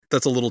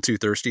That's a little too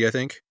thirsty, I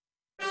think.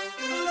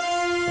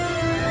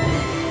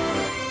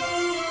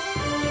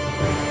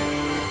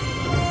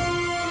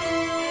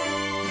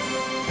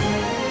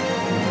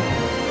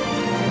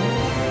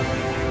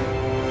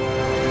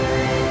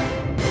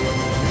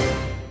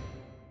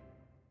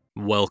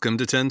 Welcome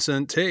to 10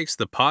 Cent Takes,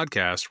 the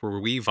podcast where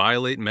we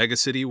violate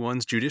Megacity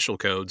One's judicial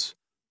codes,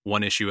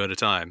 one issue at a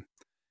time.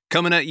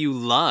 Coming at you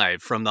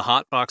live from the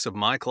hot box of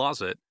my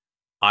closet,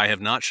 I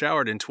have not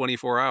showered in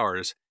 24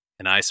 hours,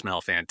 and I smell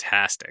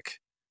fantastic.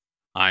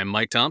 I'm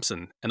Mike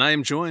Thompson, and I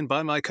am joined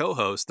by my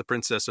co-host, the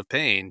Princess of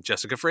Pain,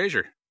 Jessica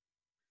Frazier.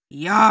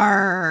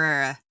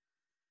 Yarr!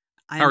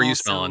 How are you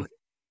smelling?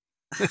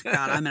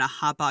 God, I'm in a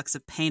hot box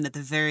of pain at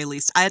the very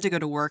least. I had to go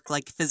to work,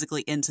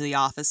 physically into the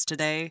office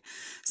today.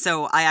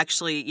 So I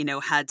actually,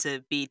 had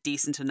to be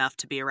decent enough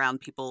to be around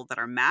people that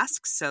are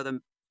masked. So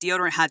the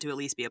deodorant had to at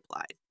least be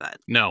applied, but...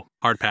 No,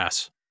 hard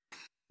pass.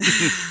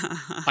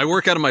 I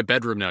work out of my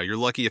bedroom now. You're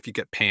lucky if you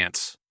get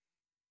pants.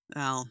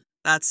 Well,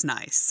 that's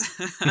nice.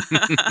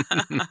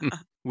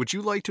 Would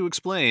you like to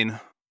explain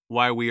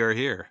why we are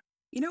here?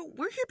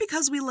 We're here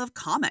because we love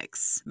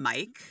comics,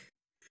 Mike.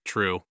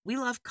 True. We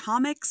love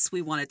comics.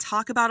 We want to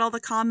talk about all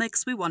the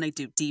comics. We want to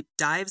do deep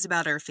dives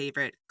about our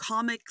favorite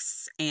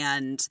comics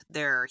and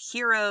their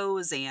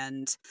heroes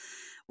and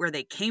where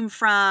they came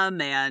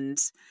from and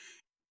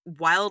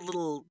wild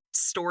little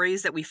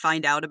stories that we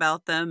find out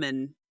about them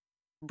and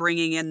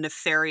bringing in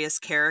nefarious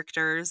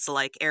characters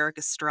like Eric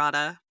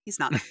Estrada. He's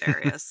not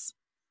nefarious.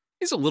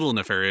 He's a little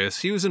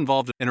nefarious. He was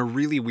involved in a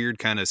really weird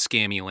kind of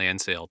scammy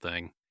land sale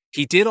thing.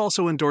 He did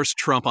also endorse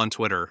Trump on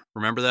Twitter.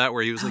 Remember that?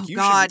 Where he was like,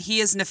 he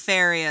is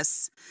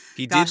nefarious.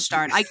 Gosh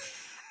darn. Why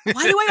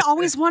do I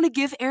always want to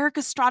give Eric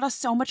Estrada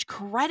so much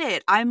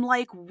credit? I'm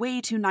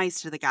way too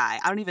nice to the guy.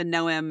 I don't even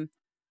know him.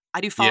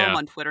 I do follow him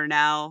on Twitter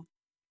now,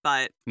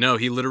 but... No,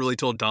 he literally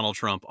told Donald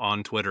Trump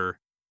on Twitter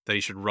that he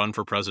should run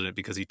for president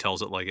because he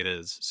tells it like it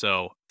is.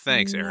 So,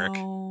 thanks, Eric.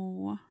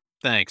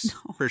 Thanks. No.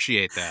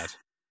 Appreciate that.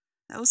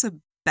 That was a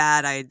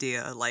bad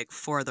idea,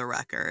 for the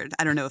record.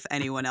 I don't know if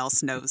anyone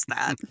else knows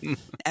that.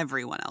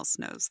 Everyone else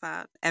knows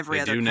that.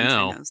 Every other country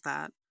knows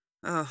that.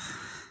 Ugh.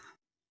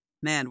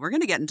 Man, we're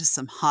going to get into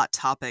some hot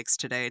topics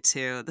today,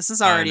 too. This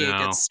is already a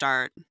good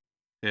start.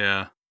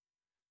 Yeah.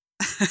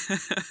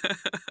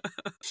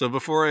 So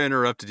before I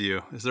interrupted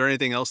you, is there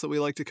anything else that we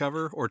like to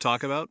cover or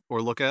talk about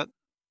or look at?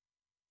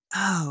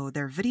 Oh,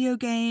 their video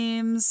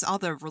games, all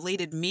the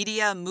related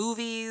media,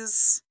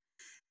 movies...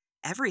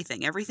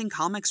 Everything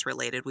comics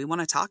related. We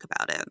want to talk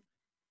about it.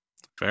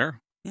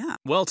 Fair. Yeah.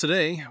 Well,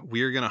 today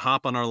we are going to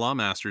hop on our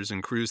Lawmasters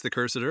and cruise the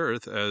cursed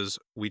earth as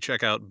we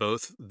check out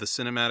both the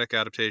cinematic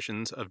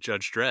adaptations of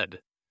Judge Dredd.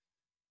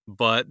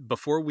 But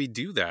before we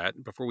do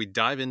that, before we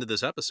dive into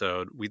this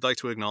episode, we'd like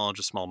to acknowledge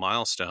a small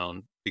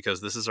milestone because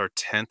this is our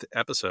 10th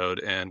episode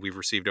and we've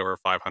received over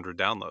 500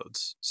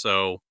 downloads.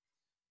 So,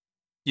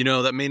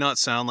 that may not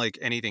sound like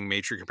anything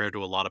major compared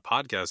to a lot of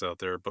podcasts out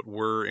there, but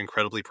we're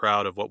incredibly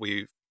proud of what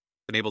we've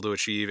been able to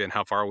achieve and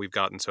how far we've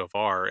gotten so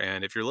far.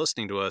 And if you're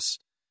listening to us,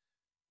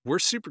 we're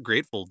super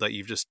grateful that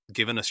you've just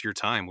given us your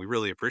time. We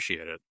really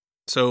appreciate it.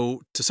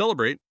 So to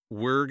celebrate,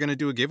 we're going to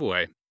do a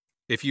giveaway.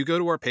 If you go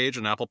to our page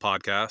on Apple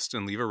Podcast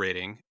and leave a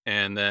rating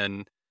and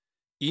then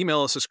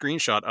email us a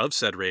screenshot of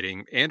said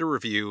rating and a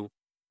review,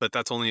 but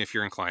that's only if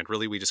you're inclined.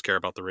 Really, we just care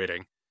about the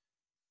rating.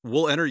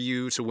 We'll enter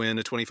you to win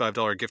a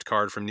 $25 gift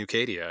card from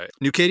Nucadia.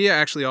 Nucadia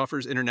actually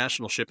offers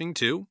international shipping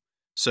too.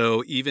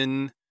 So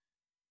even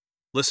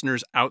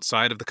listeners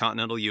outside of the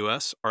continental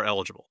U.S. are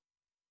eligible.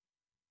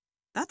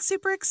 That's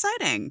super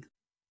exciting.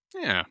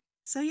 Yeah.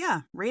 So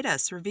yeah, rate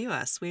us, review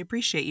us. We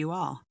appreciate you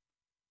all.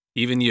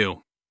 Even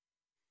you.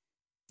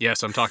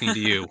 Yes, I'm talking to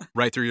you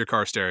right through your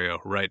car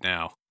stereo right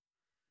now.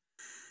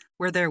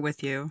 We're there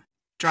with you,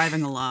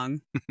 driving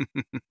along.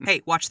 Hey,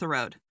 watch the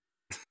road.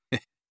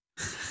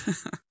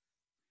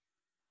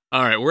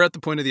 All right, we're at the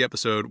point of the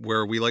episode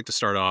where we like to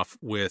start off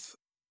with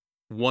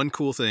one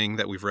cool thing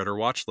that we've read or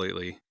watched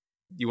lately.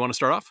 You want to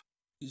start off?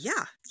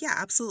 Yeah,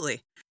 absolutely.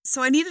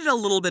 So I needed a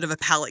little bit of a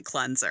palate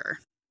cleanser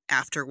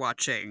after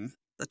watching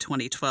the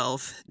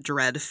 2012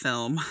 Dredd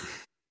film.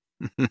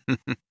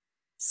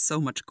 So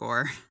much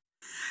gore.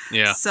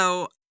 Yeah.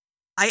 So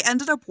I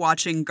ended up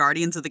watching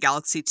Guardians of the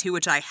Galaxy 2,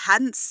 which I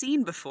hadn't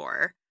seen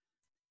before.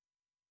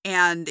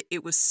 And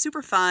it was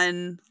super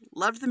fun.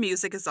 Loved the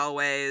music as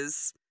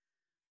always.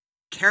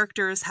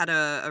 Characters had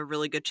a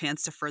really good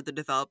chance to further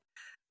develop.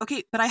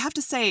 Okay, but I have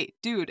to say,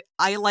 dude,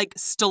 I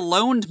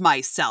Stalloned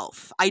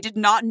myself. I did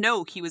not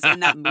know he was in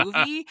that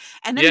movie.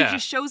 And then he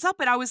just shows up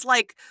and I was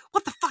like,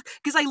 what the fuck?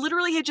 Because I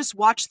literally had just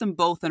watched them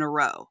both in a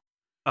row.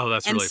 Oh,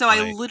 that's really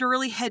funny. I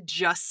literally had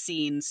just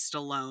seen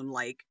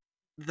Stallone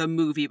the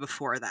movie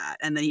before that.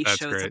 And then he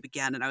shows up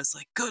again and I was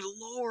like, good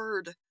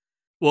Lord.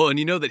 Well, and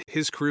you know that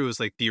his crew is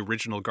the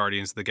original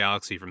Guardians of the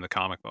Galaxy from the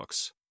comic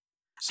books.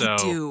 So, I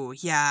do.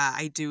 Yeah,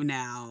 I do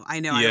now.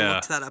 I know. I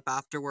looked that up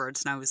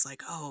afterwards and I was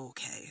like, oh,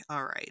 okay.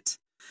 All right.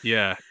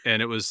 Yeah.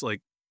 And it was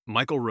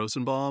Michael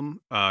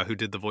Rosenbaum, who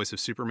did the voice of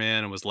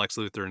Superman and was Lex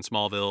Luthor in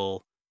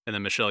Smallville. and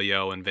then Michelle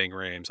Yeoh and Ving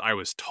Rhames. I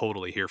was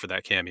totally here for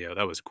that cameo.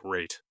 That was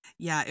great.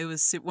 Yeah, it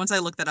was. Once I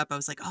looked that up, I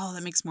was like, oh,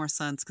 that makes more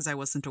sense because I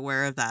wasn't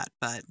aware of that.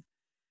 But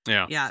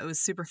Yeah. yeah, it was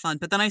super fun.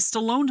 But then I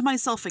Stallone'd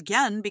myself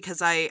again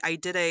because I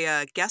did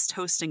a guest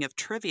hosting of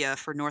trivia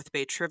for North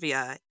Bay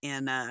Trivia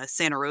in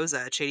Santa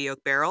Rosa at Shady Oak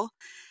Barrel.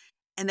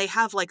 And they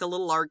have like a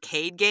little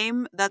arcade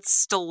game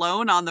that's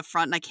Stallone on the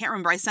front. And I can't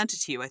remember. I sent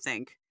it to you, I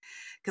think,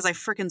 because I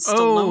freaking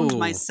Stallone'd Oh,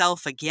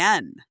 myself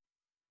again.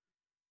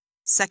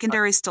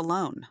 Secondary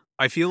Stallone.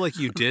 I feel like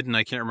you did, and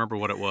I can't remember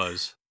what it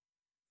was.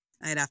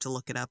 I'd have to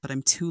look it up, but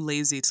I'm too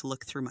lazy to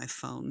look through my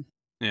phone.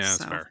 Yeah, that's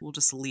So fair. we'll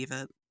just leave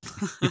it.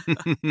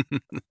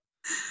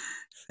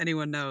 If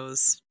anyone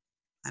knows,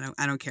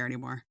 I don't care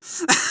anymore.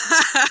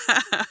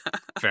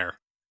 Fair.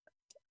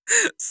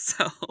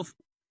 So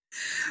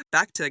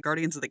back to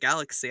Guardians of the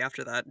Galaxy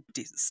after that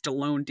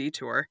Stallone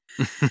detour.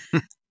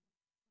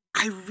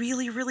 I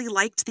really, really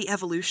liked the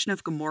evolution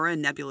of Gamora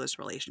and Nebula's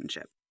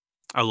relationship.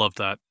 I loved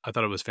that. I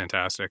thought it was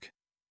fantastic.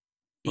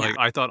 Like,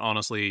 Yeah. I thought,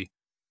 honestly,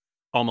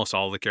 almost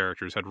all the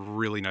characters had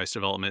really nice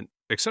development,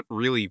 except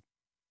really,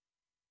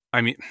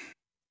 I mean,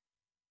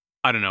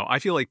 I don't know. I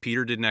feel like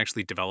Peter didn't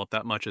actually develop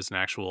that much as an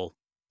actual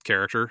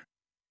character.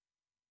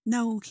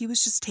 No, he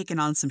was just taking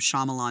on some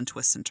Shyamalan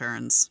twists and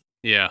turns.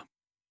 Yeah.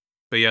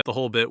 But yeah, the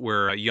whole bit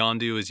where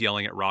Yondu is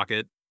yelling at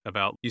Rocket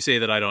about, you say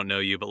that I don't know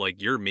you, but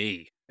like, you're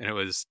me. And it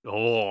was,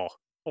 oh.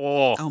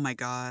 Oh my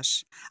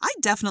gosh. I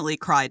definitely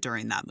cried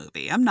during that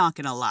movie. I'm not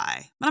going to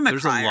lie. But I'm a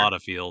There's crier. a lot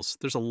of feels.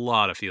 There's a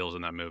lot of feels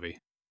in that movie.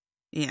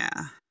 Yeah.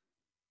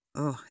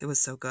 Oh, it was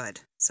so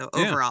good. So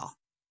Yeah. overall,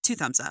 2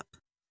 thumbs up.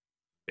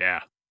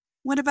 Yeah.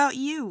 What about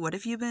you? What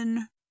have you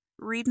been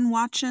reading,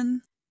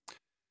 watching?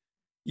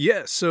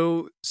 Yeah,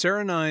 so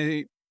Sarah and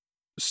I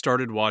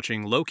started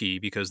watching Loki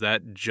because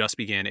that just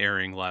began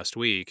airing last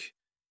week.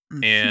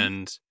 Mhm.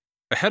 And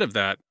ahead of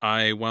that,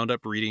 I wound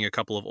up reading a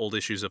couple of old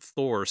issues of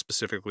Thor,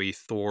 specifically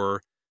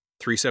Thor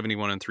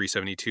 371 and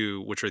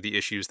 372, which are the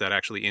issues that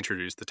actually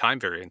introduced the Time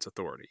Variance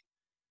Authority.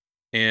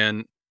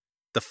 And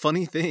the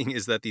funny thing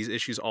is that these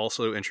issues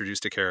also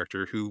introduced a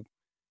character who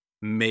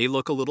may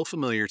look a little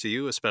familiar to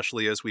you,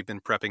 especially as we've been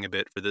prepping a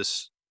bit for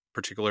this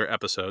particular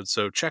episode.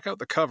 So check out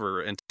the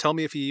cover and tell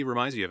me if he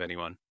reminds you of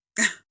anyone.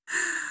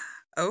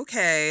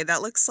 Okay,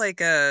 that looks like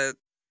a...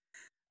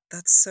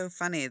 That's so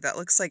funny. That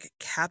looks like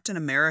Captain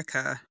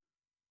America.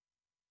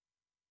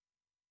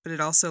 But it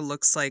also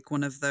looks like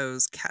one of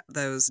those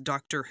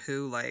Doctor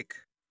Who, like...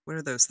 What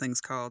are those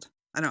things called?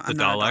 I'm not a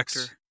Daleks? doctor.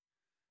 So-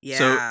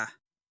 Yeah.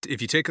 If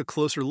you take a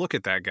closer look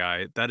at that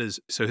guy,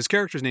 so his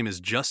character's name is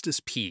Justice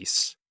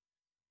Peace.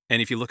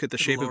 And if you look at the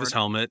Good shape of his Lord.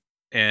 helmet,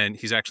 and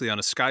he's actually on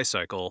a sky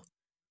cycle,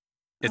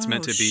 it's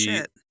meant to be,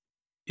 Shit.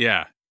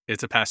 yeah,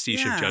 it's a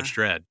pastiche of Yeah. Judge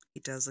Dredd. He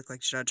does look like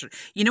Judge Dredd.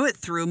 You know what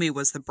threw me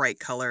was the bright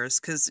colors,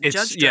 because It's-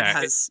 Judge Dredd yeah,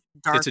 has it's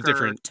darker a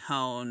different-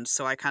 tone,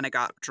 so I kind of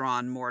got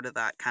drawn more to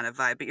that kind of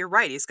vibe. But you're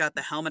right, he's got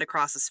the helmet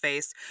across his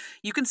face.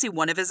 You can see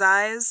one of his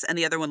eyes, and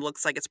the other one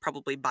looks like it's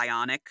probably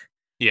bionic.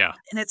 Yeah,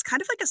 And it's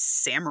kind of like a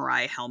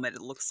samurai helmet,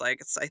 it looks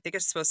like. I think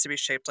it's supposed to be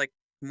shaped like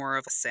more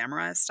of a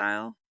samurai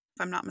style,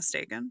 if I'm not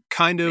mistaken.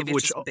 kind of, Maybe it's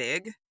which, just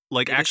big.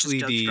 like, Maybe it's just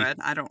actually Judge Dredd.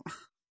 I don't...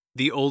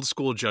 the old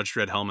school Judge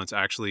Dredd helmets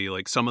actually,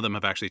 like, some of them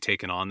have actually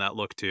taken on that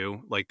look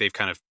too. Like, they've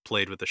kind of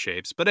played with the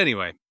shapes. But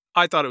anyway,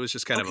 I thought it was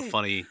just kind of a Okay.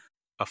 funny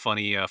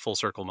full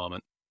circle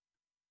moment.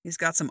 He's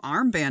got some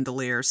arm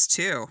bandoliers,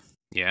 too.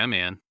 Yeah,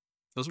 man.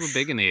 Those were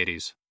big in the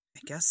 80s.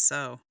 I guess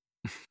so.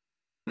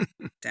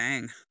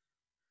 Dang.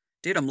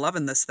 Dude, I'm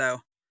loving this,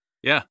 though.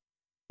 Yeah,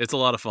 it's a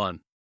lot of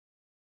fun.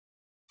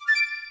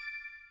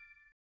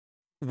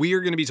 We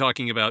are going to be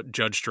talking about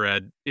Judge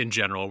Dredd in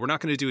general. We're not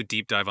going to do a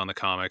deep dive on the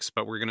comics,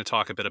 but we're going to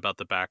talk a bit about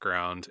the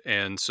background.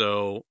 And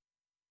so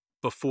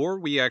before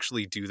we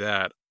actually do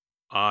that,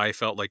 I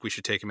felt like we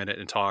should take a minute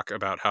and talk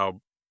about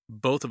how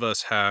both of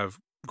us have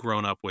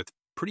grown up with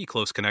pretty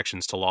close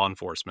connections to law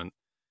enforcement.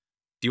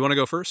 Do you want to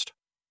go first?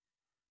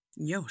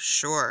 Yo,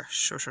 sure.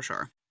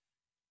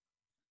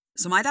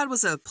 So my dad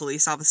was a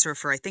police officer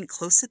for, I think,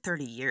 close to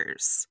 30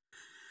 years.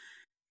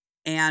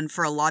 And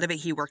for a lot of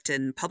it, he worked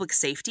in public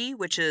safety,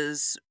 which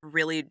is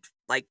really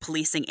like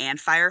policing and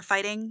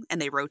firefighting,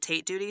 and they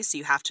rotate duties, so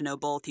you have to know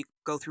both. You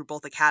go through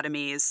both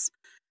academies.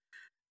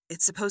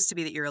 It's supposed to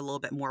be that you're a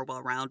little bit more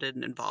well-rounded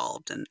and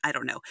involved, and I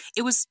don't know.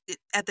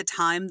 At the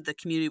time, the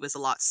community was a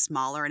lot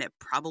smaller, and it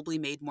probably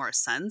made more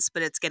sense,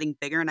 but it's getting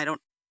bigger, and I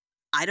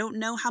don't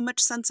know how much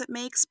sense it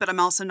makes, but I'm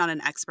also not an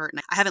expert,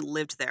 and I haven't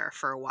lived there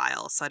for a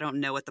while, so I don't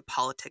know what the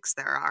politics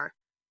there are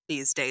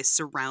these days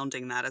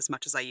surrounding that as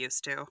much as I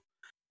used to.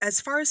 As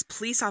far as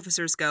police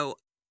officers go,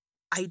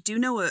 I do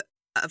know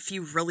a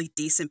few really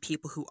decent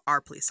people who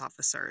are police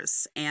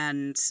officers,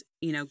 and,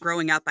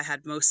 growing up, I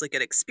had mostly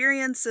good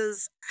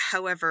experiences.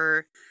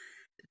 However,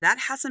 that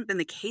hasn't been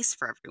the case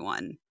for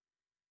everyone.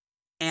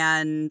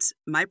 And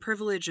my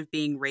privilege of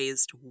being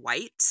raised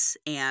white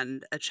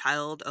and a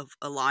child of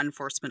a law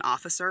enforcement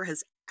officer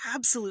has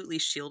absolutely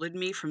shielded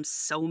me from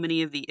so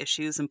many of the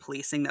issues in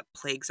policing that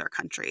plagues our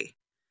country.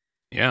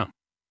 Yeah.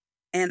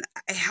 And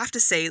I have to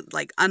say,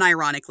 like,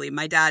 unironically,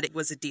 my dad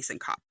was a decent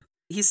cop.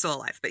 He's still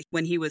alive, but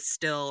when he was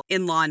still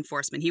in law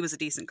enforcement, he was a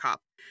decent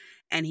cop.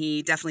 And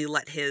he definitely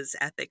let his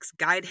ethics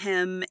guide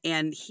him,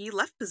 and he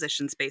left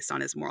positions based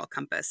on his moral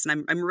compass.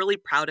 And I'm really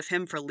proud of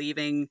him for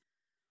leaving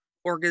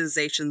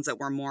organizations that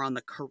were more on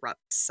the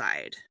corrupt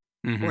side,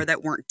 Mm-hmm. or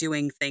that weren't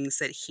doing things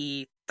that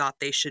he thought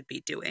they should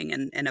be doing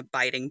and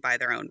abiding by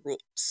their own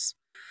rules.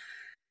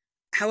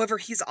 However,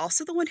 he's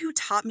also the one who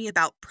taught me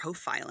about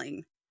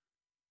profiling,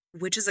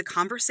 which is a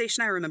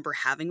conversation I remember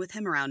having with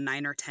him around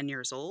 9 or 10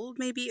 years old,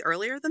 maybe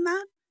earlier than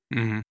that.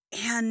 Mm-hmm.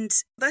 And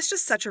that's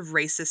just such a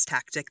racist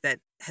tactic that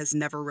has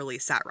never really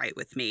sat right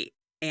with me,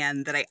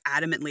 and that I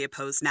adamantly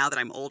oppose now that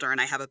I'm older and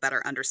I have a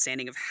better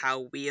understanding of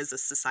how we as a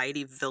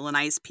society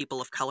villainize people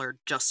of color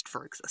just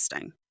for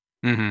existing.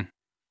 Mm-hmm.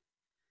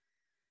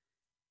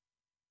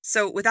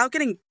 So, without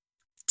getting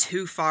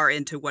too far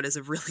into what is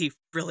a really,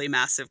 really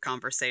massive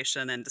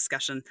conversation and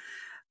discussion,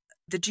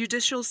 the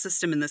judicial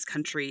system in this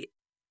country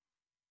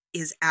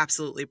is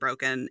absolutely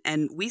broken,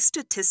 and we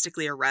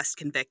statistically arrest,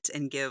 convict,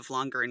 and give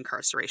longer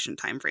incarceration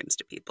timeframes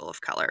to people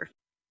of color,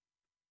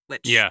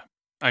 which Yeah.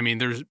 I mean,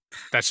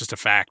 that's just a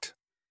fact.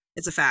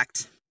 it's a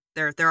fact.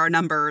 There are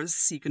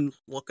numbers. You can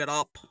look it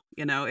up.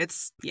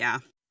 It's, yeah.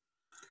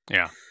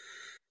 Yeah.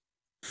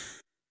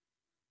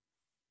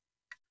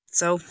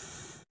 So,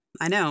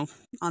 I know.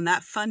 On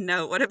that fun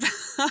note, what about...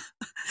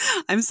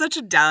 I'm such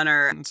a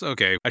downer. It's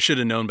okay. I should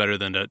have known better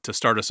than to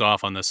start us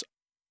off on this,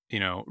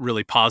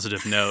 really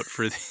positive note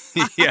for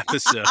the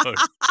episode.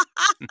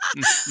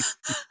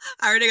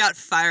 I already got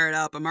fired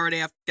up. I'm already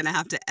going to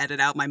have to edit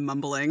out my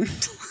mumbling.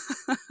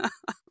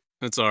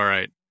 It's all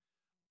right.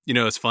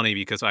 It's funny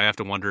because I have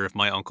to wonder if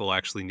my uncle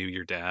actually knew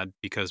your dad,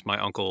 because my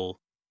uncle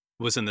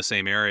was in the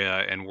same area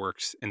and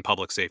worked in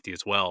public safety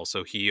as well.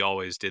 So he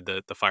always did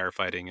the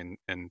firefighting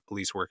and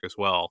police work as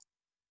well.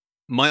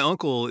 My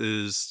uncle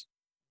is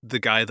the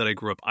guy that I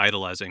grew up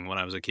idolizing when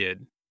I was a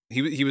kid.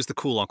 He was the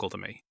cool uncle to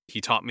me.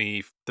 He taught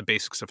me the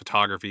basics of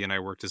photography, and I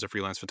worked as a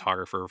freelance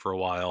photographer for a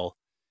while.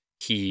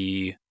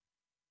 He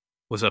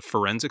was a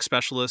forensic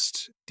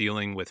specialist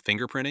dealing with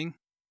fingerprinting.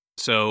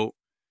 So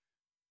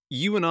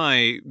you and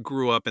I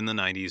grew up in the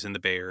 90s in the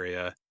Bay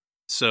Area.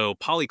 So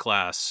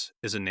Polyclass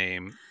is a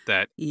name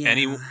that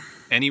Yeah.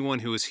 anyone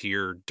who was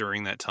here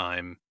during that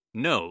time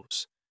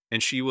knows.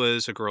 And she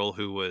was a girl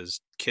who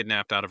was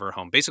kidnapped out of her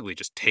home, basically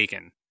just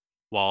taken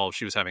while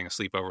she was having a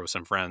sleepover with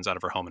some friends out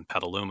of her home in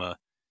Petaluma.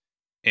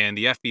 And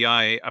the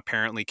FBI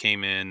apparently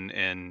came in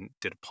and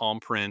did a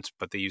palm print,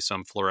 but they used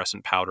some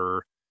fluorescent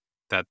powder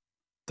that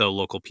the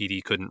local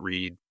PD couldn't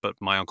read. But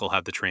my uncle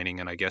had the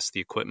training and I guess the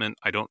equipment.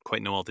 I don't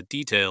quite know all the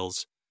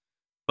details.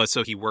 But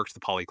so he worked the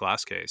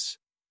Polyglass case.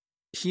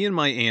 He and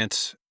my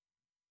aunt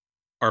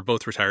are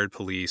both retired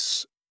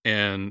police,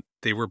 and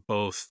they were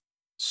both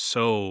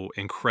so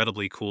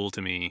incredibly cool to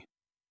me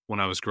when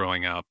I was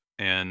growing up.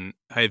 And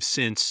I have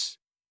since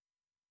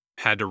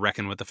had to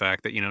reckon with the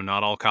fact that,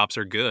 not all cops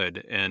are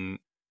good. And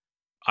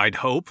I'd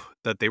hope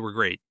that they were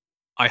great.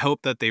 I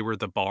hope that they were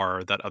the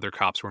bar that other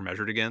cops were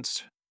measured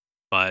against.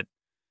 But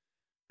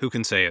who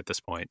can say at this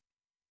point?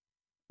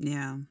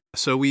 Yeah.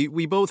 So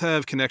we both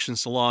have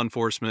connections to law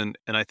enforcement,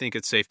 and I think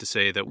it's safe to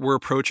say that we're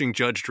approaching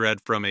Judge Dredd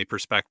from a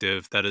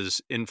perspective that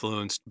is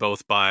influenced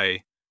both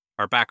by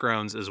our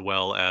backgrounds as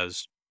well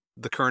as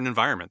the current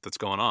environment that's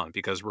going on,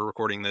 because we're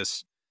recording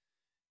this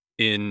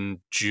in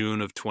June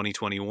of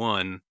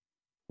 2021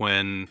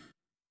 when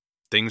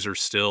things are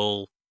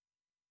still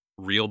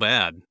real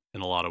bad in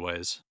a lot of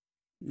ways.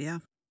 Yeah.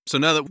 So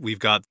now that we've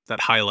got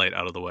that highlight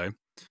out of the way,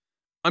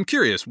 I'm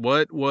curious,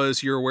 what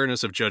was your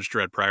awareness of Judge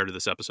Dredd prior to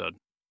this episode?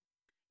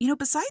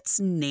 Besides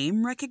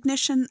name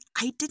recognition,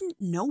 I didn't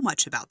know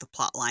much about the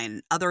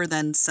plotline other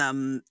than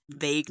some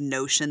vague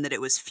notion that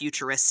it was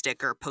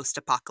futuristic or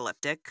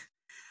post-apocalyptic.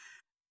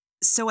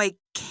 So I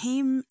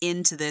came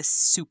into this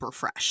super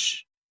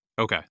fresh.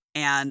 Okay.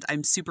 And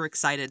I'm super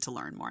excited to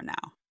learn more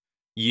now.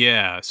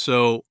 Yeah,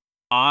 so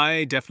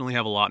I definitely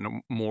have a lot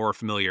more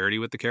familiarity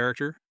with the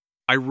character.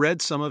 I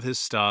read some of his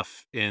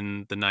stuff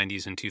in the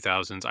 90s and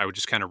 2000s. I would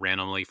just kind of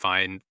randomly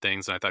find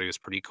things, and I thought he was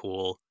pretty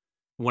cool.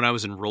 When I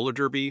was in roller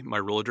derby, my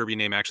roller derby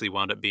name actually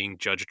wound up being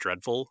Judge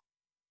Dreadful.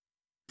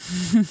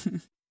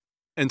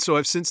 And so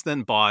I've since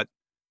then bought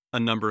a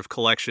number of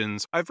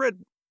collections. I've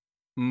read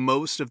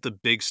most of the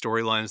big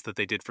storylines that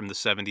they did from the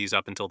 70s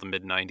up until the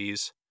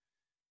mid-90s.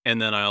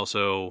 And then I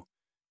also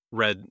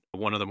read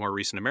one of the more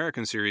recent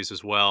American series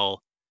as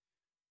well.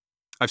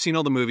 I've seen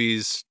all the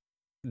movies.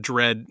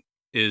 Dredd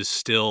is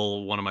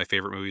still one of my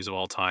favorite movies of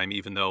all time,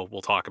 even though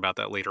we'll talk about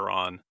that later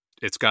on.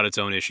 It's got its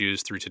own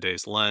issues through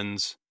today's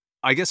lens.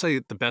 I guess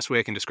the best way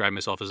I can describe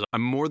myself is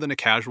I'm more than a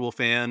casual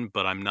fan,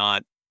 but I'm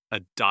not a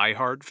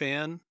diehard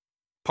fan.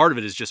 Part of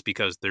it is just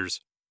because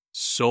there's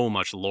so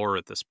much lore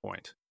at this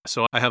point.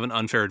 So I have an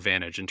unfair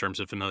advantage in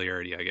terms of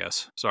familiarity, I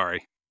guess.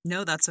 Sorry.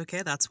 No, that's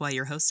okay. That's why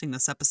you're hosting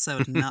this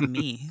episode, not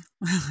me.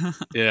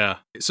 Yeah.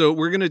 So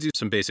we're going to do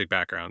some basic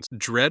backgrounds.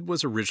 Dredd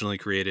was originally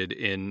created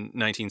in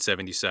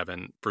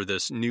 1977 for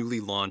this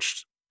newly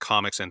launched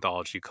comics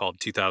anthology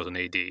called 2000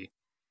 AD.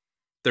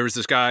 There was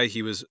this guy,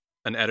 he was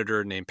an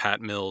editor named Pat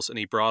Mills, and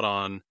he brought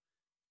on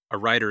a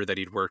writer that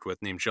he'd worked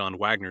with named John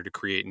Wagner to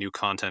create new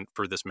content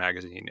for this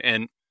magazine.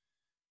 And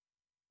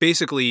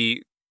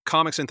basically,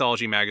 comics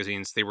anthology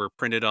magazines, they were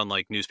printed on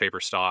like newspaper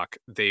stock.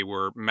 They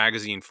were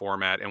magazine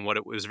format, and what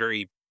it was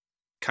very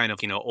kind of,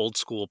 old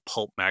school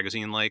pulp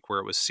magazine like, where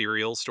it was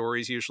serial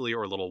stories usually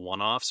or a little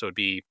one-off. So it'd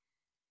be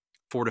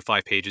 4 to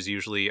 5 pages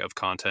usually of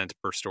content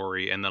per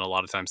story, and then a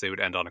lot of times they would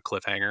end on a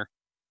cliffhanger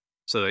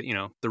so that,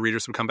 the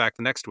readers would come back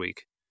the next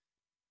week.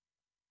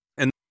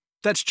 And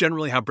that's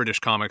generally how British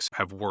comics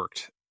have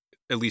worked.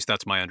 At least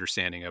that's my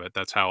understanding of it.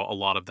 That's how a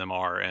lot of them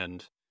are.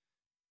 And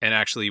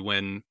actually,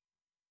 when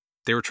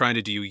they were trying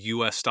to do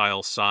US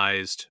style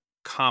sized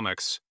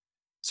comics,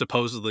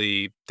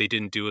 supposedly they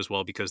didn't do as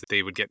well because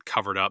they would get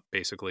covered up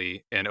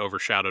basically and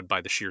overshadowed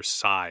by the sheer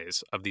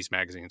size of these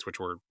magazines, which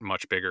were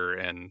much bigger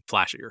and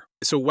flashier.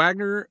 So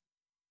Wagner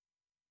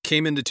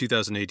came into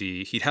 2000 AD.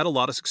 He'd had a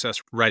lot of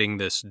success writing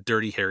this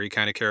Dirty Harry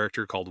kind of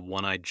character called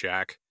One-Eyed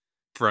Jack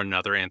for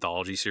another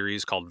anthology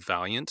series called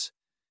Valiant.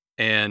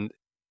 And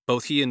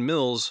both he and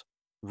Mills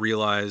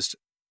realized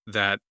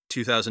that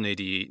 2000 AD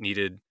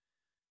needed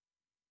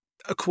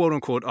a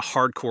quote-unquote a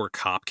hardcore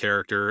cop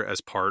character as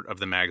part of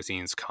the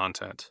magazine's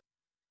content.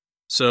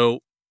 So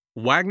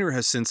Wagner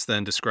has since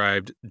then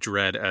described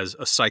Dredd as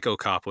a psycho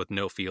cop with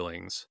no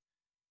feelings.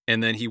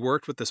 And then he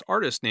worked with this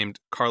artist named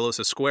Carlos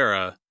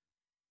Esquera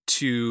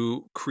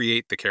to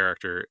create the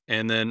character.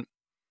 And then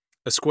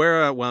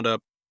Esquera wound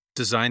up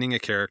designing a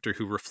character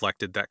who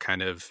reflected that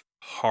kind of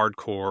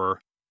hardcore,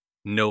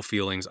 no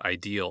feelings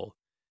ideal.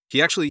 He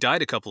actually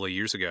died a couple of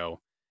years ago,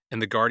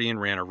 and The Guardian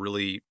ran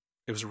it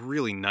was a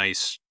really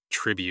nice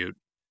tribute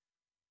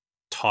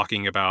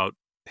talking about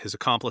his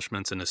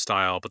accomplishments and his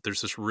style. But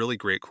there's this really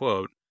great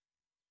quote,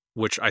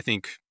 which I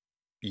think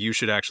you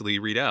should actually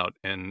read out,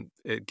 and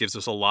it gives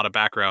us a lot of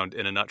background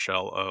in a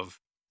nutshell of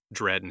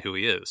Dredd and who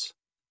he is.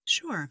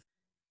 Sure.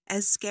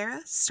 Esquera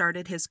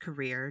started his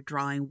career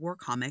drawing war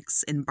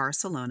comics in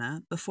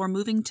Barcelona before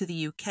moving to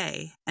the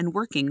UK and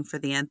working for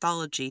the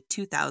anthology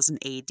 2000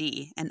 AD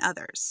and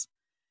others.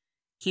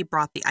 He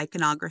brought the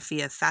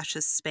iconography of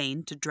fascist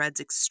Spain to Dredd's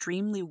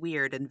extremely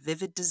weird and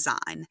vivid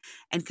design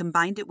and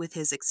combined it with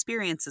his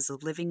experiences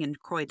of living in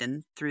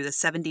Croydon through the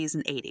 70s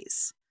and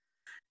 80s.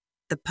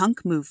 The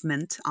punk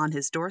movement on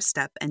his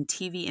doorstep and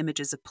TV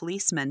images of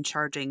policemen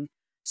charging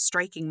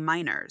striking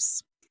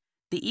miners.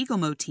 The eagle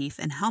motif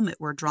and helmet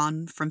were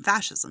drawn from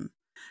fascism.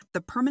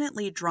 The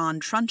permanently drawn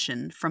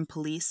truncheon from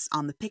police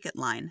on the picket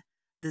line.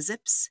 The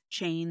zips,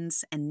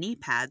 chains, and knee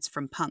pads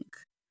from punk.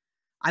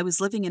 I was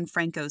living in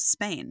Franco's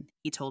Spain,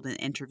 he told an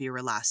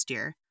interviewer last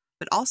year,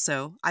 but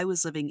also I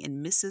was living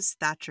in Mrs.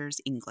 Thatcher's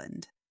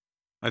England.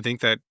 I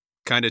think that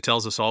kind of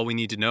tells us all we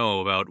need to know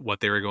about what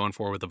they were going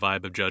for with the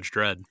vibe of Judge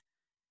Dredd.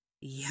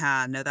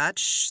 Yeah, no, that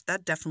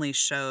definitely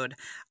showed.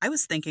 I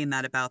was thinking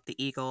that about the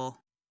eagle.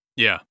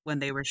 Yeah. When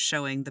they were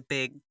showing the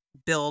big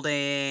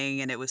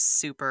building and it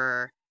was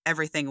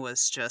everything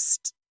was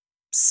just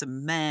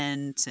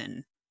cement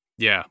and...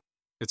 Yeah.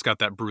 It's got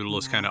that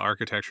brutalist kind of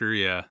architecture,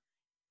 yeah.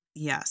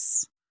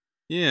 Yes.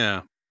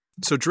 Yeah.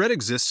 So Dredd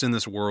exists in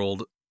this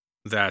world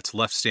that's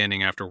left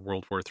standing after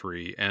World War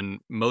III, and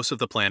most of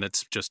the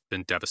planet's just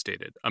been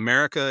devastated.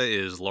 America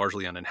is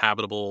largely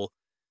uninhabitable,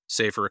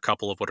 save for a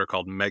couple of what are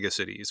called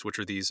megacities, which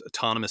are these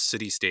autonomous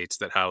city-states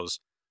that house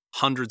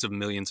hundreds of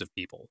millions of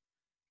people.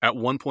 At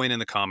one point in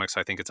the comics,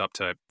 I think it's up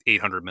to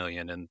 800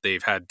 million, and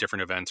they've had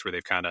different events where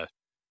they've kind of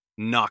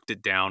knocked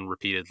it down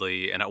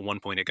repeatedly, and at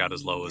one point it got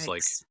as low as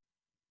like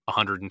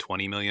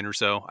 120 million or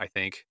so, I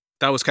think.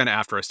 That was kind of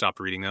after I stopped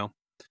reading, though.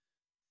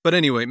 But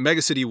anyway,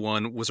 Megacity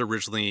 1 was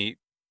originally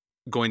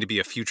going to be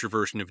a future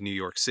version of New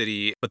York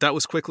City, but that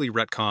was quickly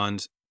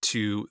retconned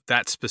to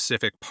that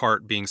specific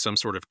part being some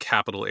sort of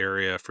capital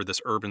area for this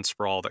urban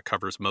sprawl that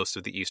covers most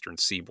of the eastern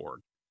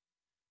seaboard.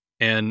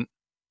 And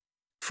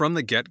from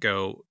the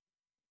get-go,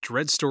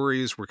 Dredd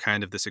stories were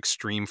kind of this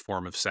extreme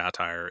form of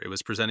satire. It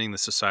was presenting the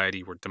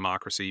society where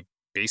democracy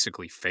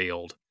basically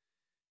failed.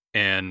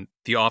 And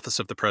the office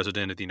of the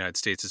President of the United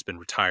States has been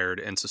retired,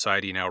 and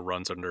society now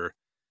runs under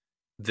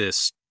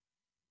this,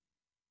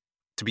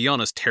 to be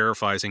honest,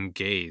 terrifying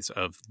gaze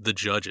of the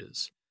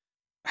judges.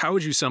 How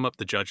would you sum up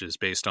the judges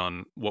based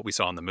on what we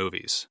saw in the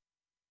movies?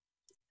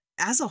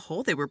 As a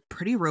whole, they were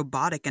pretty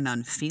robotic and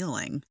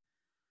unfeeling.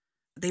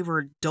 They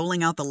were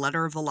doling out the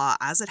letter of the law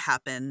as it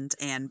happened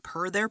and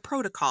per their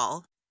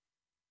protocol,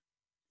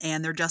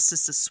 and their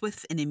justice is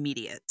swift and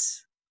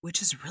immediate,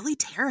 which is really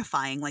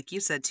terrifying, like you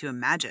said, to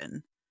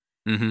imagine.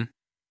 Mm-hmm.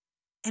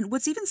 And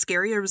what's even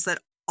scarier was that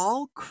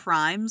all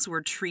crimes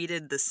were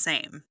treated the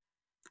same.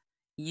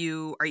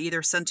 You are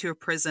either sent to a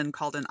prison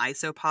called an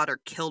isopod or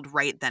killed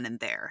right then and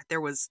there. There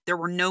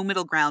were no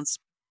middle grounds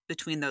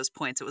between those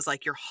points. It was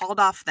like you're hauled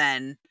off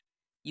then,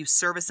 you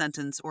serve a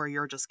sentence, or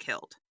you're just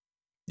killed.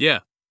 Yeah.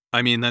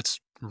 I mean, that's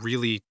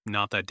really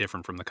not that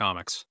different from the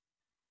comics.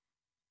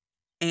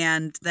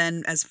 And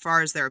then as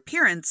far as their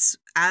appearance,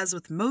 as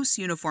with most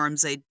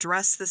uniforms, they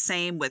dress the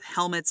same with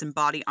helmets and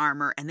body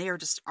armor, and they are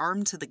just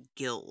armed to the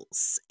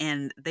gills,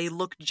 and they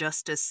look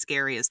just as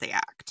scary as they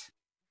act.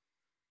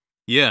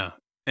 Yeah,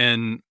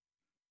 and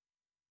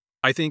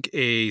I think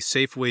a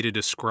safe way to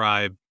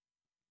describe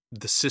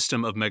the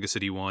system of Mega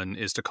City 1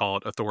 is to call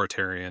it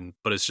authoritarian,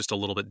 but it's just a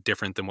little bit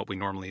different than what we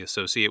normally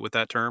associate with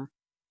that term.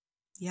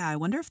 Yeah, I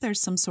wonder if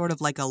there's some sort of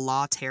like a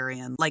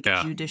lawtarian, like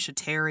Yeah.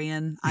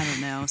 judiciatarian. I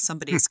don't know.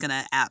 Somebody's going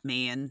to at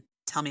me and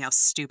tell me how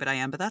stupid I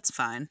am, but that's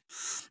fine.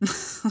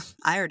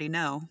 I already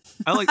know.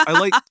 I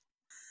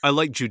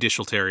like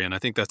judicialtarian. I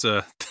think that's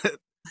a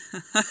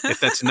if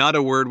that's not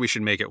a word, we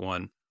should make it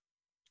one.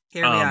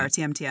 Here we are,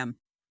 TM.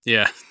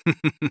 Yeah.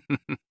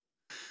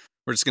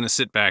 We're just going to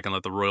sit back and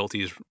let the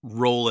royalties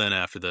roll in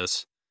after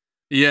this.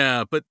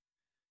 Yeah, but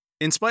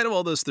in spite of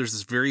all this, there's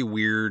this very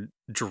weird,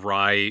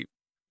 dry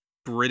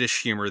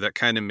British humor that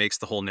kind of makes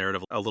the whole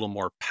narrative a little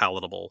more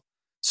palatable.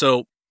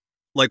 So,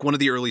 like, one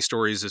of the early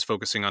stories is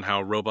focusing on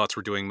how robots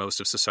were doing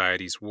most of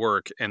society's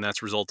work, and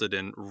that's resulted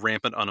in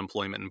rampant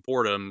unemployment and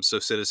boredom, so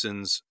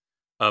citizens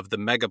of the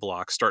mega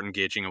block start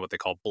engaging in what they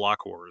call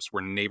block wars,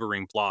 where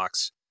neighboring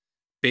blocks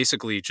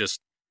basically just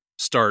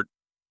start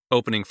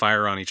opening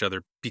fire on each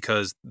other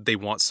because they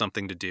want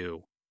something to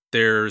do.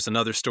 There's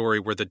another story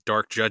where the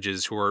dark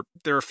judges,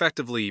 they're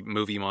effectively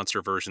movie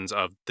monster versions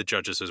of the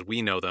judges as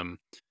we know them,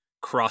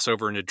 cross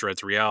over into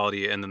Dredd's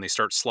reality, and then they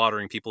start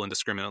slaughtering people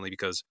indiscriminately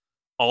because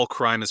all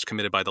crime is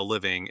committed by the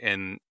living,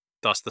 and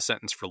thus the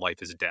sentence for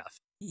life is death.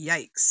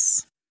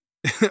 Yikes.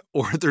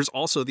 Or there's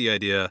also the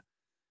idea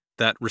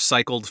that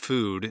recycled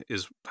food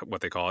is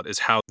what they call it, is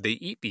how they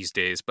eat these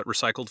days, but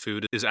recycled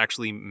food is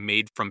actually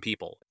made from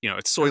people.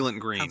 It's Soylent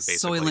Green,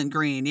 basically. Soylent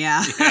Green,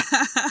 yeah.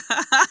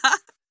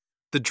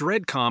 The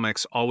Dredd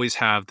comics always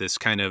have this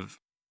kind of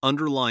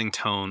underlying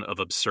tone of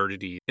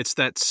absurdity. It's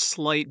that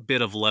slight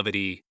bit of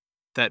levity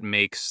that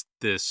makes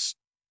this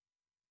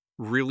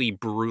really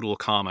brutal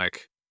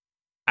comic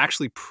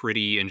actually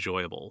pretty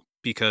enjoyable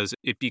because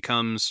it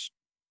becomes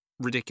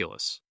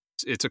ridiculous.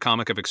 It's a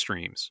comic of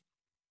extremes.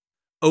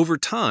 Over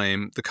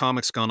time, the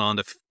comic's gone on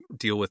to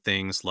deal with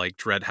things like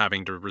Dredd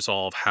having to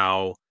resolve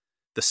how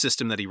the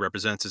system that he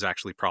represents is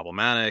actually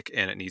problematic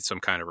and it needs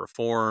some kind of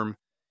reform,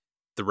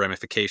 the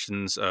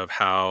ramifications of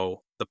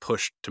how the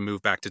push to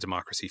move back to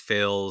democracy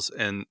fails,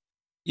 and,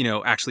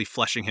 actually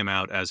fleshing him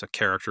out as a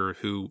character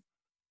who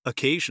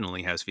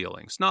occasionally has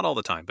feelings. Not all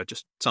the time, but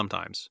just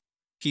sometimes.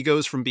 He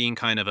goes from being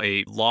kind of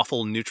a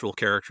lawful neutral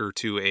character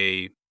to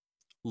a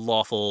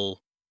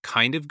lawful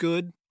kind of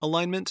good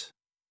alignment.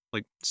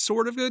 Like,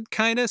 sort of good,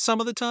 kind of, some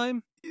of the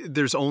time.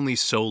 There's only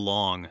so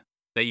long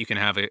that you can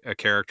have a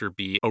character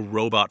be a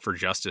robot for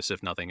justice,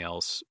 if nothing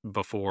else,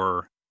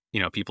 before,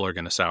 people are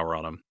going to sour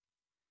on him.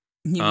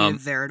 You mean a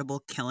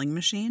veritable killing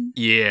machine?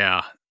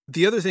 Yeah.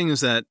 The other thing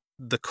is that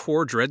the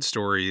core Dredd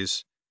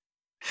stories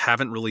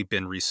haven't really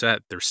been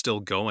reset. They're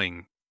still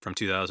going from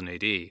 2000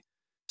 AD.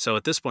 So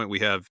at this point, we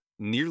have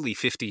nearly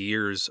 50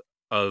 years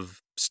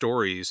of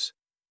stories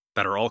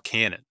that are all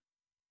canon.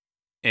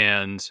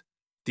 And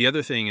the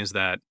other thing is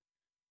that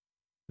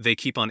they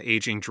keep on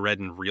aging Dredd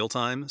in real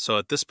time. So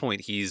at this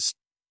point, he's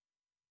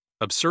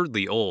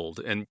absurdly old,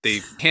 and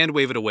they hand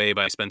wave it away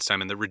by spending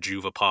time in the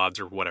Rejuva-pods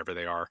or whatever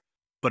they are.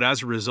 But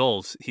as a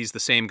result, he's the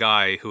same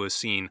guy who has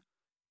seen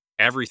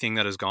everything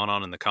that has gone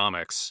on in the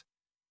comics.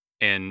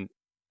 And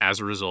as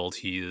a result,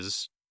 he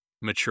is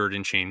matured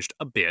and changed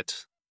a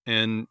bit.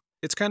 And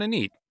it's kind of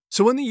neat.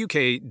 So in the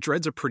UK,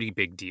 Dredd's a pretty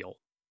big deal.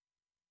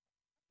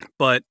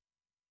 But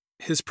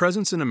his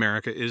presence in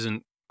America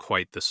isn't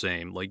quite the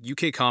same. Like,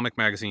 UK comic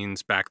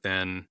magazines back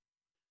then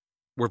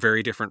were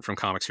very different from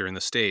comics here in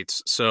the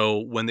States. So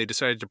when they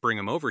decided to bring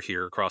him over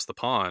here across the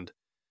pond,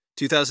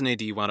 2000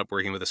 AD wound up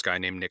working with this guy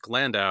named Nick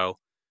Landau,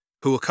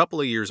 who a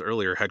couple of years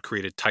earlier had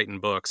created Titan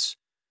Books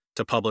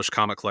to publish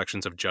comic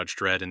collections of Judge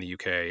Dredd in the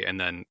UK, and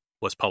then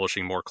was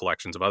publishing more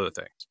collections of other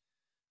things.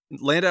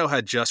 Landau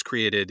had just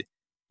created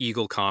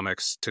Eagle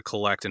Comics to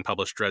collect and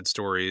publish Dredd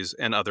stories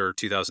and other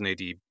 2000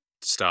 AD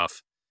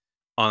stuff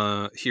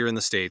here in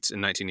the States in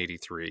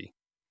 1983.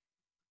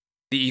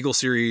 The Eagle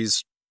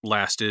series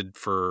lasted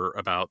for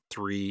about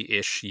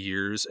 3-ish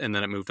years, and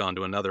then it moved on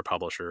to another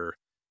publisher.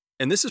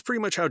 And this is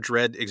pretty much how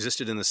Dredd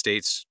existed in the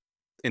States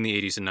in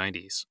the 80s and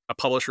 90s. A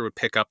publisher would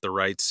pick up the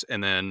rights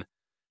and then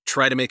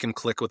try to make him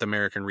click with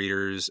American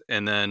readers,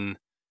 and then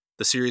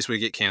the series would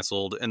get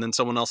canceled, and then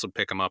someone else would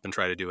pick him up and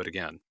try to do it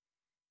again.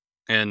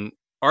 And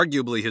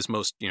arguably his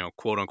most,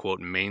 quote-unquote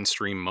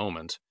mainstream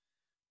moment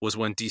was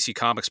when DC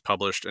Comics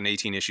published an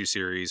 18-issue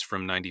series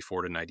from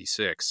 94 to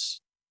 96.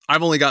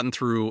 I've only gotten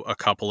through a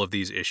couple of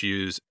these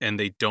issues, and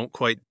they don't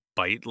quite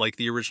bite like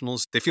the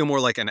originals. They feel more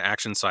like an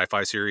action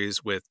sci-fi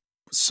series with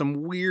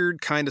some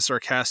weird kind of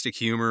sarcastic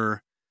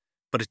humor,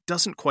 but it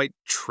doesn't quite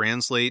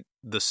translate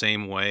the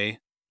same way.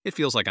 It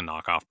feels like a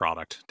knockoff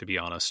product, to be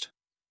honest.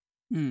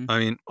 I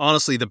mean,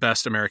 honestly, the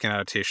best American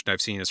adaptation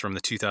I've seen is from the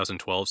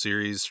 2012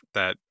 series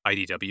that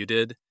IDW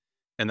did,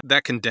 and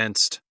that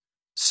condensed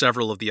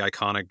several of the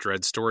iconic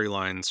Dredd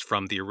storylines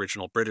from the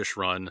original British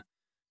run,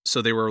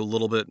 so they were a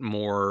little bit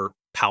more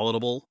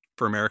palatable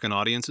for American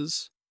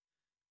audiences.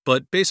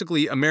 But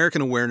basically,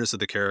 American awareness of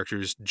the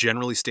characters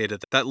generally stayed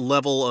at that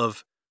level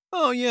of,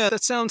 oh yeah,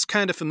 that sounds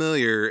kind of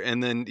familiar,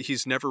 and then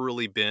he's never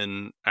really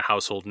been a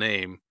household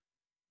name,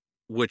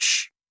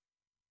 which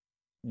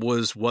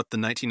was what the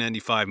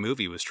 1995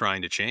 movie was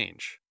trying to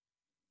change.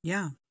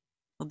 Yeah.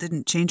 Well,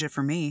 didn't change it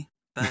for me,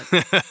 but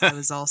I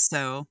was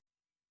also,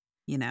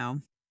 I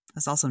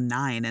was also 9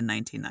 in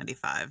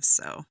 1995,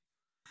 so.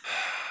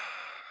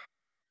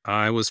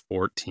 I was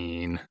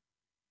 14.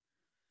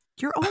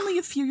 You're only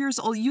a few years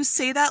old. You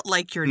say that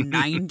like you're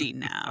 90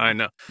 now. I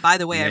know. By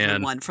the way, Man.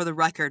 everyone, for the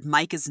record,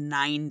 Mike is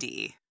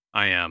 90.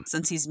 I am.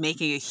 Since he's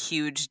making a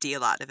huge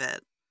deal out of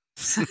it.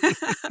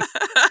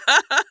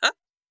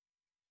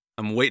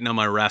 I'm waiting on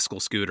my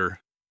rascal scooter.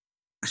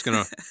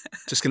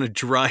 Just gonna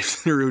drive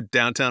through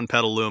downtown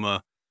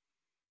Petaluma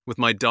with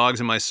my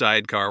dogs in my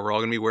sidecar. We're all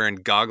gonna be wearing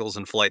goggles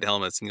and flight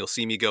helmets, and you'll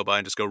see me go by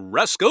and just go,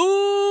 "Rascal!"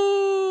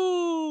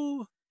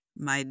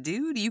 My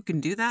dude, you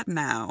can do that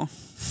now.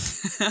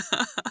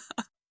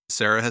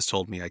 Sarah has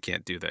told me I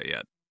can't do that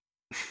yet.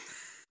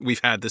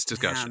 We've had this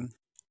discussion.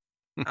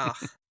 Oh,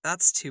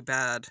 that's too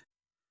bad.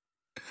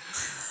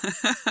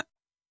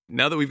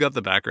 Now that we've got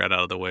the background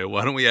out of the way,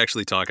 why don't we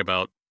actually talk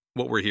about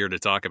what we're here to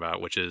talk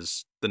about, which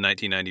is the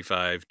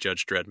 1995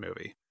 Judge Dredd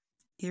movie.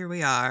 Here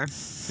we are.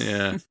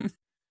 Yeah.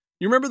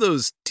 You remember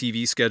those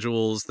TV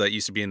schedules that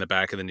used to be in the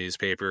back of the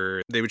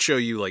newspaper? They would show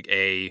you, like,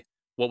 A,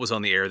 what was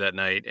on the air that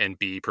night, and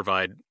B,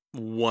 provide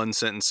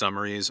one-sentence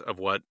summaries of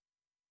what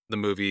the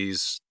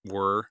movies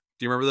were.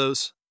 Do you remember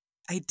those?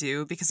 I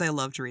do, because I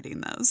loved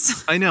reading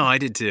those. I know, I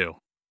did too.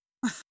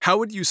 How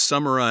would you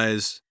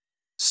summarize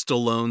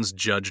Stallone's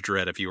Judge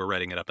Dredd if you were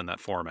writing it up in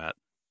that format?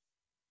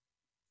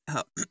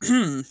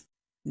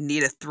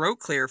 Need a throat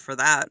clear for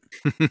that.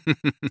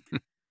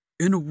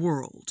 In a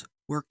world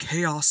where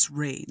chaos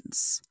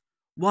reigns,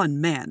 one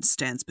man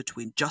stands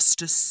between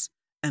justice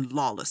and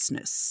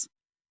lawlessness.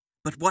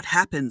 But what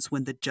happens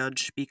when the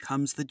judge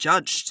becomes the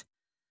judged?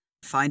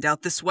 Find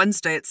out this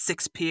Wednesday at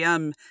 6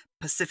 p.m.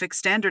 Pacific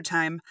Standard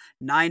Time,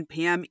 9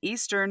 p.m.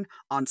 Eastern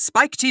on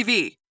Spike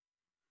TV.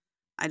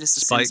 I just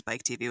assumed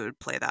Spike TV would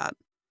play that.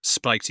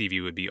 Spike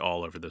TV would be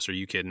all over this. Are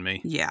you kidding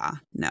me? Yeah,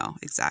 no,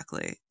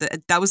 exactly.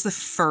 That was the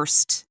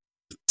first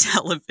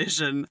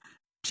television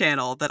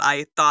channel that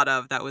I thought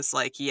of that was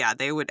like, yeah,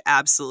 they would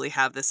absolutely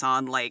have this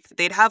on. Like,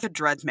 they'd have a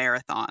Dredd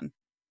marathon.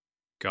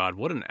 God,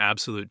 what an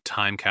absolute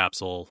time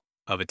capsule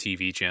of a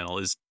TV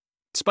channel.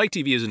 Spike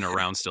TV isn't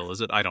around still,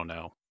 is it? I don't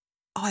know.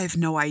 Oh, I have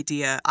no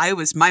idea.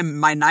 My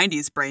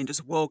 90s brain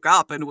just woke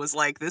up and was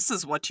like, this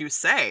is what you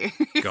say.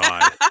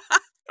 God.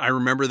 I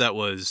remember that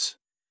was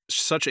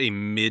such a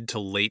mid to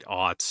late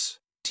aughts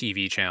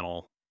TV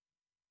channel.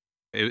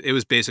 It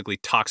was basically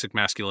Toxic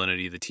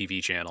Masculinity, the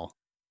TV channel.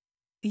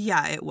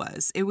 Yeah, it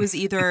was. It was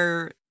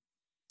either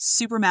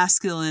super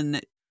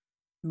masculine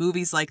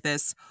movies like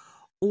this,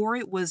 or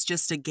it was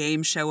just a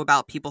game show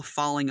about people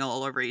falling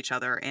all over each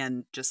other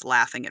and just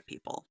laughing at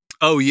people.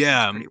 Oh,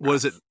 yeah.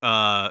 Was it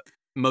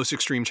Most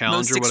Extreme Challenge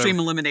Most or whatever? Extreme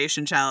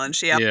Elimination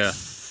Challenge, yep. Yeah.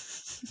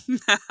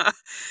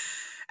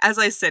 As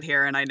I sit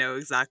here and I know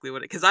exactly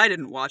what because I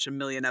didn't watch a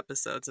million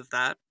episodes of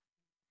that.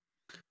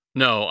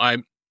 No,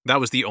 that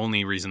was the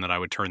only reason that I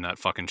would turn that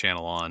fucking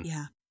channel on.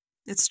 Yeah,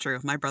 it's true.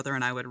 My brother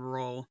and I would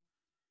roll.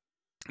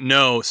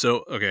 No,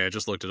 so, okay, I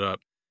just looked it up,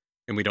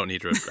 and we don't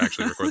need to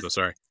actually record this,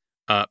 sorry.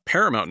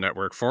 Paramount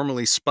Network,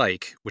 formerly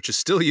Spike, which is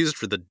still used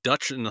for the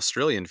Dutch and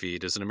Australian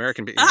feed, is an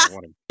American...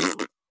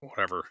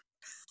 whatever.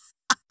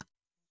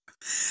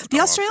 The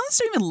Australians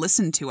don't even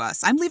listen to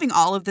us. I'm leaving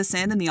all of this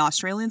in, and the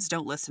Australians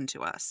don't listen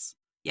to us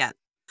yet.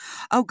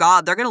 Oh,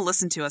 God, they're going to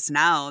listen to us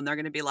now, and they're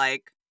going to be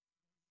like,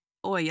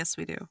 oh, yes,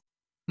 we do.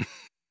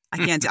 I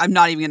can't. I'm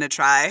not even going to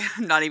try.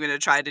 I'm not even going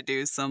to try to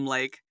do some,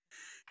 like,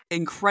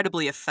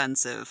 incredibly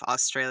offensive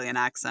Australian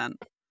accent.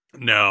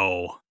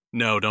 No,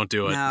 don't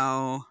do it.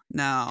 No.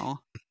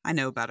 I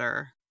know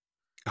better.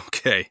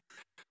 Okay.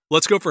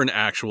 Let's go for an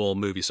actual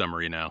movie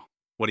summary now.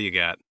 What do you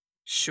got?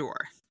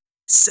 Sure.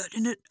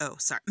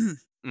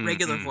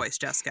 Regular voice,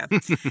 Jessica.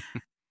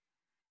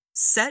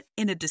 Set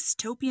in a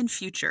dystopian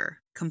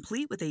future,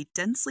 complete with a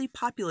densely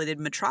populated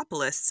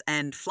metropolis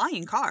and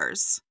flying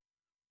cars,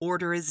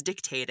 order is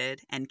dictated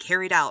and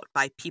carried out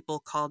by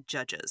people called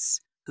judges,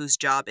 whose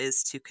job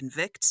is to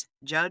convict,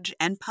 judge,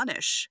 and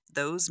punish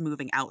those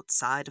moving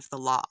outside of the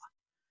law.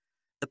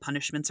 The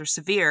punishments are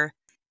severe,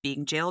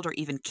 being jailed or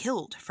even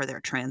killed for their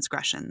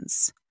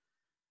transgressions.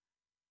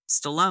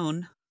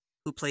 Stallone,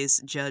 who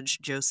plays Judge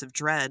Joseph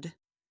Dredd,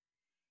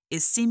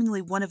 is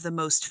seemingly one of the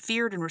most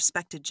feared and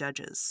respected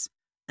judges,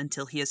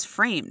 until he is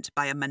framed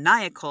by a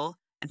maniacal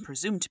and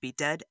presumed to be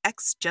dead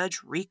ex-Judge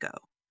Rico.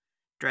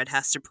 Dredd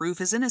has to prove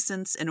his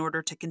innocence in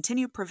order to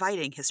continue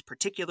providing his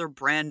particular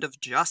brand of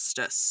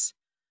justice.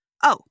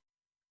 Oh,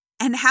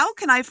 and how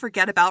can I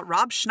forget about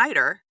Rob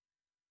Schneider,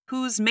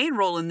 whose main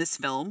role in this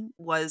film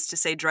was to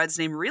say Dredd's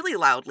name really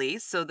loudly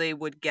so they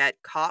would get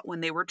caught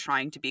when they were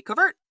trying to be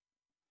covert.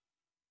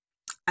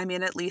 I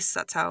mean, at least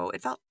that's how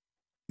it felt.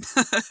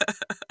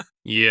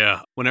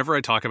 Yeah. Whenever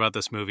I talk about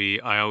this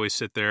movie, I always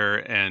sit there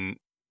and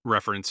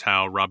reference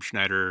how Rob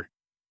Schneider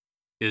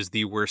is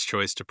the worst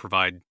choice to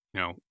provide,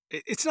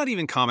 it's not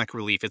even comic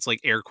relief. It's like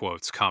air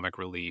quotes comic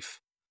relief.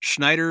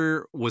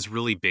 Schneider was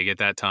really big at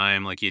that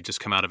time. Like, he had just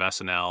come out of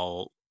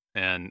SNL,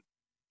 and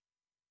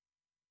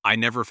I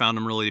never found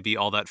him really to be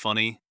all that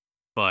funny,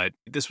 but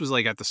this was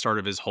like at the start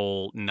of his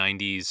whole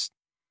 90s.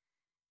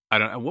 I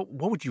don't know.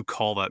 What would you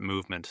call that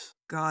movement?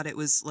 God, it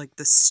was like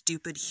the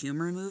stupid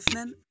humor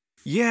movement.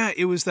 Yeah,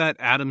 it was that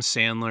Adam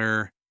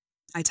Sandler.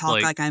 I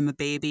talk like I'm a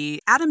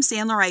baby. Adam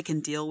Sandler I can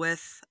deal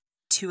with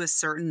to a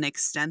certain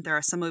extent. There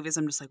are some movies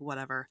I'm just like,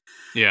 whatever.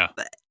 Yeah.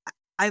 But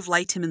I've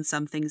liked him in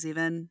some things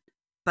even.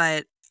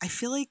 But I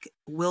feel like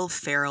Will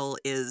Ferrell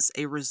is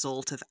a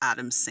result of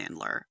Adam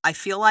Sandler. I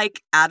feel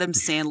like Adam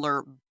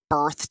Sandler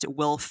birthed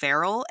Will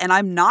Ferrell, and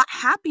I'm not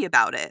happy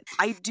about it.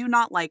 I do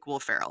not like Will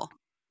Ferrell.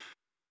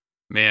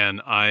 Man,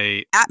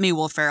 At me,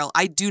 Will Ferrell.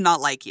 I do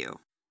not like you.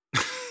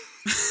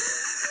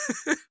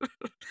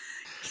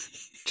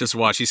 Just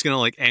watch. He's going to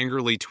like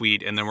angrily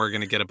tweet, and then we're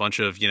going to get a bunch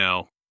of,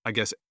 I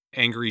guess,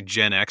 angry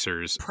Gen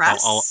Xers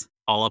Press?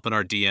 all up in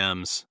our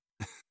DMs.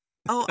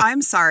 Oh,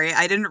 I'm sorry.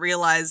 I didn't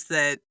realize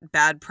that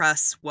bad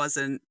press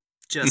wasn't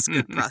just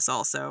good press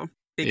also,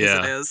 because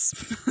it is.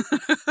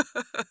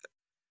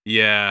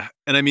 Yeah.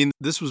 And I mean,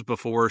 this was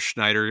before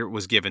Schneider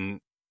was given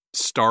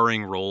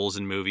starring roles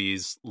in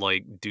movies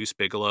like Deuce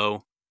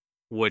Bigalow,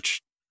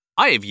 which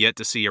I have yet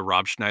to see a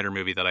Rob Schneider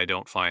movie that I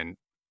don't find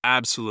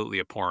absolutely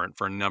abhorrent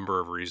for a number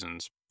of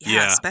reasons.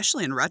 Yeah,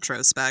 especially in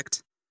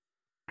retrospect.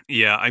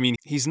 Yeah, I mean,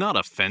 he's not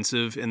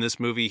offensive in this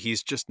movie.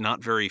 He's just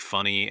not very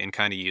funny and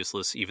kind of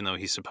useless, even though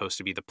he's supposed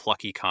to be the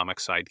plucky comic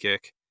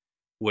sidekick,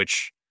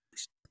 which,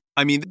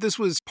 I mean, this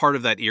was part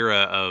of that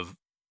era of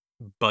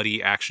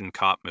buddy action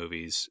cop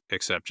movies,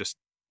 except just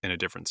in a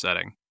different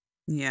setting.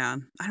 Yeah.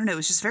 I don't know. It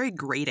was just very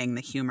grating,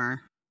 the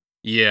humor.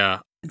 Yeah.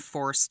 And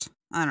forced.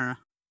 I don't know.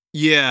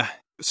 Yeah.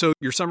 So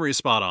your summary is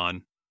spot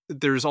on.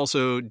 There's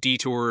also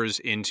detours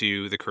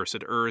into the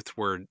Cursed Earth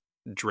where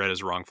Dredd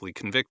is wrongfully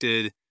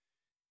convicted.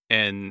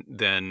 And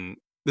then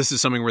this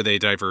is something where they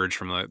diverge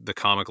from the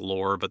comic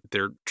lore, but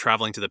they're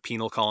traveling to the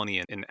penal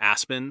colony in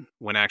Aspen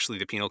when actually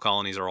the penal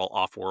colonies are all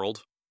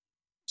off-world.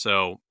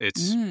 So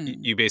it's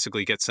you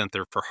basically get sent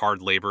there for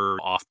hard labor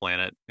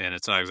off-planet, and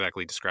it's not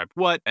exactly described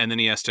what. And then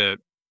he has to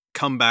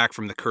come back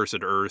from the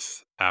Cursed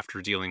Earth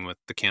after dealing with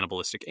the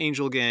cannibalistic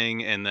angel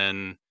gang, and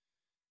then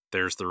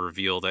there's the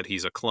reveal that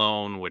he's a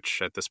clone,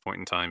 which at this point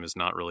in time is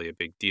not really a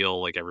big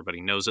deal. Like, everybody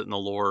knows it in the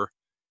lore.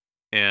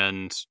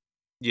 And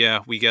yeah,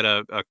 we get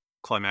a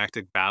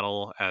climactic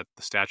battle at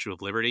the Statue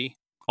of Liberty.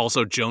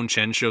 Also, Joan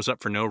Chen shows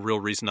up for no real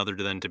reason other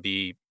than to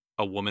be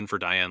a woman for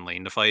Diane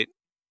Lane to fight.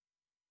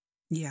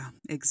 Yeah,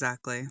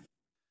 exactly.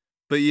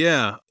 But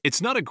yeah,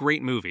 it's not a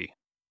great movie.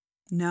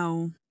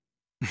 No.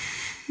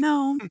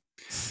 No.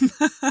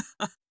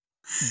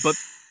 But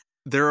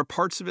there are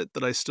parts of it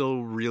that I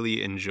still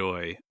really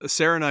enjoy.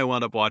 Sarah and I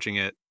wound up watching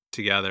it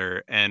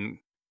together, and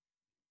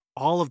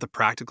all of the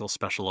practical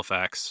special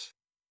effects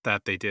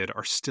that they did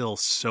are still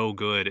so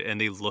good,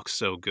 and they look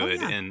so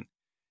good. Oh, yeah.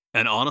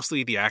 And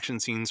honestly, the action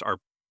scenes are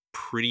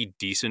pretty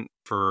decent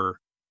for,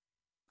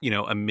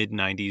 a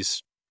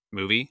mid-90s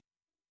movie.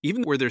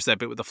 Even where there's that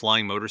bit with the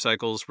flying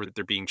motorcycles where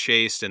they're being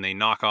chased and they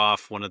knock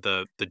off one of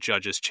the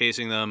judges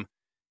chasing them,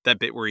 that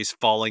bit where he's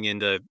falling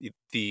into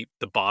the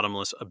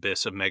bottomless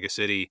abyss of Mega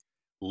City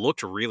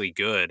looked really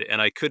good.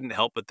 And I couldn't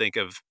help but think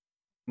of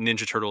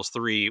Ninja Turtles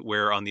 3,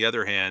 where on the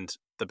other hand,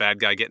 the bad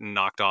guy getting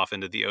knocked off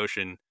into the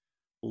ocean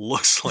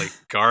looks like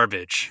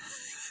garbage.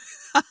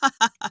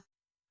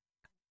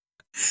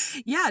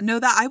 Yeah, no,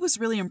 that I was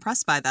really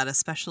impressed by that,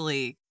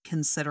 especially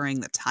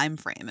considering the time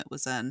frame it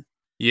was in.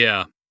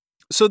 Yeah.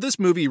 So this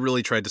movie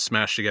really tried to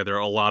smash together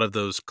a lot of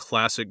those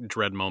classic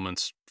Dredd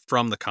moments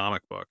from the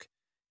comic book.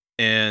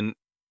 And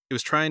it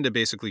was trying to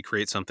basically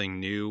create something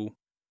new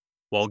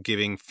while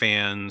giving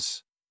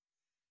fans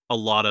a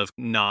lot of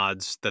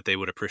nods that they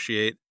would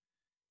appreciate.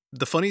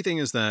 The funny thing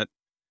is that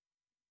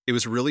it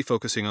was really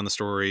focusing on the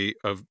story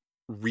of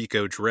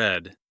Rico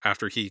Dredd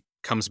after he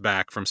comes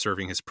back from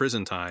serving his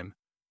prison time.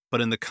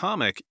 But in the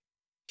comic,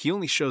 he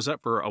only shows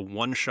up for a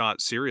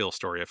one-shot serial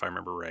story, if I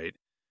remember right,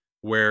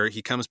 where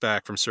he comes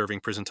back from serving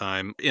prison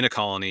time in a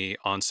colony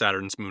on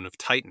Saturn's moon of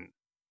Titan.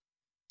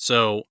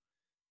 So,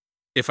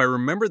 if I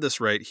remember this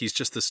right, he's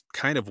just this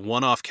kind of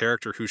one-off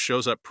character who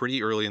shows up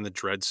pretty early in the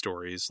Dredd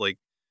stories. Like,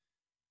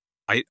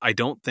 I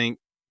don't think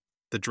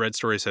the Dredd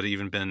stories had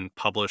even been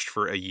published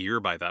for a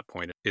year by that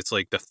point. It's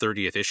like the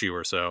 30th issue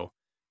or so.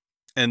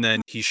 And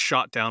then he's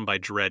shot down by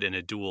Dredd in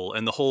a duel.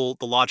 And the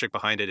logic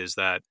behind it is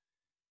that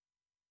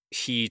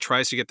he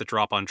tries to get the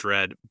drop on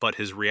Dredd, but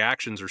his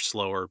reactions are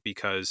slower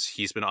because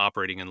he's been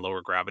operating in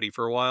lower gravity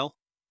for a while.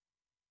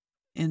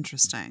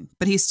 Interesting.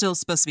 But he's still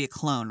supposed to be a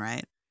clone,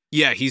 right?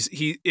 Yeah,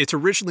 it's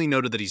originally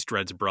noted that he's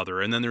Dredd's brother,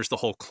 and then there's the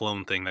whole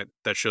clone thing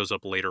that shows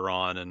up later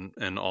on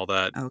and all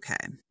that. Okay.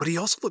 But he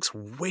also looks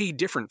way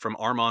different from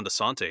Armand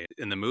Assante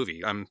in the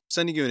movie. I'm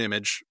sending you an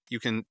image. You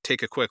can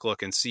take a quick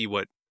look and see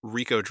what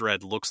Rico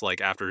Dredd looks like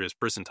after his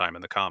prison time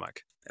in the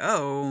comic.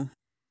 Oh,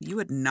 you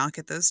would not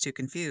get those two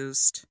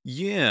confused.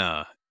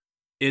 Yeah.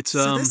 It's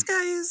So this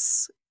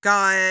guy's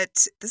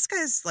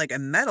like a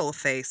metal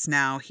face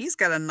now. He's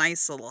got a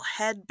nice little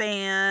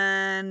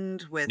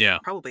headband with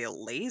probably a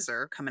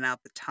laser coming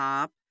out the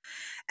top.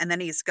 And then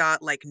he's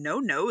got like no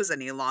nose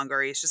any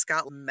longer. He's just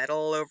got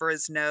metal over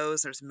his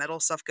nose. There's metal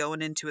stuff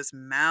going into his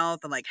mouth,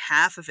 and like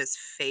half of his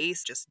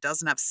face just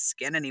doesn't have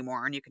skin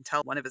anymore. And you can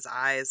tell one of his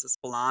eyes is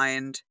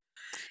blind.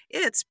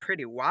 It's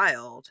pretty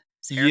wild.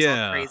 His hair's all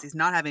Yeah, crazy. He's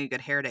not having a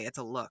good hair day. It's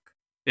a look.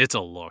 it's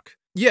a look.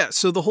 Yeah,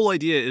 so the whole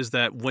idea is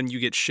that when you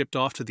get shipped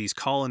off to these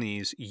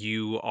colonies,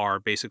 you are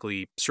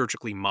basically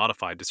surgically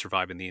modified to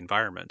survive in the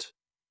environment.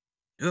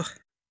 Ugh.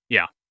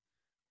 Yeah.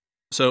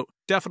 So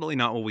definitely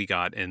not what we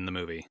got in the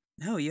movie.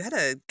 No, you had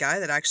a guy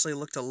that actually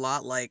looked a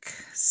lot like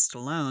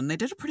Stallone. They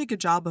did a pretty good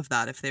job of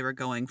that if they were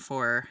going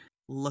for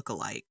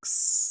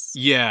lookalikes.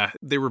 Yeah,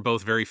 they were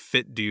both very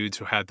fit dudes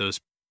who had those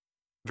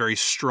very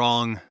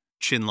strong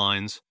chin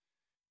lines.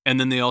 And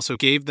then they also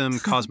gave them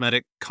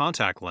cosmetic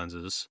contact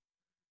lenses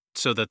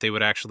so that they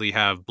would actually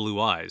have blue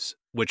eyes,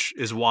 which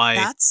is why,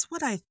 That's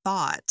what I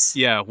thought.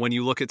 yeah, when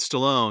you look at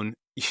Stallone,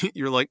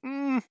 you're like,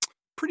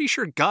 pretty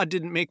sure God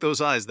didn't make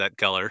those eyes that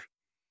color.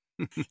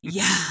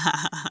 Yeah.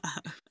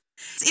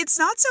 It's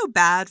not so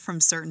bad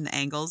from certain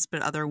angles,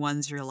 but other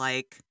ones you're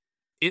like,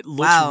 It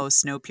looks, wow,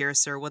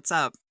 Snowpiercer, what's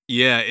up?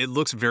 yeah, it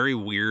looks very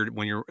weird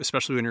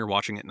especially when you're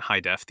watching it in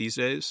high def these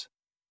days.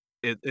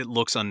 It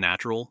looks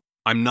unnatural.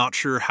 I'm not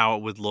sure how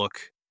it would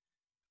look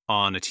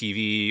on a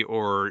TV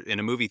or in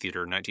a movie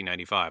theater in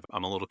 1995.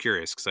 I'm a little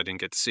curious because I didn't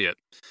get to see it.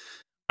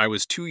 I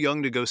was too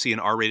young to go see an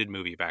R-rated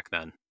movie back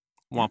then.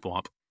 Womp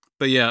womp.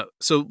 But yeah,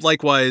 so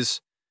likewise,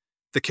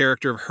 the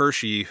character of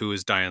Hershey, who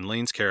is Diane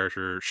Lane's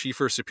character, she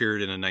first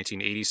appeared in a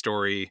 1980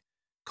 story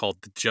called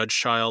The Judge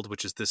Child,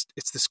 which is this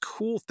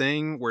cool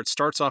thing where it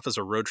starts off as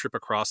a road trip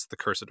across the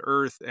cursed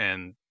earth,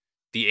 and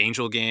the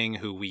Angel Gang,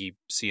 who we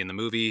see in the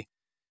movie,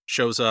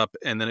 shows up,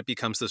 and then it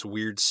becomes this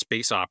weird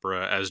space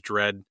opera as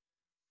Dredd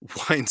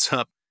winds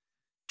up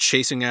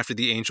chasing after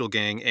the Angel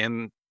Gang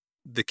and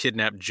the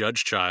kidnapped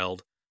Judge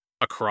Child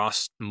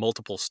across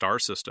multiple star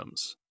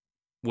systems,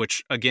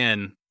 which,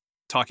 again,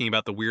 talking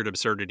about the weird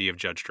absurdity of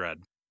Judge Dredd.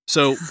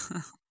 So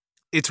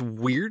it's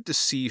weird to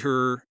see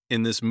her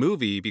in this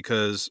movie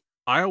because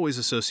I always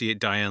associate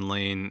Diane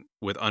Lane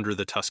with Under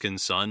the Tuscan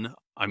Sun.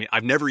 I mean,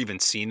 I've never even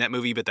seen that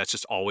movie, but that's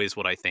just always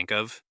what I think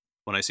of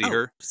when I see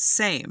her.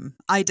 Same.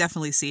 I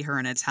definitely see her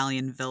in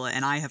Italian Villa,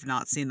 and I have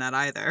not seen that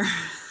either.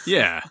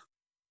 Yeah.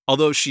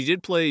 Although she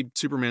did play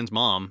Superman's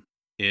mom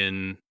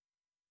in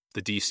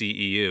the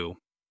DCEU.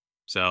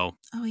 So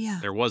Oh, yeah.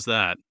 there was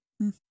that.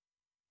 Hmm.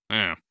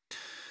 Yeah.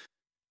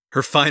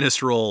 Her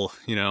finest role,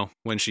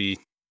 when she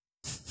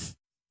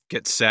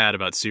gets sad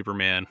about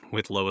Superman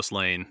with Lois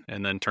Lane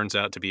and then turns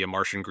out to be a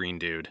Martian green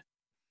dude.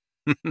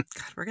 God,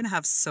 we're going to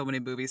have so many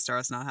movie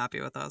stars not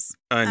happy with us.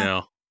 I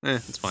know.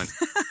 It's fine.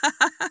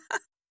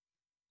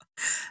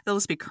 They'll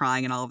just be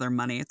crying in all of their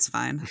money. It's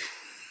fine.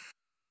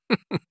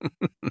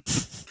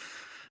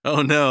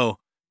 Oh no.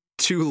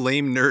 Two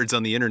lame nerds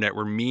on the internet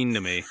were mean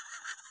to me.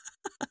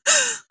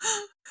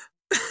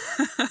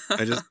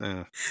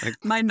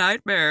 My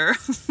nightmare.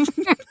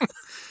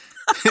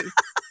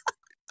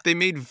 They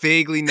made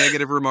vaguely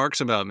negative remarks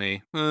about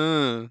me.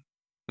 All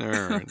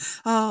right.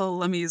 Oh,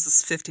 let me use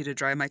this 50 to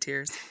dry my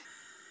tears.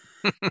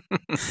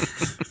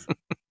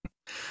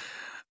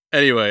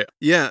 Anyway,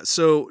 yeah,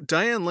 so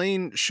Diane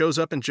Lane shows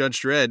up in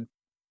Judge Dredd,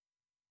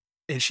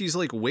 and she's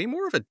like way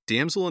more of a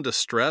damsel in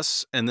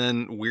distress and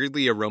then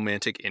weirdly a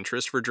romantic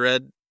interest for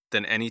Dredd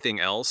than anything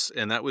else.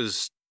 And that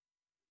was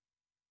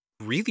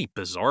really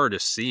bizarre to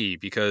see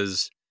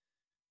because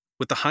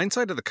with the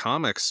hindsight of the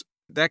comics,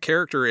 that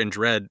character in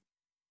Dredd,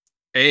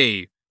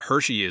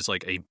 Hershey is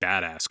like a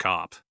badass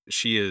cop.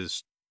 She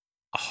is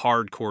a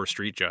hardcore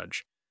street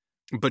judge.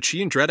 But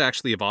she and Dredd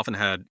actually have often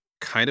had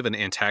kind of an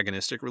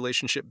antagonistic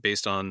relationship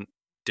based on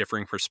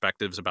differing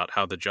perspectives about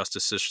how the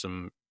justice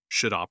system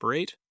should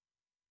operate.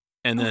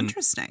 And then,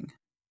 interesting.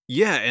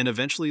 Yeah, and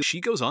eventually she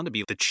goes on to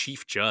be the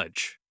chief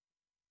judge.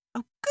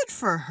 Oh, good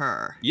for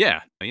her.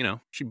 Yeah,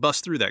 she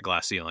busts through that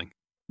glass ceiling.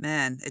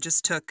 Man, it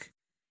just took,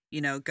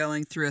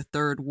 going through a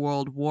third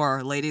world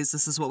war. Ladies,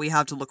 this is what we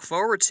have to look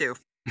forward to.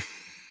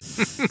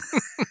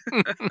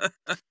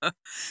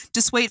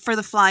 Just wait for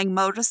the flying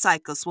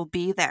motorcycles. We'll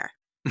be there.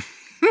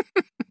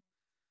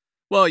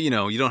 Well, you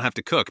don't have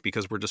to cook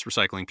because we're just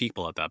recycling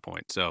people at that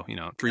point. So, it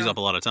frees up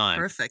a lot of time.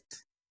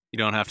 Perfect. You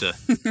don't have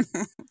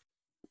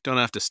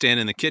to stand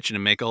in the kitchen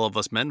and make all of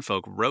us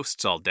menfolk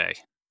roasts all day.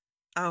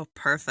 Oh,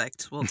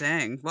 perfect. Well,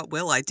 dang. What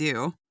will I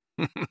do?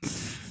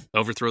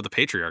 Overthrow the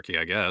patriarchy,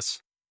 I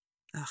guess.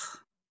 Ugh,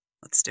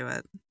 let's do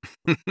it.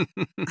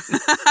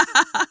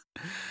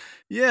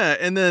 Yeah,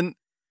 and then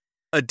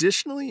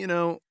additionally,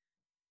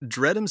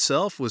 Dredd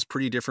himself was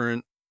pretty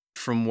different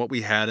from what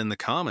we had in the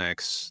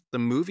comics. The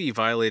movie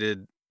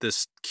violated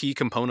this key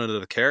component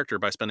of the character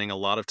by spending a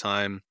lot of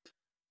time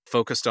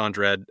focused on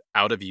Dredd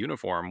out of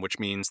uniform, which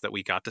means that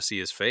we got to see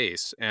his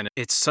face. And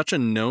it's such a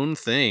known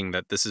thing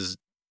that this is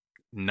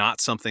not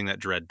something that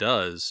Dredd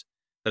does,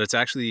 that it's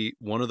actually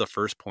one of the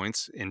first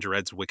points in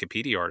Dredd's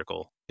Wikipedia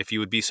article, if you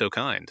would be so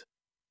kind.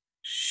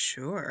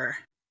 Sure.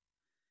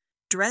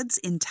 Dredd's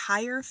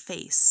entire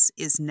face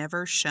is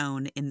never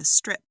shown in the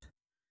strip.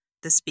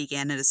 This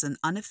began as an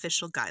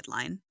unofficial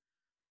guideline.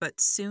 but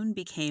soon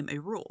became a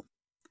rule.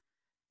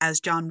 As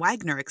John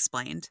Wagner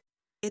explained,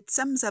 it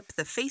sums up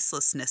the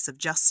facelessness of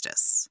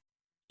justice.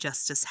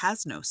 Justice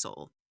has no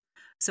soul,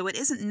 so it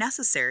isn't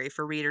necessary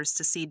for readers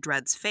to see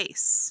Dredd's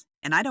face,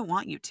 and I don't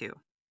want you to.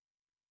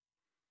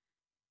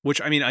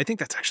 Which, I mean, I think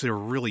that's actually a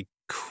really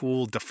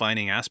cool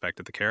defining aspect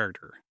of the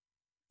character.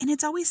 And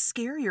it's always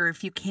scarier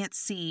if you can't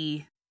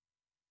see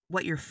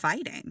what you're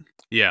fighting.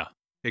 Yeah,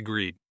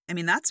 agreed. I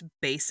mean, that's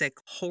basic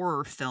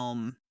horror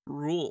film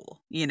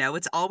rule.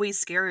 It's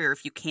always scarier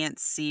if you can't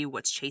see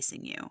what's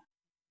chasing you.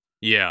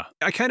 Yeah,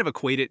 I kind of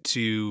equate it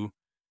to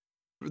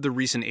the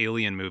recent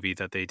Alien movie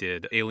that they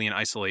did, Alien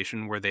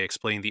Isolation, where they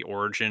explained the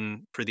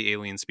origin for the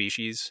alien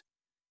species.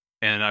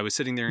 And I was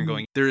sitting there and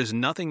going, there is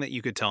nothing that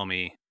you could tell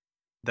me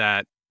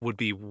that would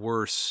be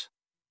worse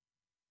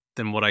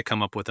than what I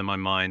come up with in my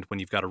mind when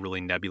you've got a really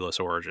nebulous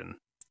origin.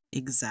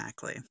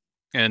 Exactly.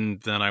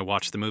 And then I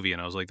watched the movie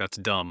and I was like, that's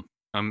dumb.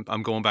 I'm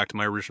going back to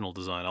my original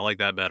design. I like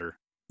that better.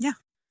 Yeah.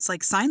 It's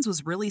like Signs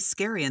was really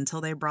scary until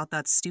they brought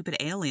that stupid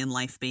alien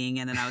life being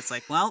in, and I was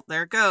like, well,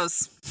 there it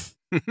goes.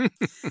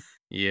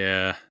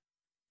 Yeah.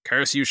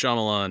 Curse you,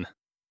 Shyamalan.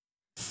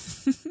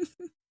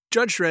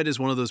 Judge Dredd is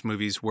one of those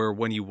movies where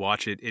when you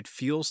watch it, it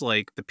feels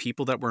like the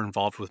people that were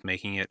involved with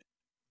making it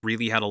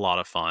really had a lot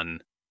of fun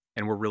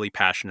and were really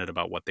passionate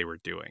about what they were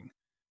doing.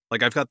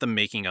 Like, I've got the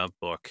making of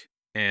book,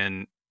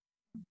 and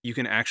you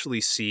can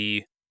actually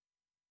see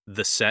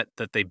the set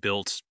that they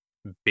built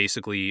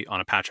basically on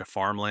a patch of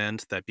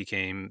farmland that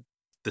became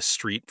the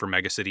street for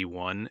Mega City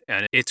 1.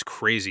 And it's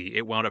crazy.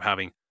 It wound up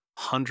having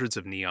hundreds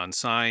of neon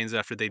signs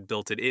after they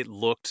built it. It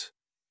looked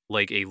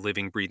like a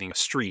living, breathing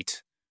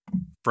street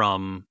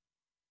from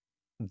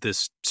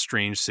this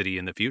strange city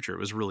in the future. It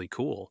was really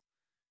cool.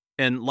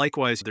 And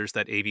likewise, there's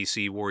that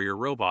ABC warrior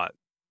robot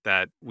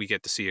that we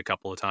get to see a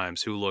couple of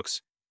times who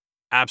looks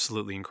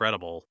absolutely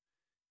incredible.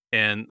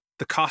 And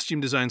the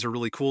costume designs are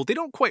really cool. They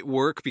don't quite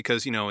work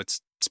because,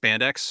 it's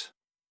spandex,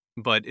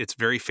 but it's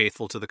very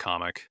faithful to the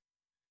comic.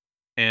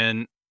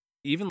 And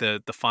even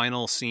the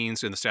final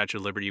scenes in the Statue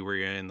of Liberty where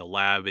you're in the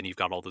lab and you've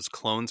got all those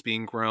clones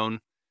being grown,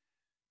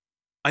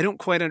 I don't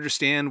quite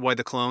understand why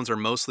the clones are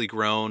mostly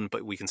grown,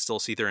 but we can still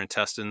see their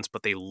intestines,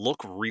 but they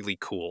look really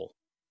cool.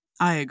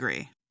 I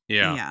agree.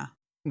 Yeah.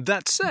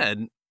 That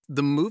said,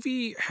 the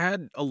movie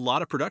had a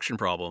lot of production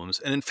problems.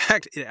 And in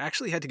fact, it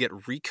actually had to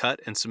get recut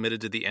and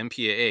submitted to the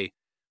MPAA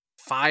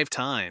 5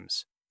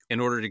 times in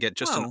order to get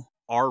just an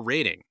R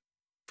rating,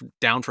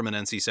 down from an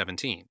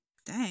NC-17.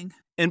 Dang.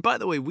 And by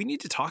the way, we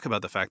need to talk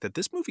about the fact that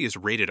this movie is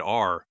rated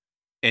R.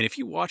 And if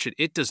you watch it,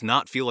 it does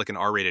not feel like an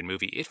R-rated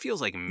movie. It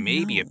feels like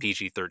maybe a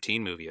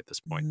PG-13 movie at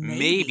this point.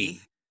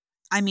 Maybe.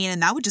 I mean,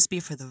 and that would just be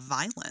for the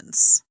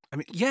violence. I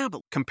mean, yeah,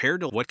 but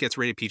compared to what gets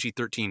rated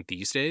PG-13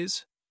 these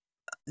days?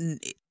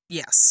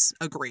 Yes,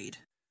 agreed.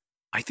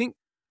 I think,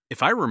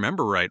 if I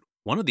remember right,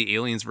 one of the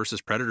Aliens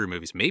vs. Predator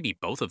movies, maybe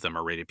both of them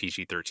are rated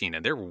PG-13,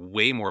 and they're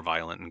way more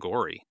violent and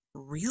gory.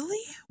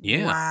 Really?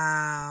 Yeah.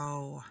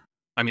 Wow.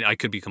 I mean, I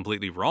could be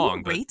completely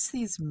wrong. Who rates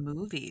these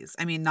movies?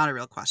 I mean, not a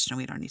real question.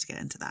 We don't need to get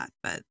into that,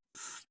 but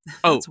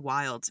that's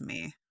wild to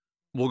me.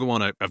 We'll go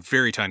on a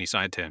very tiny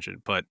side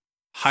tangent, but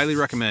highly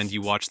recommend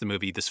you watch the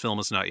movie This Film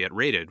Is Not Yet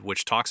Rated,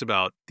 which talks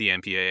about the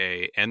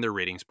MPAA and their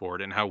ratings board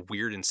and how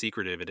weird and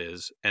secretive it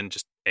is, and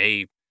just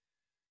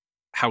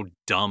how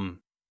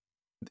dumb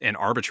and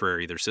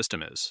arbitrary their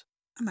system is.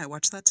 I might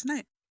watch that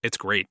tonight. It's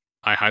great.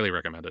 I highly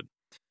recommend it.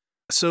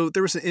 So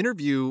there was an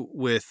interview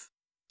with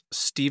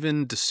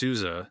Steven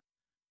D'Souza,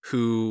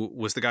 who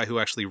was the guy who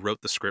actually wrote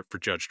the script for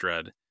Judge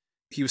Dredd.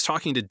 He was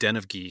talking to Den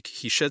of Geek.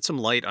 He shed some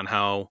light on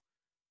how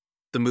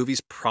the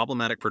movie's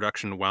problematic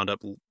production wound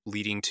up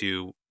leading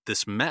to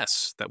this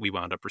mess that we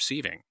wound up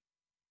receiving.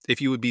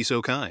 If you would be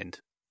so kind.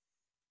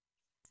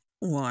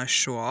 Well,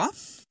 sure.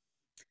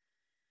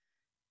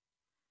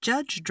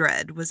 Judge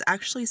Dredd was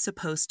actually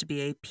supposed to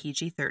be a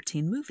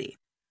PG-13 movie.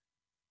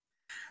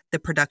 The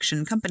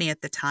production company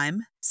at the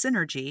time,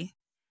 Synergy,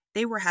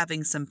 they were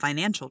having some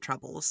financial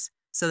troubles,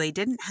 so they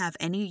didn't have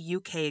any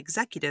UK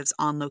executives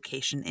on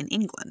location in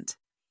England.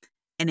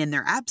 And in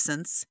their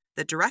absence,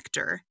 the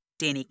director,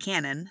 Danny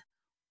Cannon,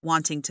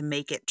 wanting to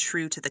make it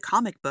true to the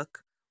comic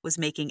book, was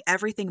making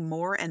everything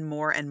more and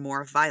more and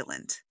more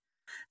violent.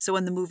 So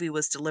when the movie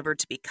was delivered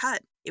to be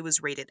cut, it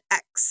was rated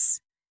X,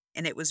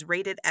 and it was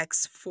rated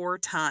X 4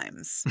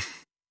 times.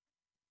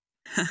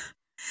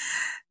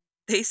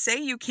 They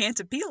say you can't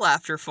appeal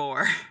after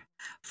 4.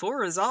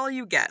 4 is all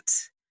you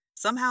get.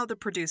 Somehow the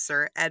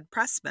producer, Ed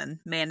Pressman,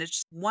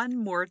 managed one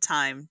more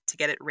time to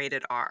get it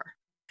rated R,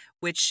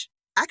 which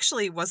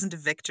actually wasn't a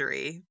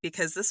victory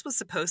because this was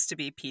supposed to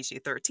be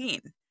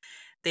PG-13.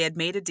 They had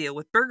made a deal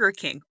with Burger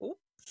King,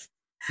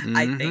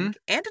 I think,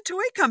 and a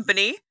toy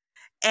company,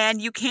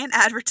 and you can't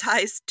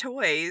advertise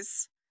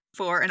toys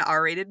for an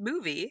R-rated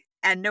movie,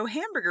 and no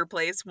hamburger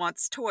place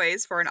wants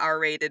toys for an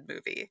R-rated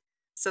movie.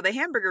 So the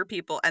hamburger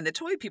people and the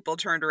toy people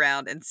turned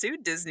around and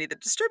sued Disney, the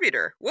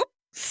distributor. Whoop!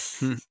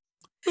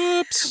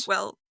 Oops.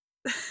 Well,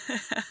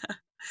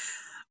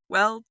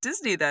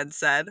 Disney then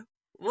said,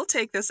 we'll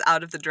take this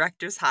out of the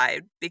director's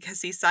hide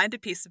because he signed a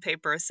piece of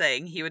paper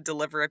saying he would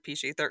deliver a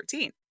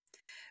PG-13.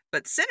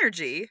 But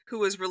Synergy, who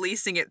was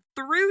releasing it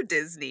through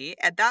Disney,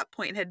 at that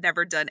point had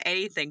never done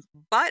anything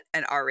but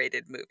an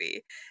R-rated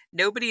movie.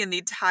 Nobody in the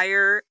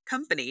entire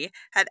company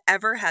had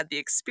ever had the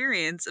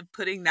experience of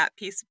putting that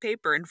piece of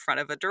paper in front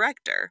of a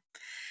director.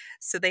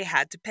 So they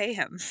had to pay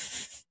him.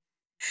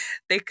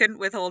 They couldn't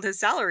withhold his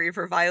salary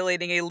for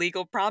violating a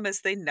legal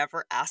promise they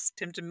never asked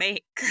him to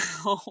make.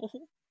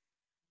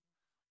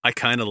 I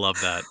kind of love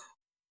that.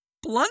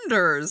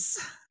 Blunders.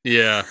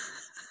 Yeah.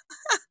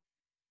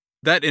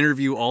 That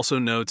interview also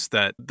notes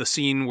that the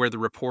scene where the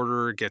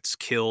reporter gets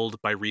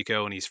killed by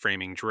Rico and he's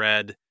framing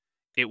Dredd,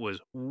 it was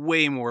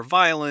way more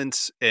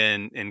violent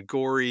and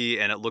gory,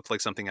 and it looked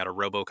like something out of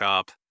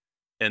RoboCop.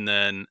 And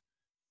then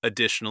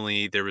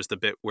additionally, there was the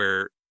bit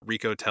where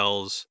Rico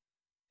tells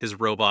his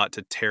robot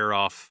to tear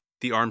off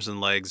the arms and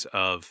legs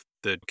of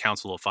the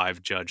Council of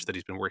Five judge that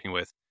he's been working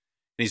with.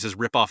 And he says,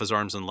 rip off his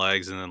arms and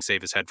legs and then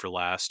save his head for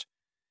last.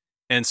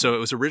 And so it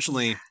was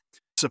originally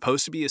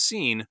supposed to be a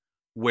scene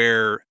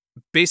where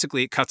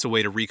basically it cuts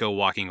away to Rico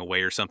walking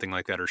away or something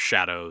like that, or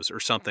shadows or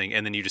something,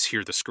 and then you just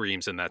hear the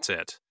screams and that's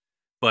it.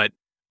 But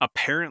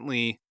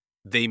apparently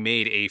they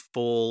made a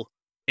full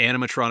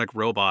animatronic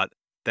robot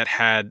that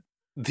had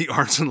the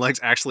arms and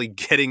legs actually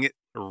getting it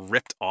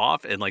ripped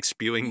off and like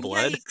spewing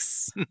blood.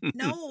 Yikes.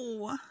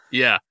 No.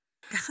 Yeah.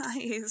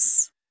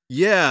 Guys.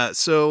 Yeah,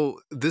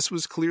 so this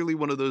was clearly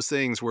one of those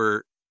things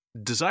where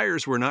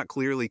desires were not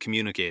clearly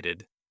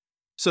communicated.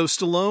 So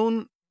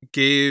Stallone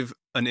gave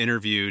an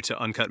interview to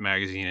Uncut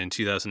Magazine in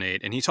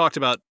 2008, and he talked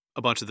about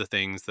a bunch of the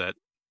things that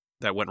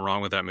went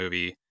wrong with that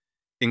movie,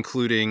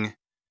 including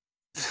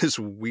this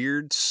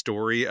weird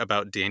story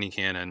about Danny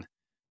Cannon,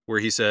 where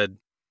he said,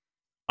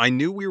 I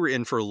knew we were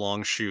in for a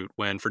long shoot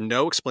when, for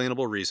no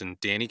explainable reason,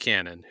 Danny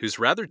Cannon, who's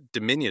rather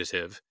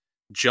diminutive,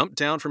 jumped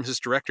down from his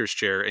director's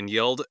chair and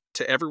yelled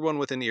to everyone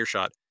within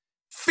earshot,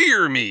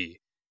 "Fear me!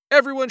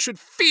 Everyone should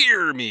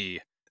fear me!"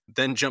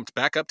 Then jumped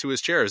back up to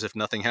his chair as if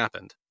nothing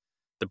happened.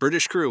 The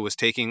British crew was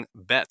taking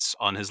bets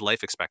on his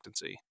life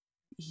expectancy.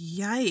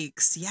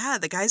 Yikes. Yeah,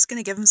 the guy's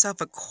going to give himself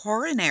a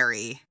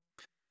coronary.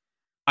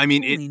 I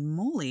mean, Holy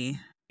moly.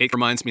 It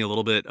reminds me a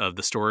little bit of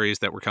the stories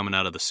that were coming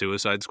out of the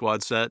Suicide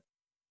Squad set.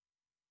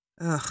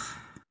 Ugh.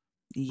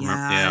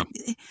 Yeah.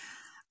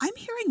 I'm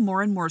hearing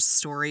more and more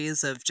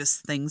stories of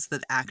just things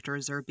that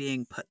actors are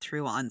being put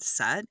through on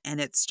set,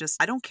 and it's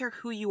just, I don't care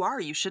who you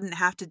are, you shouldn't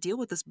have to deal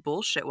with this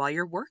bullshit while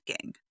you're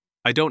working.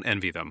 I don't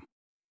envy them.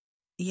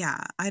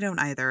 Yeah, I don't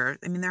either.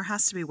 I mean, there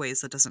has to be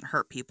ways that doesn't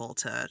hurt people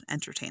to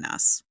entertain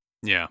us.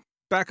 Yeah.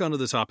 Back onto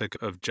the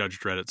topic of Judge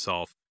Dredd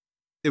itself.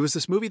 It was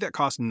this movie that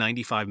cost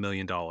 $95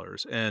 million,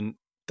 and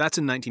that's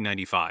in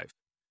 1995.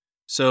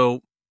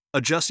 So,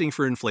 adjusting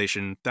for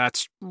inflation,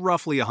 that's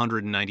roughly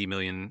 $190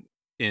 million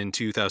in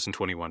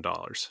 2021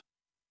 dollars.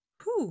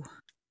 Whew.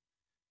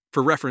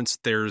 For reference,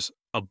 there's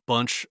a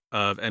bunch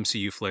of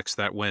MCU flicks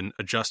that, when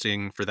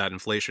adjusting for that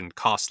inflation,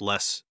 cost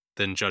less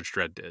than Judge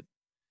Dredd did.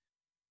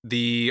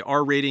 The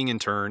R rating, in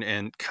turn,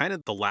 and kind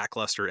of the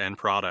lackluster end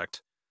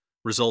product,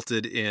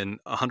 resulted in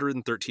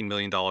 $113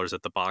 million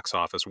at the box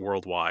office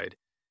worldwide.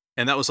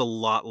 And that was a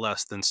lot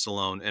less than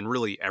Stallone and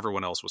really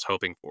everyone else was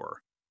hoping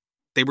for.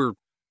 They were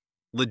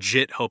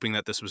legit hoping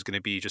that this was going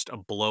to be just a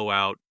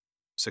blowout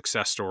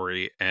success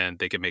story and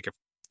they could make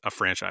a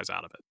franchise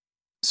out of it.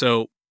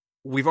 So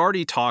we've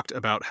already talked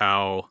about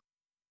how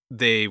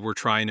they were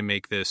trying to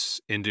make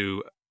this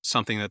into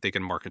something that they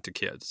can market to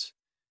kids.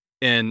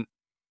 And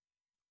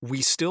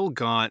we still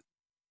got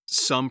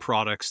some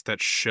products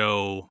that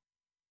show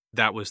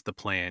that was the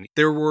plan.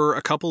 There were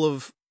a couple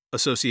of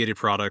associated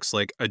products,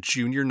 like a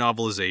junior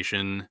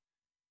novelization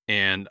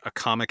and a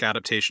comic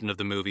adaptation of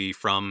the movie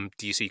from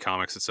DC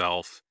Comics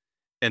itself.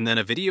 And then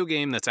a video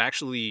game that's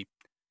actually,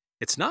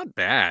 it's not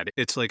bad.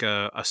 It's like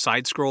a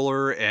side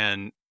scroller,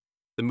 and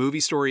the movie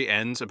story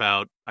ends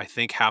about, I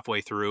think,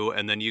 halfway through,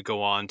 and then you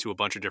go on to a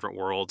bunch of different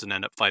worlds and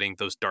end up fighting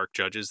those dark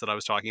judges that I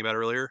was talking about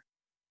earlier,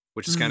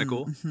 which is kind of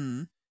cool.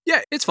 Mm-hmm.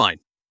 Yeah, it's fine.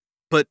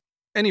 But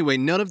anyway,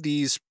 none of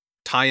these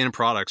tie-in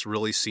products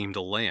really seem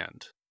to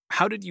land.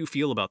 How did you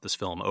feel about this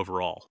film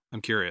overall? I'm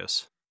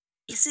curious.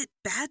 Is it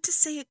bad to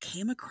say it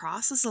came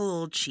across as a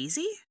little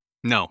cheesy?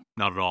 No,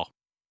 not at all.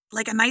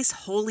 Like a nice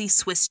holy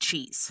Swiss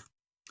cheese.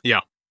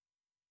 Yeah.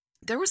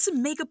 There were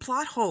some mega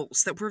plot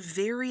holes that were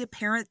very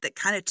apparent that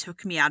kind of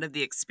took me out of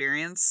the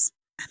experience.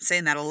 I'm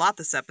saying that a lot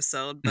this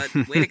episode, but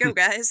way to go,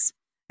 guys.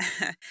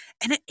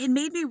 And it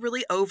made me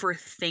really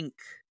overthink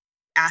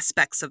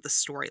aspects of the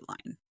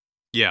storyline.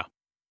 Yeah.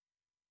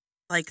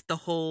 Like the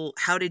whole,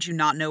 how did you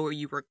not know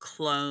you were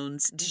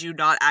clones? Did you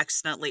not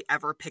accidentally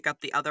ever pick up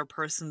the other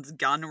person's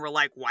gun and were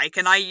like, why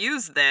can I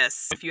use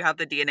this? If you have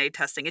the DNA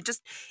testing,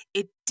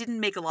 it didn't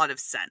make a lot of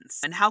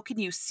sense. And how can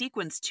you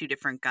sequence two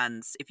different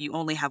guns if you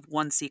only have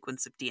one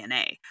sequence of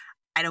DNA?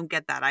 I don't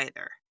get that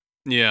either.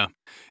 Yeah.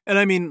 And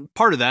I mean,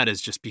 part of that is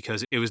just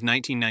because it was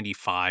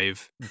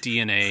 1995.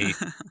 DNA,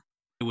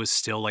 it was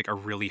still like a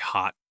really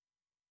hot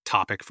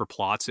topic for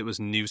plots. It was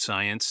new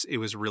science. It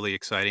was really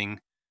exciting.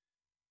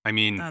 I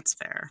mean, That's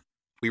fair.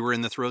 we were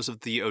in the throes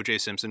of the O.J.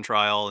 Simpson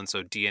trial, and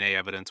so DNA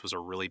evidence was a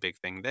really big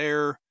thing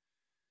there.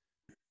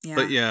 Yeah.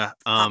 But yeah,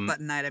 Hot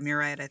button item. You're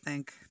right, I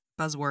think.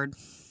 Buzzword.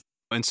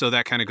 and so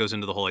that kind of goes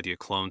into the whole idea of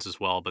clones as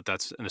well, but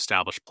that's an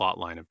established plot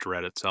line of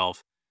Dredd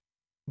itself.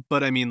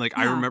 But I mean, like,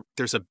 I Yeah. remember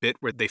there's a bit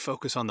where they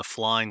focus on the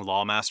flying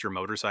Lawmaster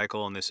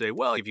motorcycle, and they say,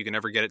 well, if you can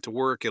ever get it to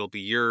work, it'll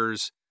be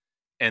yours.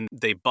 And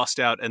they bust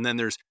out, and then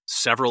there's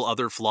several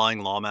other flying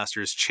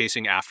Lawmasters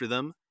chasing after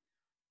them.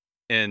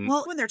 And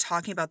Well, when they're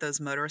talking about those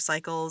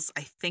motorcycles,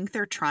 I think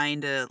they're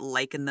trying to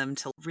liken them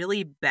to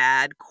really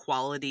bad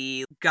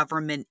quality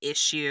government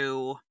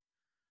issue.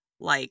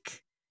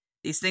 Like,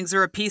 these things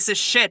are a piece of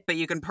shit, but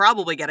you can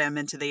probably get them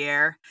into the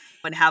air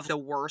and have the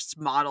worst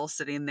model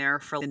sitting there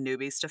for the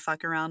newbies to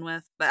fuck around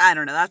with. But I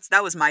don't know.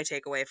 That was my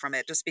takeaway from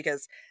it, just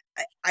because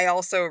I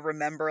also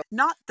remember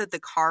not that the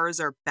cars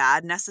are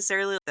bad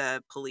necessarily,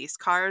 the police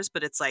cars,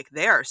 but it's like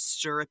they are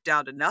stripped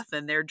out of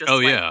nothing. They're just oh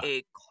like yeah,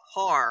 a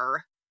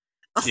car.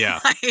 yeah,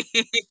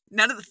 Like,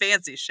 none of the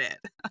fancy shit.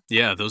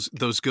 yeah, those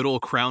good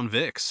old Crown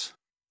Vics.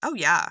 Oh,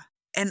 yeah.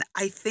 And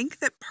I think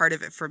that part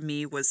of it for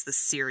me was the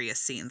serious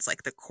scenes,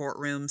 like the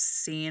courtroom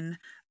scene,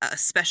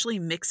 especially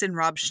mixing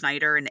Rob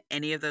Schneider in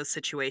any of those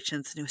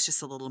situations. And it was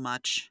just a little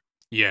much.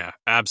 Yeah,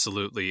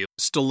 absolutely.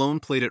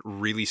 Stallone played it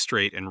really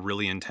straight and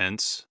really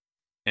intense,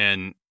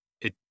 and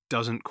it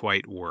doesn't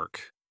quite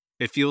work.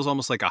 It feels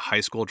almost like a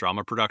high school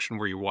drama production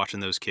where you're watching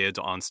those kids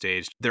on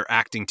stage. They're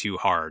acting too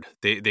hard.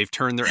 They've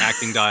turned their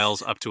acting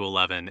dials up to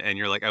 11, and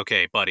you're like,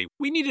 okay, buddy,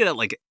 we need it at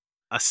like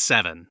a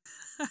 7.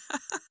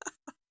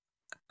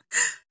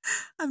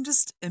 I'm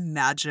just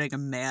imagining a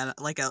man,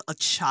 like a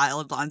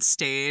child on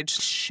stage,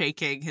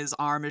 shaking. His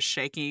arm is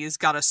shaking. He's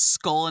got a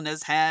skull in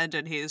his hand,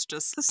 and he's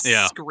just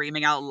Yeah.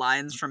 screaming out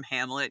lines from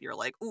Hamlet. You're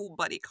like, ooh,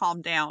 buddy,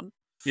 calm down.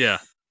 Yeah.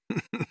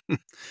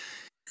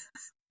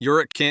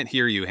 Yorick can't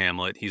hear you,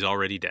 Hamlet. He's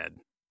already dead.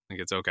 Like,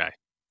 it's okay.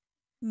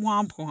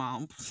 Womp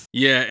womp.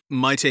 Yeah,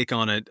 my take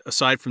on it,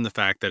 aside from the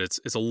fact that it's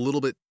a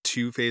little bit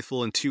too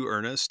faithful and too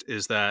earnest,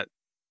 is that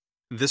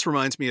this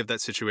reminds me of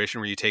that situation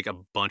where you take a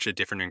bunch of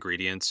different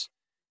ingredients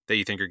that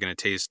you think are going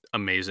to taste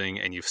amazing,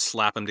 and you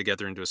slap them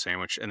together into a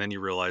sandwich, and then you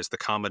realize the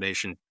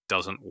combination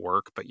doesn't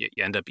work, but you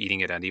end up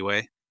eating it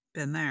anyway.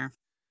 Been there.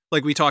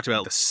 Like we talked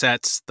about, the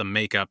sets, the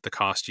makeup, the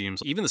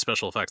costumes, even the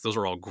special effects, those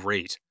are all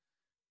great.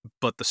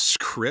 But the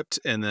script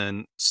and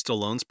then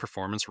Stallone's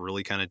performance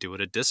really kind of do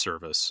it a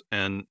disservice.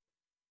 And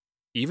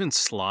even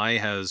Sly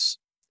has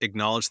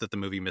acknowledged that the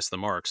movie missed the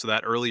mark. So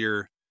that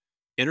earlier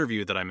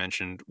interview that I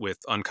mentioned with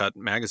Uncut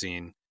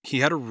Magazine, he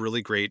had a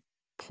really great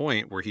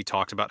point where he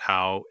talked about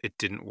how it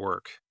didn't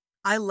work.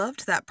 I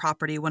loved that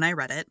property when I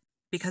read it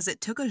because it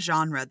took a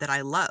genre that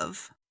I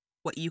love,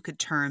 what you could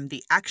term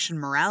the action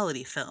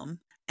morality film,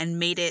 and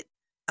made it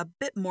a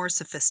bit more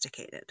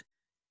sophisticated.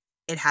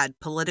 It had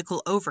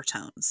political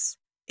overtones.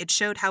 It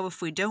showed how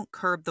if we don't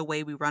curb the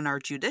way we run our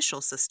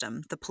judicial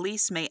system, the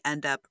police may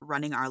end up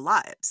running our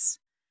lives.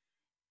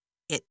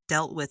 It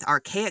dealt with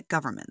archaic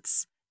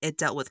governments. It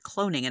dealt with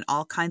cloning and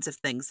all kinds of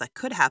things that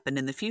could happen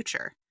in the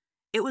future.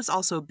 It was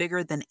also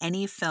bigger than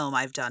any film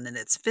I've done in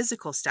its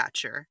physical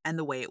stature and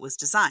the way it was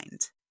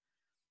designed.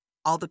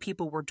 All the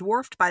people were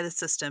dwarfed by the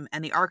system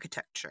and the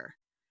architecture.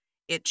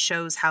 It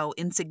shows how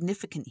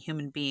insignificant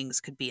human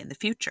beings could be in the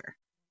future.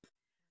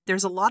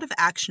 There's a lot of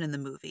action in the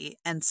movie,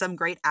 and some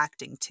great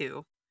acting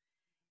too.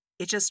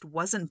 It just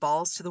wasn't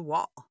balls to the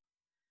wall.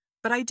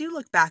 But I do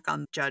look back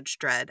on Judge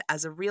Dredd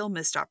as a real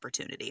missed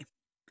opportunity.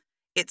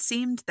 It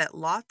seemed that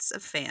lots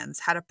of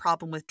fans had a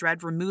problem with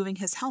Dredd removing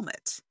his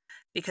helmet,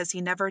 because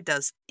he never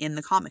does in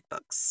the comic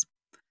books.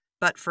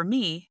 But for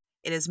me,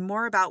 it is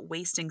more about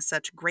wasting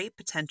such great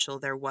potential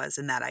there was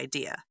in that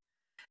idea.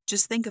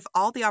 Just think of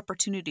all the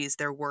opportunities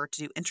there were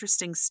to do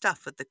interesting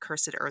stuff with the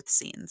Cursed Earth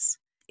scenes.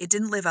 It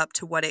didn't live up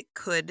to what it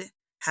could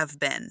have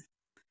been.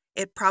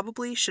 It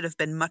probably should have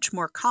been much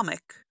more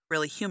comic,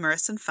 really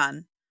humorous and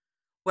fun.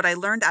 What I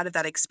learned out of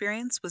that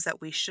experience was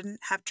that we shouldn't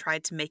have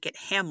tried to make it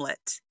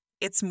Hamlet.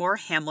 It's more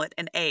Hamlet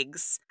and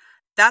eggs.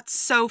 That's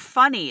so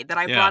funny that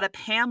I brought up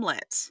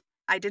Hamlet.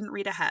 I didn't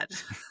read ahead.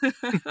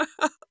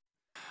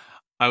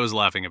 I was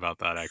laughing about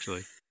that,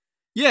 actually.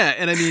 Yeah,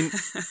 and I mean,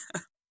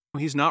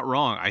 he's not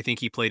wrong. I think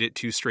he played it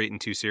too straight and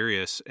too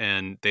serious,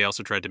 and they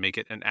also tried to make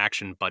it an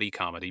action buddy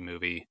comedy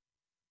movie,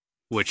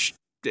 which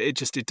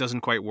it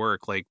doesn't quite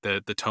work. Like,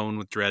 the tone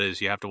with Dredd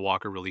is you have to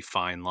walk a really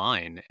fine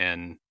line,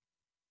 and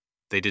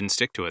they didn't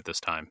stick to it this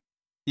time.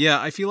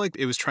 Yeah, I feel like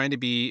it was trying to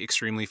be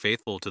extremely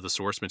faithful to the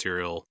source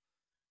material,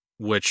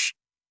 which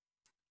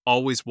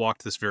always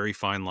walked this very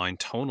fine line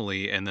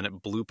tonally, and then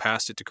it blew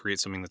past it to create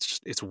something that's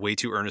just, it's way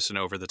too earnest and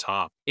over the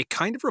top. It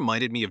kind of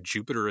reminded me of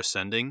Jupiter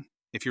Ascending,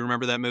 if you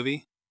remember that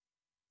movie.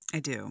 I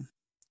do.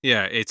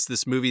 Yeah, it's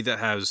this movie that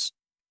has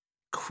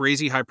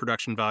crazy high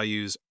production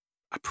values,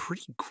 a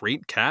pretty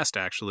great cast,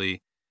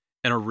 actually,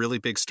 and a really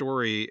big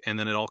story, and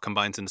then it all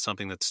combines into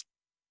something that's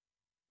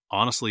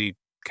honestly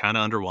kind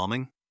of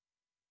underwhelming.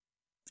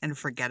 And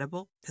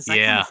forgettable, because I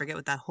kind of forget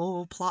what that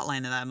whole plot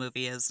line of that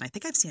movie is, and I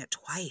think I've seen it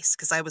twice,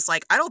 because I was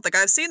like, I don't think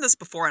I've seen this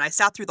before, and I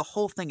sat through the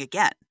whole thing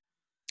again.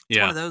 It's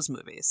Yeah. one of those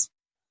movies.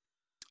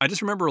 I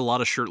just remember a lot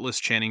of shirtless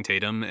Channing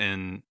Tatum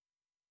and,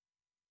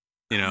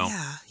 Oh,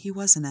 yeah, he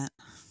was in it.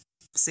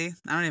 See,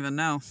 I don't even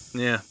know.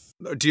 Yeah.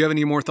 Do you have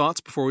any more thoughts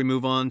before we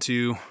move on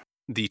to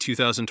the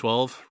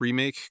 2012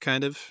 remake,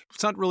 kind of?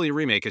 It's not really a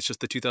remake, it's just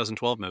the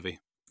 2012 movie.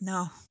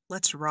 No,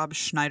 let's Rob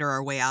Schneider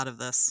our way out of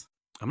this.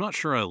 I'm not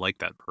sure I like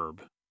that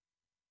verb.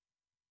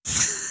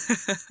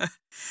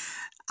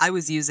 I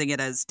was using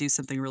it as do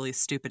something really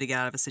stupid to get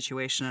out of a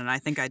situation, and I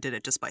think I did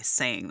it just by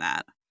saying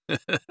that. All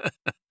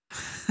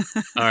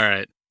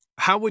right.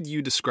 How would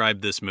you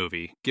describe this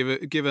movie?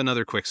 Give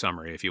another quick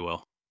summary, if you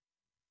will.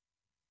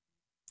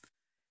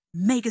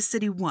 Mega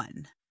City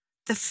 1.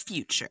 The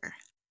future.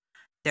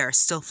 There are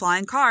still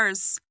flying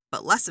cars,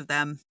 but less of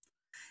them.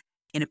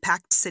 In a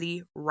packed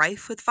city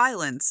rife with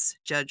violence,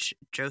 Judge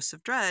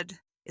Joseph Dredd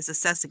is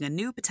assessing a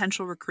new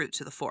potential recruit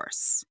to the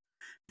force.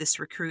 This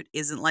recruit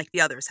isn't like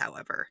the others,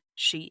 however.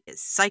 She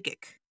is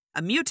psychic,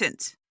 a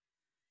mutant.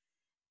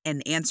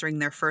 In answering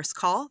their first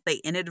call, they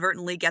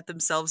inadvertently get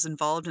themselves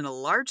involved in a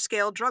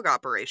large-scale drug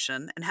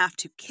operation and have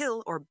to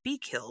kill or be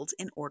killed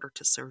in order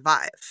to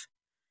survive.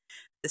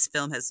 This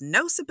film has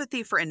no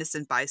sympathy for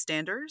innocent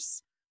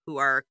bystanders, who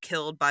are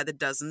killed by the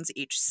dozens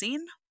each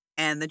scene,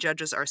 and the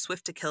judges are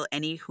swift to kill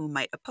any who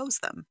might oppose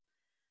them.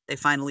 They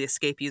finally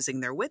escape using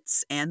their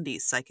wits and the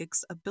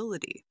psychic's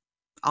ability,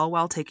 all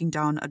while taking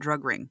down a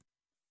drug ring.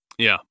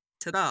 Yeah.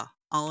 Ta-da!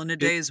 All in a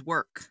day's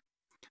work.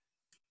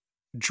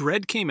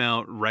 Dredd came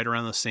out right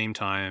around the same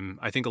time,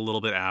 I think a little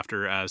bit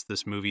after, as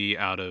this movie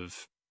out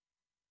of,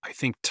 I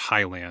think,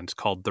 Thailand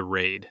called The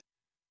Raid,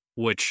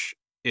 which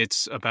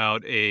it's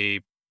about a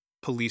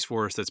police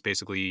force that's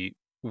basically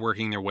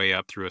working their way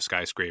up through a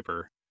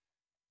skyscraper.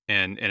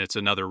 And it's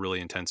another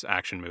really intense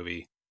action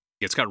movie.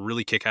 It's got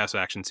really kick-ass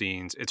action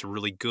scenes. It's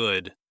really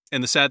good.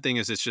 And the sad thing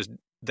is it's just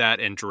that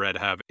and Dredd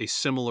have a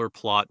similar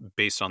plot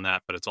based on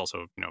that, but it's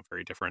also,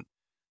 very different.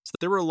 So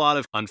there were a lot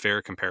of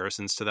unfair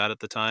comparisons to that at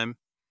the time.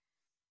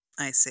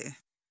 I see.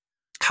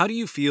 How do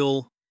you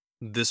feel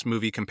this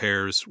movie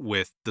compares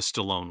with the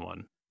Stallone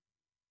one?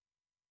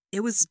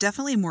 It was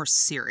definitely more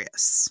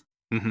serious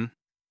Mm-hmm.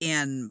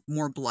 and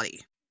more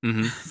bloody,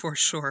 Mm-hmm. for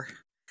sure.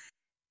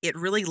 It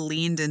really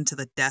leaned into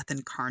the death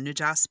and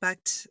carnage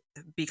aspect,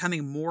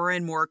 becoming more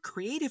and more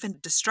creative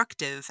and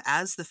destructive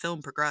as the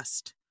film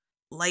progressed.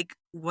 Like,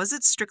 was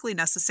it strictly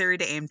necessary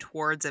to aim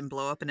towards and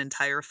blow up an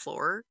entire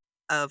floor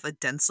of a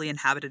densely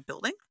inhabited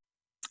building?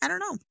 I don't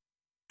know.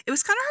 It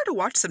was kind of hard to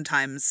watch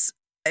sometimes.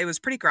 It was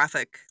pretty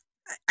graphic.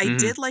 I Mhm.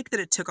 did like that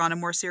it took on a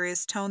more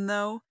serious tone,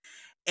 though.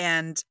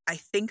 And I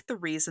think the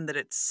reason that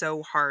it's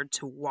so hard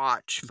to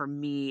watch for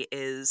me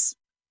is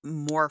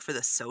more for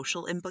the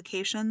social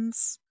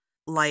implications.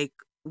 Like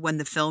when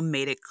the film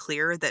made it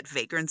clear that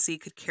vagrancy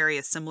could carry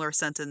a similar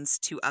sentence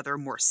to other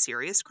more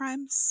serious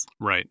crimes,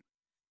 Right.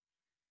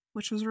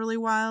 which was really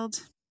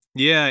wild.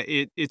 Yeah,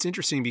 it's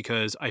interesting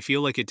because I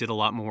feel like it did a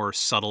lot more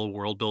subtle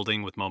world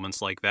building with moments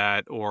like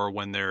that, or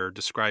when they're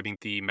describing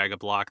the mega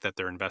block that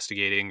they're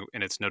investigating,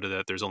 and it's noted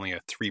that there's only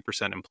a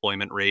 3%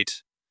 employment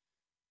rate.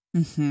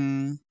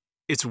 Mm-hmm.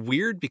 It's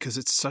weird because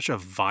it's such a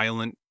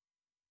violent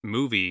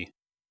movie,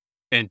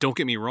 and don't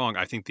get me wrong,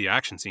 I think the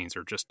action scenes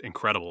are just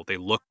incredible. They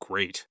look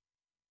great,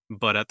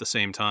 but at the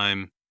same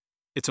time,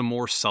 it's a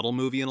more subtle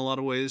movie in a lot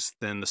of ways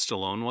than the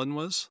Stallone one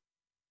was.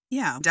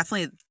 Yeah,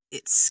 definitely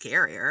it's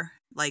scarier.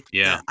 Like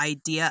Yeah. the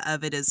idea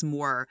of it is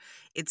more,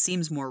 it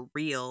seems more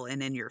real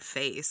and in your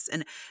face.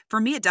 And for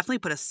me, it definitely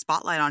put a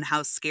spotlight on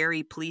how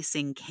scary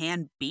policing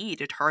can be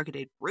to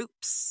targeted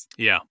groups.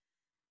 Yeah.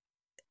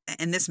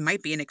 And this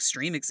might be an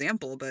extreme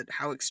example, but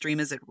how extreme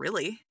is it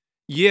really?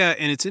 Yeah,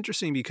 and it's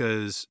interesting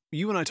because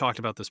you and I talked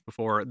about this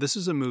before. This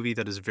is a movie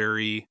that is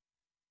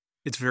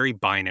it's very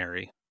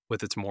binary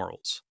with its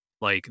morals.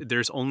 Like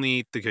there's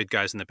only the good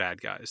guys and the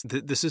bad guys.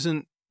 This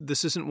isn't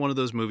one of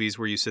those movies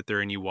where you sit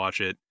there and you watch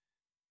it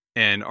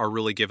and are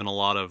really given a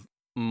lot of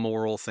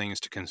moral things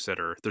to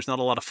consider. There's not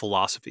a lot of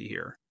philosophy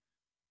here.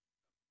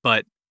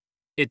 But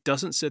it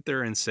doesn't sit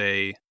there and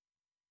say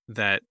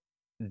that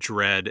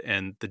Dredd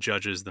and the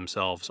judges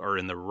themselves are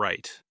in the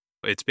right.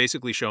 It's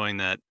basically showing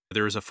that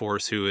there is a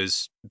force who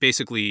is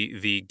basically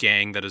the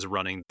gang that is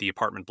running the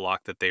apartment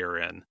block that they are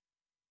in,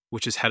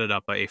 which is headed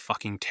up by a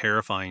fucking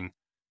terrifying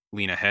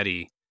Lena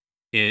Headey.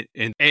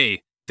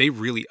 They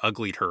really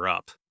uglied her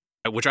up,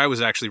 which I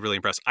was actually really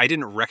impressed. I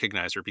didn't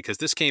recognize her because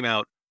this came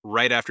out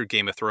right after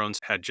Game of Thrones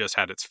had just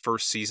had its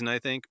first season, I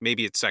think.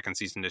 Maybe its second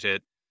season it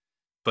hit.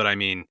 But I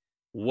mean,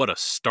 what a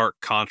stark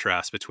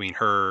contrast between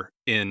her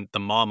in the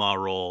Mama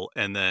role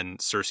and then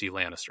Cersei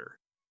Lannister.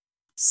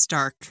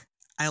 Stark.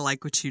 I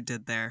like what you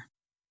did there.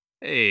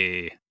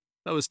 Hey,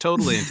 that was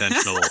totally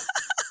intentional.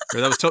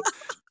 Or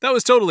that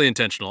was totally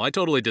intentional. I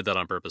totally did that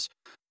on purpose.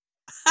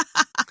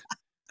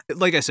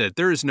 Like I said,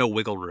 there is no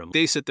wiggle room.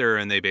 They sit there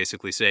and they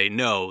basically say,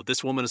 no,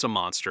 this woman is a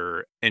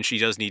monster and she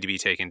does need to be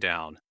taken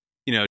down.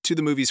 To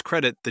the movie's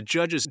credit, the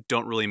judges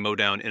don't really mow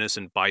down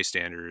innocent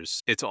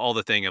bystanders. It's all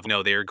the thing of,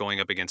 no, they are going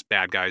up against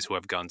bad guys who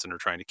have guns and are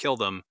trying to kill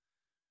them.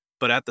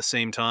 But at the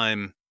same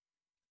time,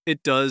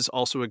 it does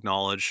also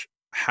acknowledge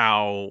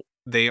how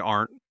they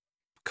aren't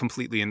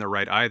completely in the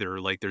right either.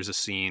 Like, there's a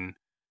scene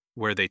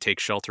where they take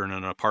shelter in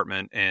an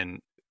apartment, and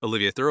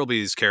Olivia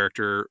Thirlby's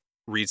character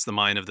reads the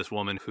mind of this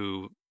woman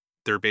who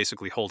they're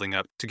basically holding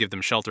up to give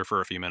them shelter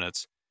for a few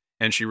minutes.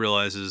 And she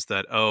realizes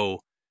that, oh,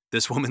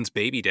 this woman's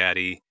baby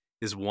daddy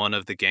is one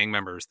of the gang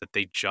members that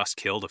they just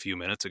killed a few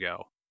minutes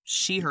ago.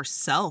 She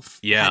herself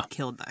Yeah. had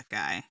killed that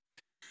guy.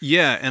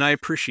 Yeah, and I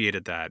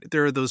appreciated that.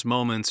 There are those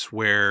moments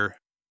where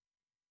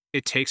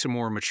it takes a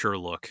more mature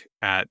look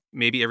at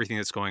maybe everything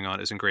that's going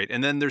on isn't great.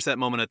 And then there's that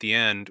moment at the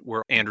end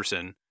where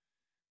Anderson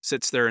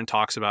sits there and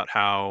talks about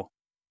how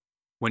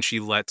when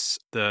she lets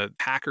the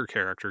hacker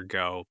character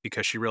go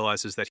because she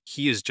realizes that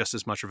he is just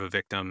as much of a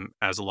victim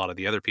as a lot of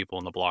the other people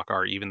in the block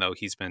are, even though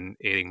he's been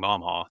aiding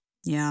Mama.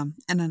 Yeah,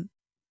 and then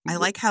I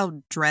like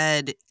how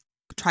Dredd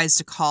tries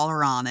to call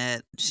her on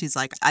it. She's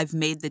like, I've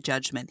made the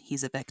judgment.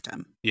 He's a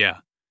victim. Yeah,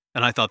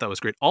 and I thought that was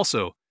great.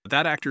 Also,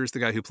 that actor is the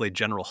guy who played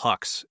General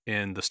Hux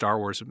in the Star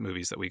Wars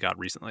movies that we got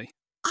recently.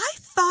 I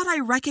thought I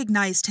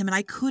recognized him, and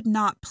I could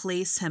not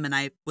place him, and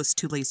I was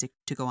too lazy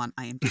to go on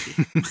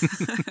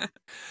IMDb.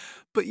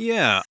 But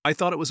yeah, I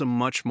thought it was a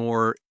much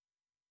more...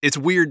 It's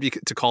weird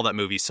to call that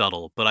movie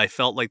subtle, but I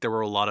felt like there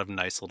were a lot of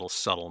nice little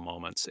subtle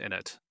moments in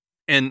it.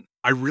 And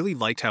I really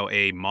liked how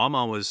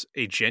Mama was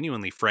a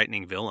genuinely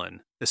frightening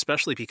villain,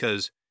 especially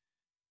because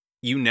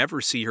you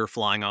never see her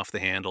flying off the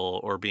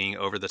handle or being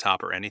over the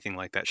top or anything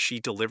like that.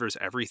 She delivers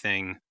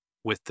everything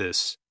with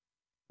this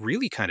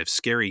really kind of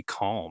scary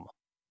calm,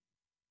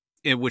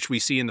 in which we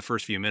see in the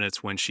first few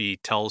minutes when she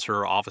tells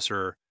her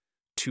officer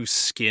to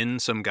skin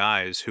some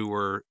guys who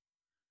were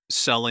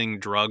selling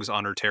drugs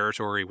on her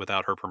territory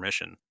without her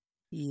permission.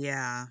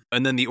 Yeah.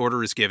 And then the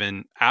order is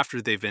given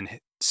after they've been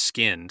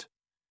skinned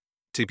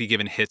to be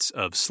given hits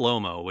of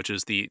slow-mo, which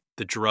is the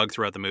drug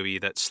throughout the movie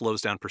that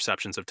slows down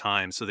perceptions of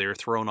time. So they're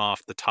thrown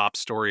off the top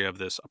story of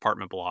this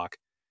apartment block.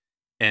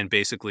 And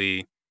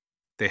basically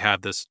they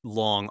have this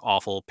long,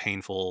 awful,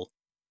 painful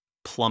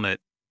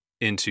plummet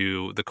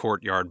into the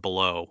courtyard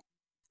below.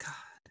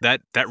 God.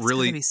 That really... It's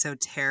going to be so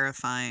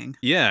terrifying.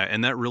 Yeah,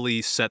 and that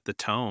really set the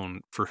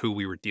tone for who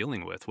we were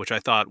dealing with, which I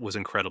thought was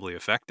incredibly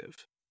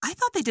effective. I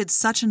thought they did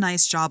such a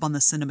nice job on the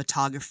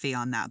cinematography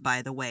on that,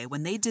 by the way.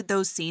 When they did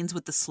those scenes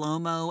with the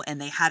slow-mo and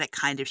they had it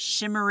kind of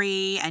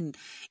shimmery and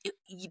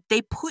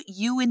they put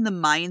you in the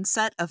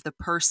mindset of the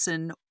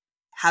person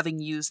having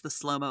used the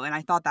slow-mo, and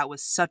I thought that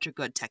was such a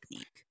good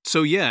technique.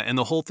 So yeah, and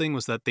the whole thing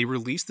was that they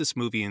released this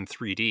movie in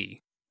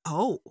 3D.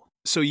 Oh.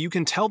 So you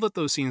can tell that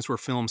those scenes were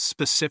filmed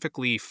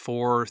specifically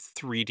for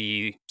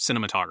 3D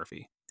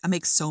cinematography. That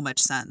makes so much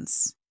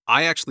sense.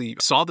 I actually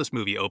saw this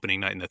movie opening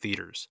night in the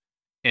theaters.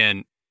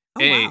 And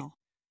wow.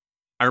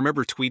 I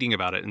remember tweeting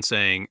about it and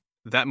saying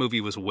that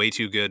movie was way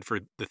too good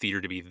for the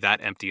theater to be that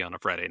empty on a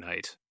Friday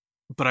night.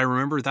 But I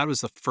remember that was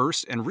the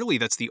first, and really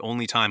that's the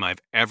only time I've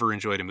ever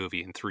enjoyed a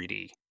movie in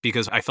 3D,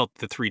 because I felt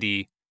the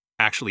 3D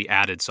actually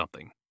added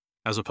something,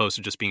 as opposed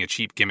to just being a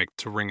cheap gimmick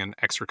to wring an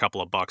extra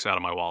couple of bucks out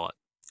of my wallet.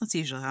 That's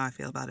usually how I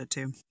feel about it,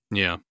 too.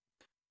 Yeah.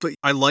 But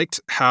I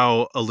liked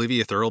how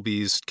Olivia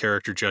Thirlby's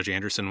character, Judge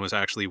Anderson, was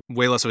actually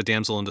way less of a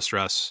damsel in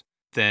distress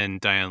than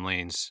Diane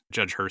Lane's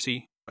Judge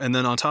Hersey. And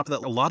then on top of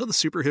that, a lot of the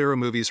superhero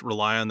movies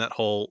rely on that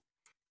whole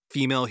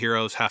female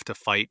heroes have to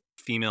fight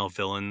female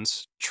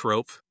villains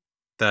trope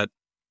that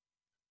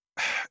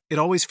it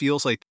always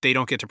feels like they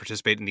don't get to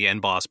participate in the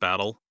end boss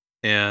battle.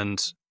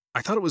 And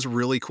I thought it was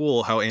really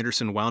cool how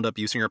Anderson wound up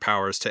using her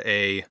powers to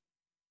A,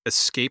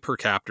 escape her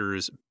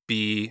captors,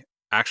 B,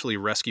 actually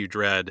rescue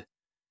Dredd,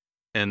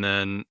 and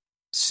then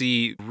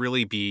C,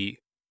 really be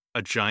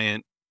a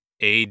giant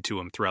aid to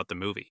him throughout the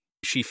movie.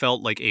 She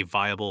felt like a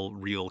viable,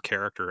 real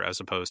character as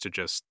opposed to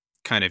just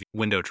kind of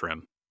window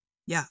trim.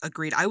 Yeah,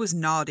 agreed. I was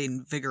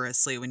nodding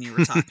vigorously when you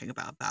were talking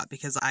about that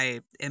because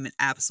I am in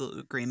absolute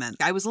agreement.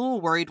 I was a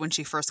little worried when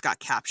she first got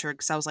captured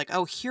because I was like,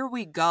 oh, here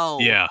we go.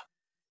 Yeah.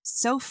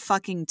 So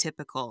fucking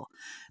typical.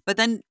 But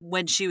then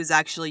when she was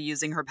actually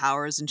using her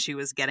powers and she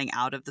was getting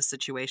out of the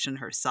situation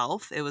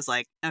herself, it was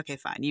like, okay,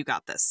 fine, you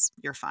got this.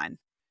 You're fine.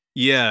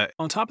 Yeah.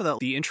 On top of that,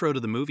 the intro to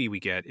the movie we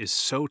get is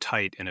so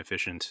tight and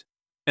efficient.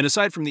 And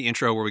aside from the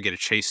intro where we get a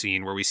chase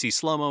scene where we see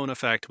slow-mo in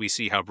effect, we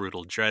see how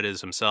brutal Dredd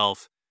is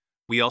himself,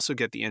 we also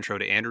get the intro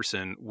to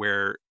Anderson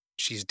where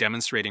she's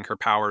demonstrating her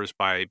powers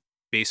by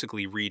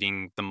basically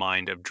reading the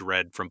mind of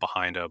Dredd from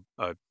behind a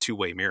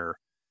two-way mirror.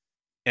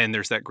 And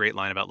there's that great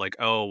line about like,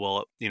 oh,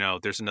 well, you know,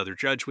 there's another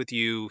judge with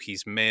you.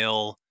 He's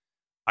male.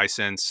 I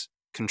sense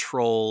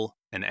control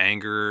and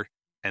anger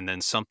and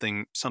then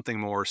something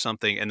more,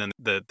 something. And then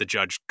the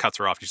judge cuts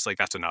her off. She's like,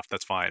 that's enough.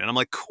 That's fine. And I'm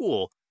like,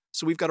 cool.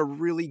 So we've got a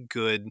really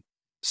good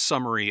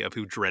summary of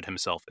who Dredd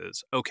himself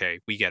is. Okay,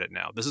 we get it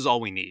now. This is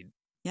all we need.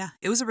 Yeah,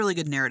 it was a really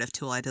good narrative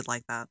tool. I did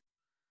like that.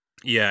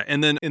 Yeah,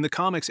 and then in the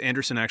comics,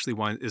 Anderson actually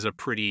is a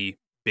pretty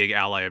big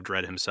ally of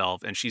Dredd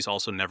himself, and she's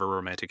also never a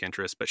romantic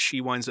interest, but she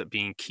winds up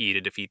being key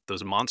to defeat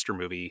those monster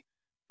movie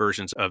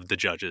versions of the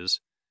judges.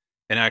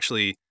 And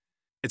actually,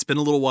 it's been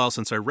a little while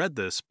since I read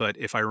this, but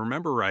if I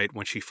remember right,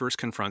 when she first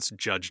confronts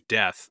Judge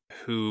Death,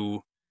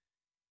 who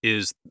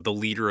is the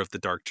leader of the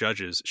Dark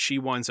Judges, she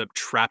winds up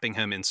trapping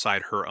him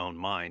inside her own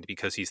mind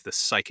because he's the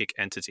psychic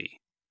entity.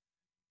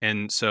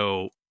 And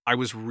so I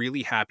was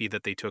really happy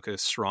that they took a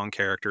strong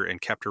character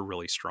and kept her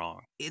really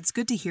strong. It's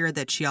good to hear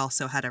that she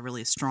also had a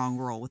really strong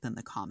role within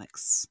the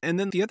comics. And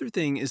then the other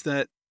thing is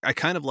that I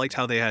kind of liked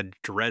how they had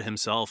Dredd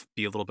himself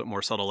be a little bit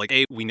more subtle. Like,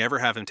 we never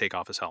have him take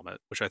off his helmet,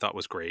 which I thought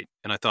was great.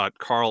 And I thought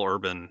Karl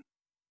Urban,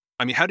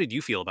 I mean, how did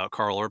you feel about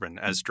Karl Urban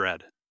as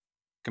Dredd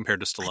compared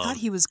to Stallone? I thought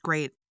he was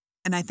great.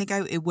 And I think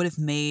it would have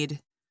made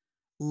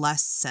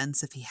less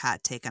sense if he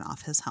had taken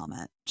off his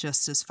helmet,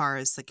 just as far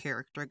as the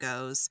character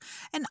goes.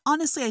 And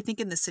honestly, I think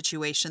in this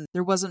situation,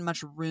 there wasn't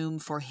much room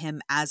for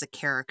him as a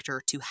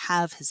character to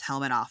have his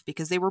helmet off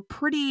because they were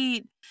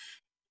pretty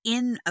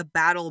in a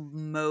battle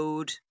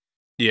mode.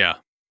 Yeah.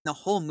 The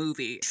whole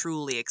movie,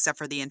 truly, except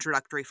for the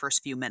introductory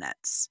first few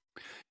minutes.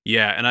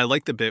 Yeah, and I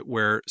like the bit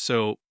where,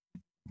 so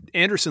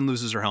Anderson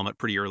loses her helmet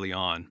pretty early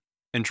on,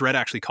 and Dredd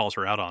actually calls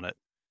her out on it.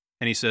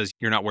 And he says,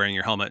 "You're not wearing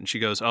your helmet." And she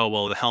goes, "Oh,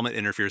 well, the helmet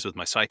interferes with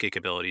my psychic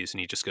abilities."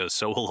 And he just goes,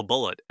 "So will a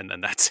bullet." And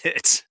then that's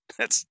it.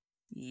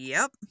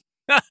 Yep.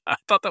 I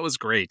thought that was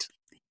great.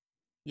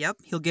 Yep.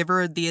 He'll give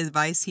her the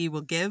advice he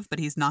will give, but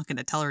he's not going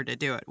to tell her to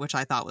do it, which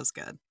I thought was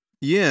good.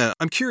 Yeah,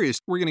 I'm curious.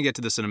 We're going to get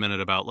to this in a minute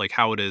about like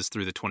how it is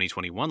through the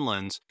 2021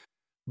 lens.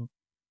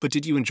 But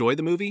did you enjoy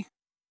the movie?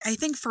 I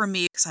think for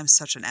me, because I'm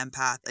such an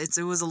empath,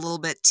 it was a little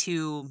bit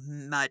too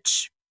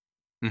much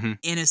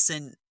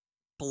innocent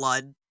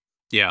blood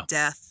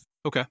death.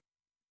 Okay.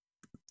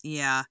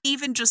 Yeah.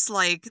 Even just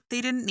like,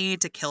 they didn't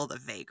need to kill the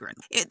vagrant.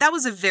 That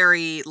was a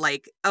very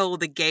like, oh,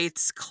 the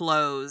gates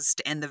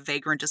closed and the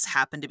vagrant just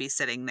happened to be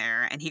sitting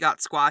there and he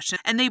got squashed.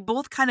 And they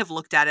both kind of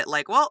looked at it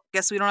like, well,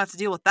 guess we don't have to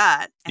deal with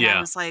that. And I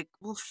was like,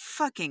 well,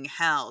 fucking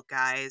hell,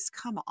 guys,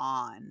 come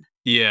on.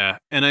 Yeah.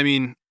 And I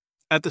mean,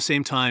 at the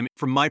same time,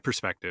 from my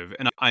perspective,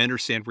 and I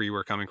understand where you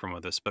were coming from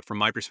with this, but from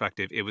my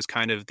perspective, it was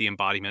kind of the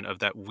embodiment of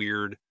that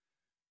weird,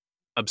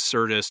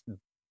 absurdist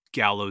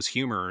gallows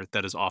humor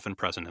that is often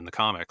present in the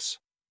comics.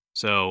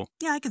 So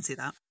yeah, I can see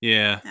that.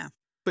 Yeah.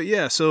 But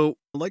yeah, so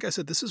like I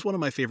said, this is one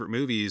of my favorite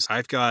movies.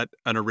 I've got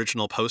an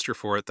original poster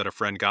for it that a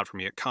friend got for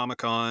me at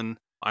Comic-Con.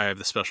 I have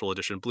the special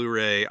edition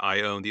Blu-ray.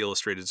 I own the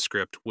illustrated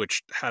script,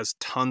 which has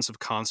tons of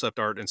concept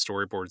art and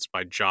storyboards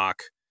by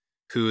Jock,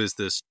 who is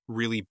this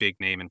really big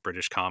name in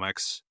British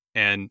comics.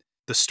 And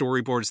the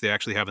storyboards they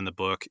actually have in the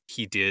book,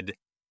 he did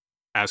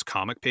as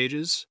comic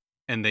pages,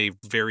 and they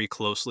very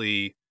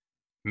closely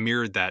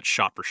mirrored that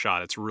shot for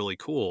shot. It's really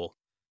cool.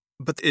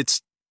 But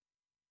it's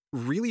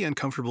really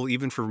uncomfortable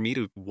even for me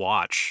to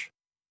watch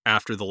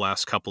after the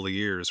last couple of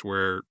years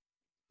where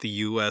the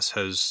US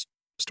has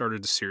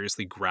started to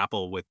seriously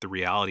grapple with the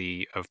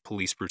reality of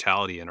police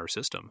brutality in our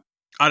system.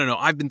 I don't know.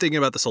 I've been thinking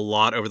about this a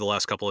lot over the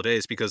last couple of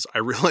days because I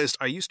realized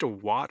I used to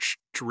watch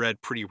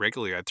Dredd pretty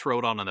regularly. I'd throw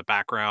it on in the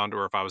background,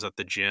 or if I was at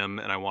the gym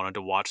and I wanted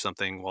to watch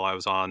something while I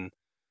was on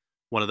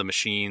one of the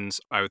machines,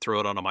 I would throw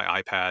it on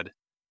my iPad.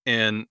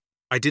 And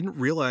I didn't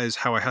realize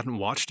how I hadn't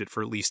watched it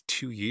for at least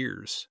 2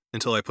 years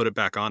until I put it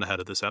back on ahead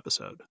of this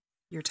episode.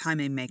 Your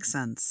timing makes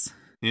sense.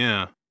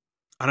 Yeah.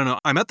 I don't know.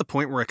 I'm at the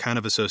point where I kind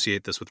of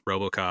associate this with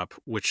RoboCop,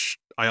 which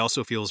I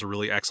also feel is a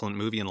really excellent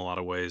movie in a lot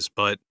of ways,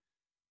 but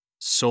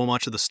so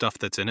much of the stuff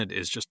that's in it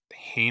is just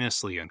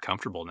heinously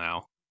uncomfortable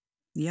now.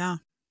 Yeah.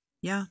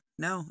 Yeah.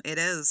 No, it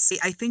is.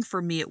 I think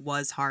for me it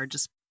was hard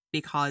just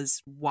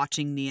because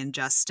watching the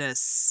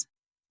injustice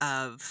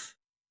of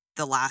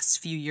the last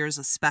few years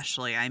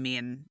especially, I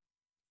mean,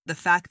 the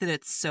fact that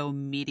it's so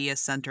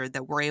media-centered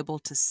that we're able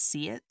to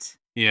see it.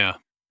 Yeah.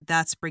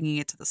 That's bringing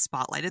it to the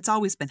spotlight. It's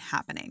always been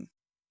happening.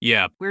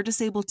 Yeah. We're just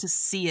able to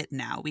see it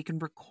now. We can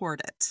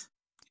record it.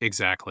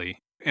 Exactly.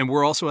 And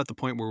we're also at the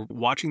point where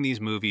watching these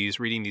movies,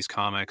 reading these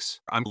comics,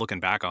 I'm looking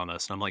back on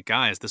this and I'm like,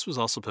 guys, this was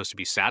all supposed to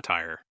be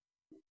satire.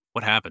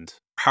 What happened?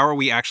 How are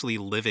we actually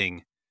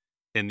living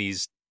in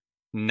these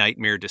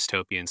nightmare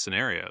dystopian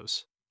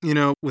scenarios? You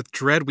know, with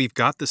Dredd, we've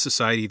got the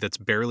society that's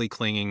barely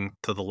clinging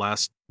to the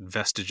last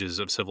vestiges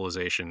of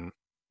civilization,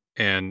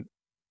 and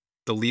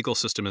the legal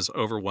system is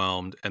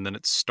overwhelmed, and then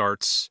it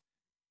starts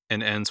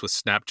and ends with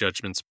snap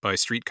judgments by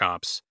street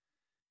cops,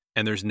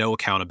 and there's no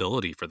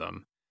accountability for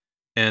them.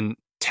 And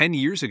 10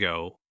 years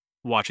ago,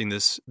 watching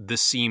this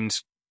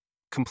seemed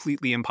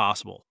completely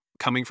impossible.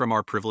 Coming from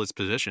our privileged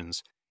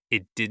positions,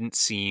 it didn't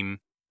seem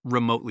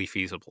remotely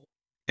feasible.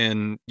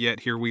 And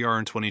yet here we are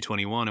in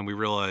 2021 and we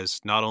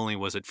realize not only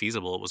was it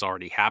feasible, it was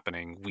already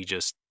happening.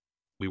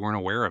 We weren't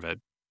aware of it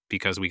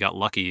because we got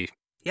lucky.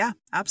 Yeah,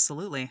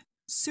 absolutely.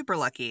 Super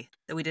lucky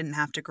that we didn't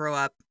have to grow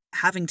up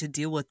having to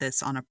deal with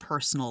this on a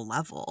personal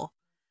level.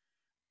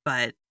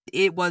 But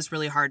it was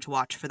really hard to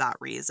watch for that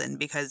reason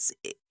because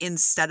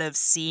instead of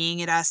seeing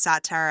it as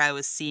satire, I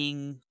was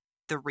seeing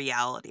the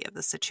reality of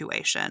the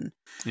situation.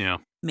 Yeah.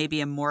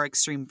 Maybe a more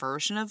extreme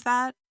version of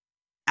that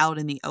out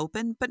in the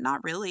open, but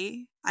not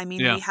really. I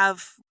mean, we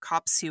have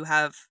cops who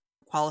have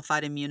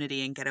qualified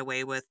immunity and get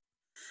away with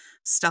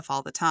stuff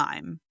all the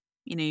time.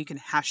 You know, you can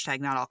hashtag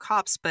not all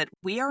cops, but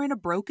we are in a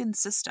broken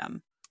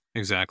system.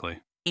 Exactly.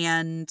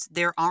 And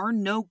there are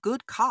no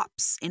good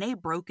cops in a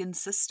broken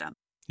system.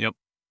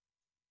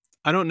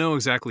 I don't know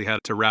exactly how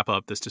to wrap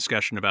up this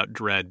discussion about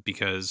Dredd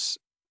because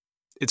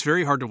it's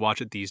very hard to watch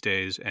it these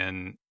days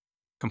and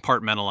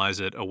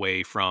compartmentalize it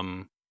away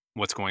from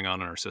what's going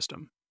on in our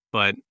system.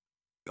 But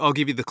I'll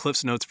give you the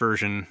Cliff's Notes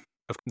version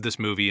of this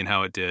movie and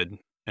how it did,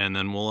 and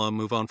then we'll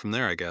move on from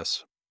there, I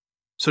guess.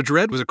 So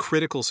Dredd was a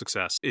critical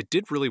success. It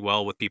did really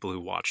well with people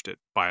who watched it,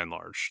 by and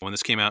large. When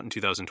this came out in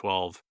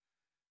 2012,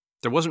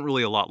 there wasn't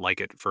really a lot like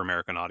it for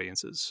American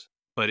audiences,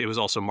 but it was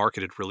also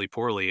marketed really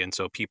poorly, and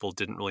so people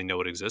didn't really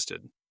know it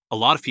existed. A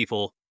lot of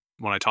people,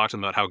 when I talked to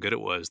them about how good it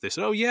was, they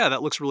said, oh yeah,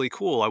 that looks really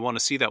cool. I want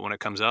to see that when it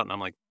comes out. And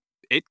I'm like,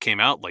 it came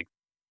out like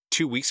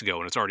 2 weeks ago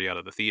and it's already out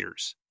of the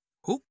theaters.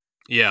 Who?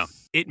 Yeah.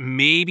 It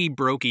maybe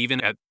broke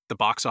even at the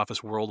box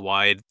office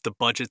worldwide. The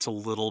budget's a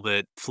little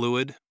bit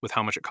fluid with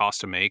how much it cost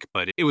to make,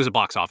 but it was a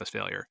box office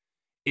failure.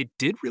 It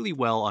did really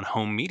well on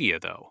home media,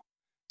 though.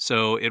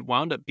 So it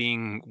wound up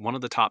being one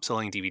of the top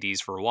selling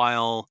DVDs for a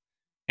while,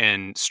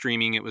 and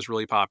streaming it was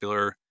really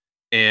popular.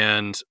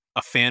 And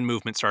a fan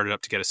movement started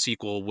up to get a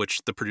sequel, which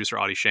the producer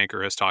Adi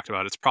Shankar has talked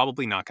about. It's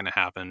probably not going to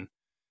happen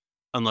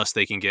unless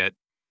they can get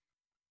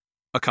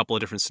a couple of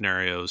different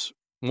scenarios.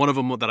 One of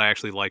them that I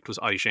actually liked was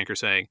Adi Shankar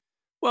saying,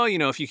 well, you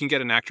know, if you can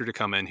get an actor to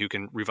come in who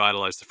can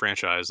revitalize the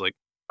franchise, like,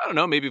 I don't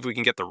know, maybe if we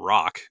can get The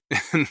Rock.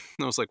 And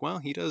I was like, well,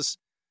 he does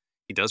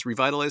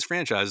revitalize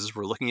franchises.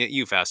 We're looking at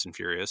you, Fast and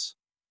Furious.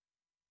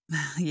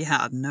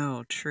 Yeah,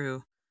 no,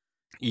 true.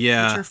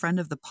 Yeah. Future friend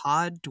of the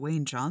pod,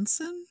 Dwayne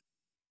Johnson?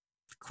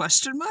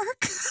 Question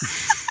mark?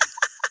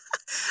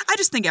 I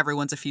just think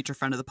everyone's a future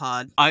friend of the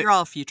pod. You're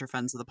all future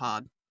friends of the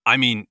pod. I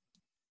mean,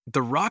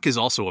 The Rock is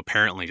also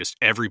apparently just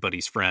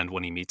everybody's friend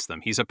when he meets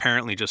them. He's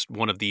apparently just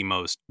one of the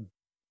most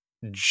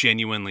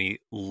genuinely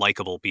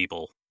likable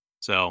people.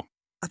 So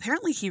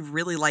apparently he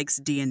really likes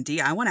D&D.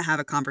 I want to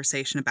have a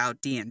conversation about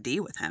D&D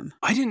with him.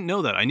 I didn't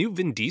know that. I knew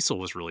Vin Diesel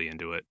was really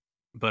into it,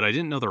 but I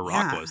didn't know The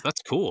Rock was.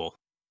 That's cool.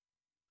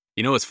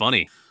 You know what's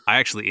funny? I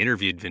actually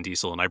interviewed Vin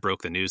Diesel and I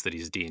broke the news that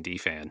he's a D&D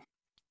fan.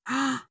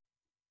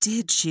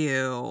 Did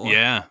you?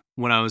 Yeah.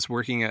 When I was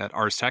working at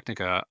Ars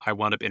Technica, I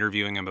wound up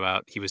interviewing him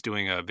about, he was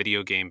doing a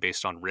video game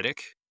based on Riddick.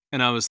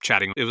 And I was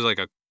chatting. It was like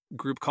a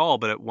group call,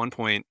 but at one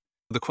point,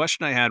 the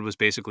question I had was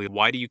basically,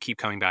 why do you keep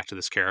coming back to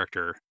this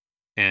character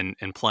and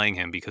playing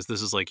him? Because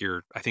this is like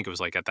I think it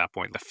was like at that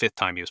point, the 5th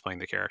time he was playing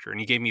the character. And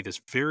he gave me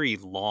this very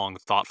long,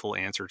 thoughtful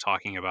answer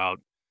talking about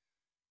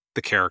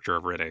the character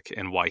of Riddick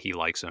and why he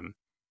likes him.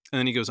 And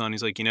then he goes on,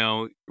 he's like, you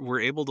know, we're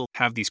able to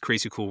have these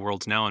crazy cool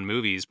worlds now in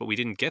movies, but we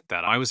didn't get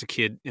that. I was a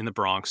kid in the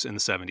Bronx in the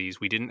 70s.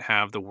 We didn't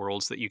have the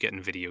worlds that you get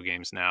in video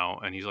games now.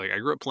 And he's like, I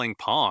grew up playing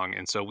Pong,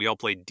 and so we all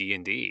played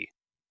D&D.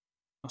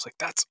 I was like,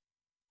 that's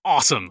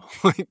awesome.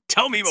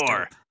 Tell me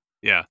more. Dope.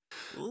 Yeah.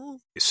 Ooh.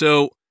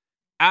 So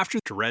after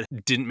Dredd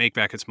didn't make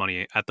back its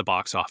money at the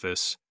box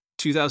office,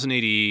 2000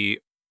 AD,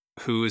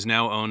 who is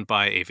now owned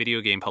by a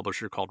video game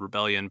publisher called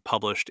Rebellion,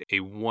 published a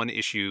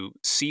 1-issue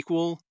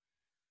sequel.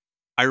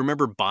 I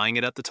remember buying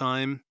it at the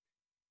time.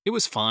 It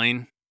was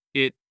fine.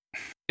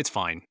 It's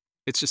fine.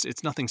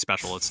 It's nothing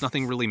special. It's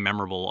nothing really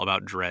memorable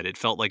about Dredd. It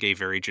felt like a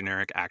very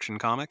generic action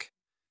comic.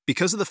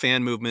 Because of the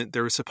fan movement,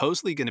 there was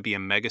supposedly going to be a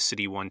Mega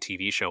City 1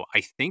 TV show,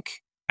 I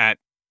think, at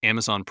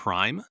Amazon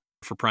Prime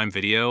for Prime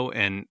Video.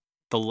 And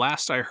the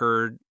last I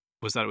heard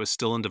was that it was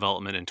still in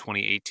development in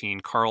 2018.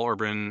 Karl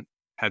Urban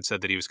had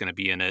said that he was going to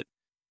be in it.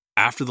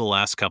 After the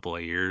last couple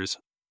of years,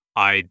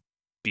 I'd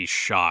be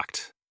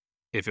shocked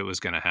if it was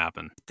going to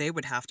happen. They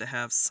would have to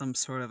have some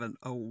sort of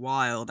a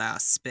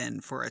wild-ass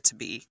spin for it to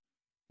be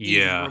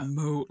even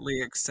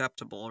remotely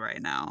acceptable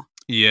right now.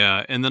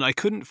 Yeah, and then I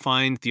couldn't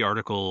find the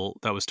article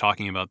that was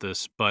talking about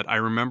this, but I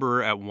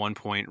remember at one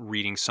point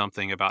reading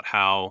something about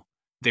how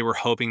they were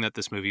hoping that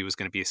this movie was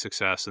going to be a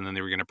success, and then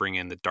they were going to bring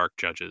in the Dark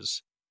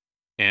Judges.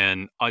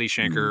 And Adi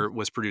Shankar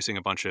was producing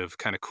a bunch of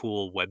kind of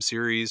cool web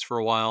series for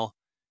a while,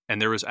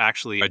 and there was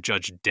actually a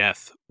Judge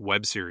Death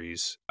web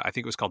series. I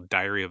think it was called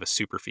Diary of a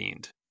Super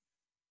Fiend,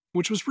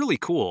 which was really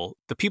cool.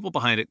 The people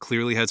behind it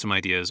clearly had some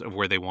ideas of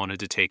where they wanted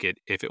to take it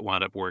if it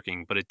wound up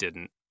working, but it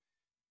didn't.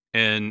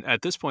 And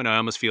at this point, I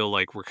almost feel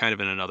like we're kind of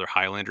in another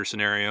Highlander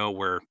scenario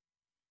where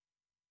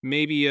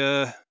maybe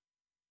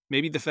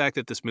the fact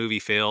that this movie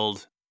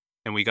failed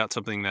and we got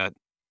something that,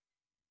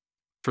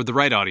 for the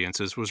right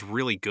audiences, was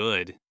really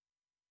good,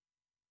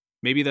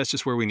 maybe that's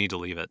just where we need to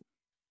leave it.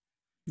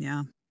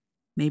 Yeah.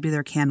 Maybe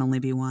there can only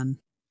be one.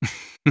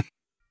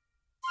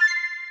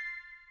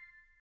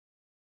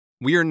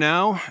 We are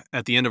now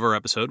at the end of our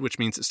episode, which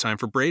means it's time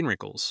for Brain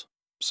Wrinkles.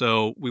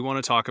 So we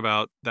want to talk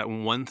about that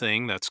one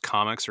thing that's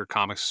comics or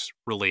comics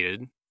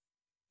related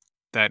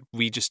that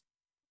we just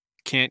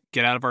can't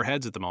get out of our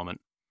heads at the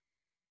moment.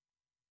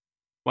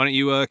 Why don't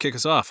you kick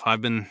us off?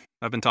 I've been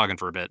talking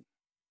for a bit.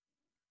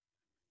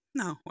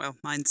 No, well,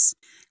 mine's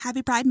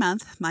Happy Pride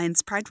Month.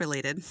 Mine's Pride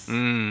related.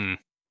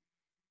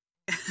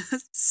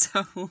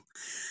 So,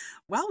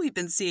 well, we've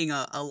been seeing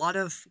a lot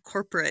of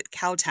corporate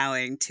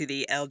kowtowing to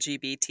the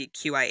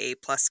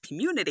LGBTQIA+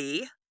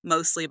 community,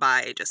 mostly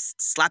by just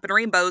slapping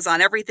rainbows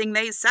on everything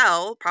they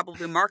sell,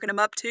 probably marking them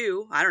up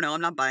too. I don't know,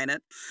 I'm not buying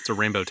it. It's a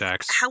rainbow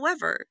tax.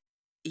 However,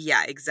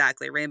 Yeah,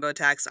 exactly. Rainbow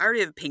tax. I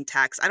already have pink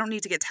tax. I don't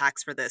need to get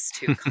tax for this,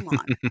 too. Come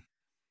on.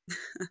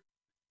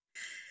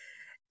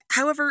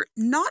 However,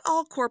 not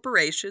all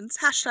corporations,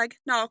 hashtag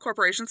not all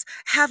corporations,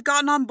 have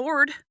gotten on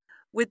board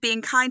with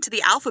being kind to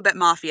the alphabet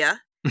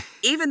mafia,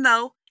 even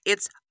though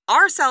it's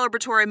our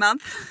celebratory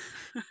month.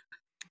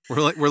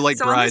 We're like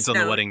So on brides this on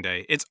the note, wedding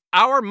day. It's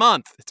our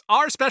month. It's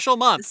our special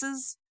month.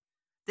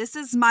 this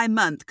is my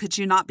month. Could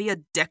you not be a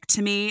dick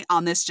to me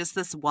on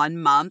this 1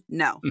 month?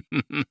 No.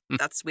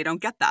 We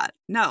don't get that.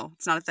 No,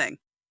 it's not a thing.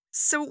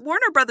 So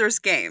Warner Brothers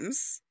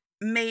Games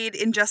made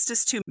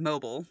Injustice 2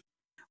 Mobile,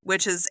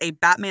 which is a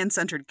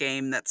Batman-centered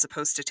game that's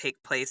supposed to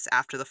take place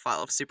after the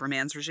fall of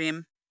Superman's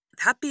regime.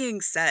 That being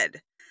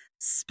said,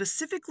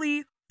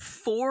 specifically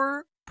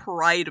for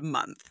Pride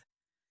Month,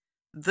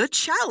 the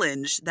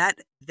challenge that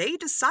they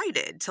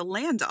decided to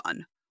land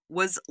on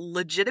was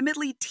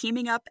legitimately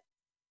teaming up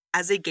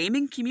as a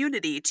gaming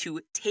community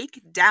to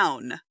take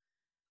down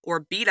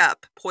or beat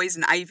up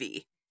Poison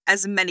Ivy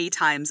as many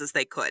times as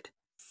they could.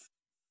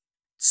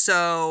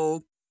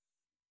 So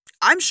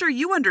I'm sure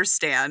you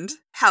understand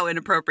how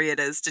inappropriate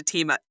it is to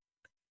team up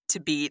to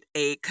beat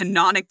a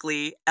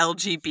canonically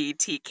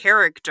LGBT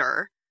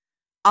character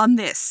on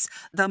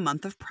the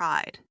month of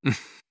Pride.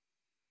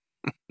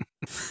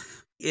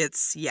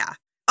 Yeah.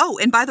 Oh,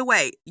 and by the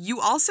way,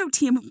 you also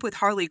team up with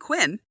Harley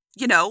Quinn,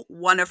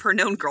 one of her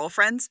known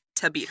girlfriends,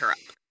 to beat her up.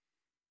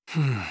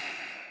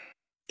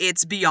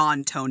 It's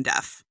beyond tone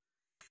deaf.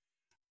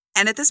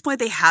 And at this point,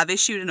 they have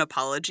issued an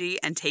apology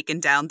and taken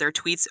down their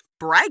tweets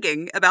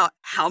bragging about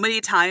how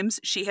many times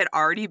she had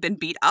already been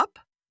beat up.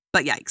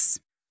 But yikes,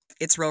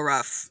 it's real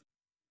rough.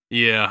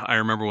 Yeah, I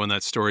remember when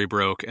that story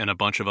broke and a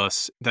bunch of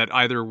us that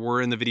either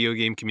were in the video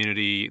game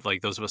community,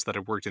 like those of us that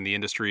have worked in the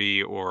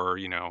industry or,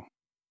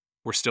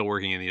 we're still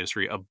working in the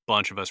industry, a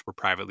bunch of us were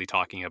privately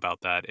talking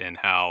about that and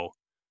how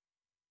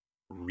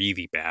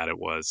really bad it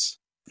was.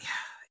 Yeah,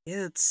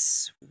 it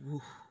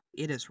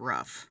is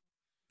rough.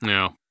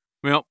 Yeah.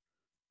 Well,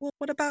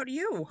 what about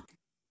you?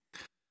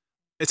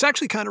 It's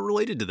actually kind of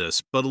related to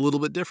this, but a little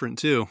bit different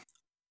too.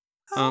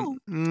 Oh.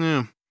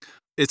 Yeah.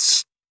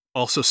 It's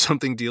also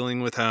something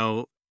dealing with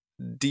how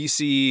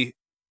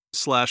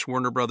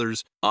DC/Warner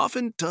Brothers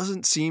often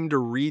doesn't seem to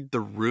read the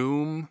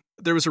room.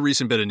 There was a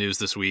recent bit of news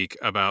this week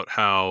about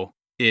how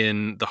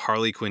in the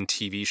Harley Quinn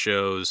TV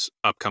show's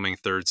upcoming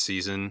 3rd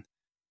season,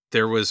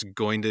 there was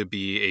going to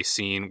be a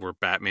scene where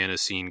Batman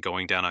is seen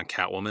going down on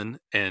Catwoman,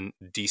 and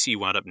DC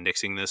wound up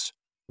nixing this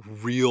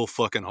real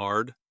fucking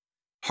hard.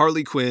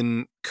 Harley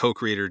Quinn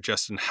co-creator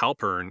Justin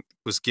Halpern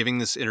was giving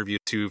this interview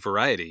to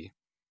Variety,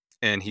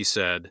 and he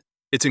said,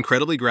 "It's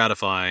incredibly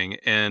gratifying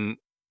and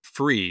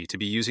free to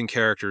be using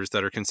characters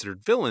that are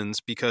considered villains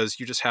because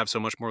you just have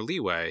so much more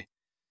leeway.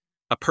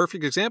 A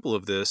perfect example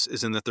of this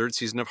is in the 3rd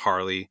season of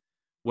Harley,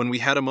 when we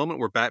had a moment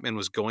where Batman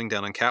was going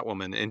down on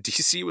Catwoman, and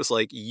DC was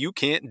like, you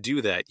can't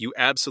do that. You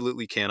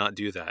absolutely cannot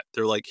do that.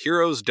 They're like,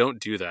 heroes don't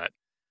do that.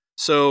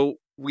 So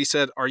we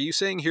said, are you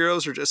saying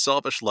heroes are just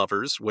selfish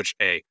lovers? Which,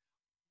 I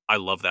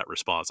love that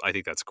response. I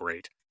think that's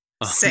great.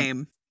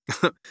 Same.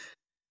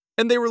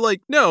 And they were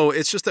like, no,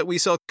 it's just that we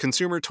sell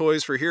consumer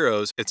toys for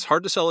heroes. It's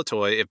hard to sell a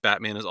toy if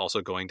Batman is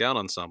also going down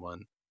on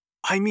someone.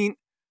 I mean,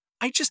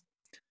 I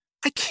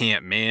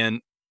can't,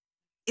 man.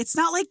 It's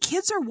not like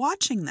kids are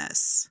watching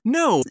this.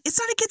 No. It's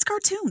not a kid's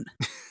cartoon.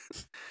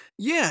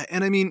 Yeah,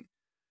 and I mean,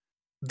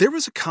 there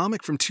was a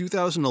comic from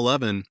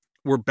 2011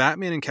 where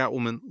Batman and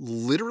Catwoman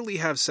literally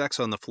have sex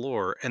on the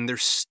floor and they're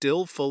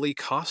still fully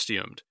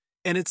costumed.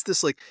 And it's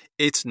this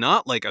it's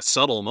not like a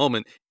subtle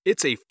moment.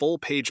 It's a full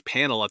page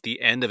panel at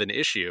the end of an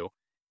issue.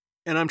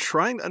 And I'm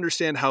trying to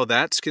understand how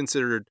that's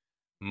considered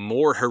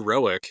more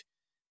heroic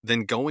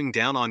than going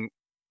down on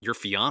your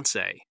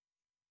fiance.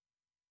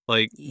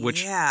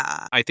 Which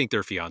I think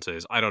they're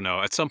fiancés. I don't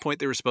know. At some point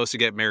they were supposed to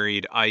get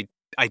married. I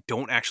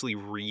don't actually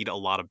read a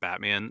lot of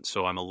Batman,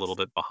 so I'm a little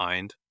bit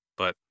behind.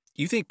 But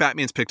you think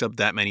Batman's picked up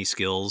that many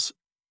skills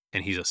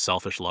and he's a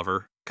selfish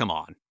lover? Come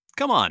on.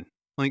 I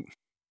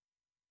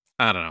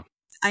don't know.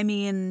 I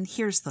mean,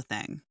 here's the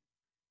thing.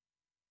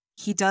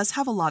 He does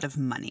have a lot of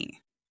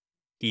money.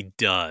 He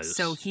does.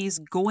 So he's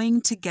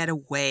going to get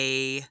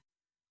away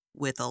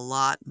with a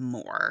lot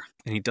more.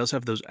 And he does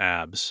have those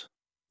abs.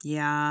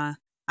 Yeah,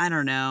 I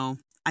don't know.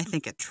 I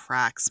think it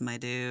tracks, my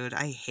dude.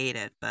 I hate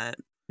it, but...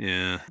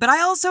 Yeah. But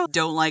I also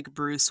don't like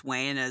Bruce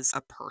Wayne as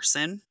a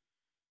person.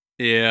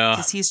 Yeah.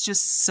 Because he's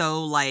just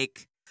so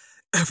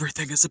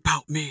everything is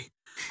about me.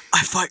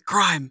 I fight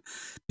crime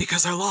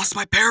because I lost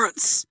my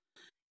parents.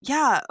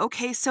 Yeah,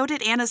 okay, so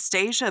did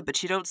Anastasia,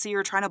 but you don't see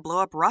her trying to blow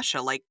up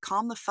Russia.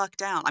 Calm the fuck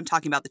down. I'm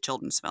talking about the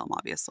children's film,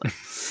 obviously.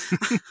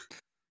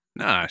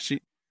 Nah,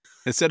 she,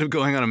 instead of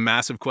going on a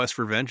massive quest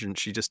for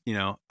vengeance, she just,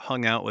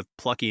 hung out with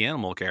plucky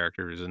animal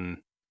characters and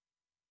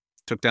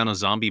took down a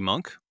zombie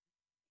monk.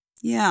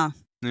 Yeah.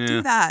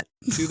 Do that.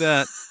 Do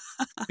that.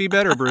 Be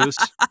better, Bruce.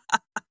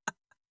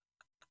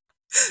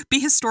 Be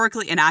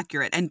historically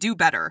inaccurate and do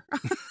better.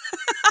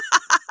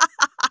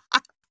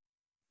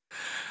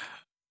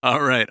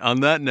 All right.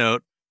 On that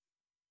note,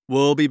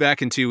 We'll be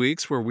back in 2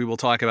 weeks where we will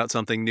talk about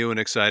something new and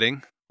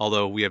exciting,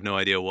 although we have no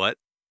idea what.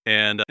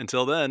 And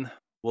until then,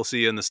 we'll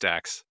see you in the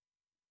stacks.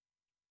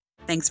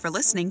 Thanks for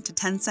listening to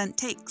 10 Cent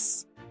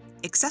Takes.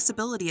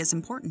 Accessibility is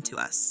important to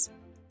us.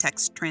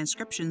 Text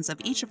transcriptions of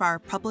each of our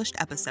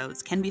published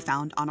episodes can be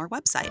found on our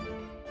website.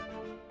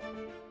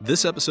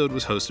 This episode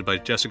was hosted by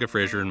Jessica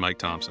Frazier and Mike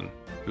Thompson.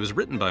 It was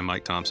written by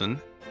Mike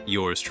Thompson,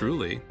 yours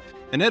truly,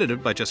 and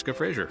edited by Jessica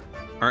Frazier.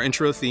 Our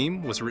intro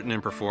theme was written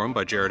and performed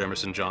by Jared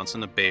Emerson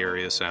Johnson of Bay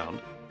Area Sound.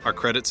 Our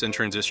credits and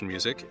transition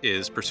music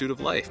is Pursuit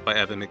of Life by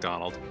Evan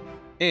McDonald,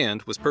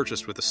 and was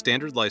purchased with a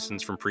standard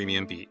license from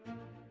Premium Beat.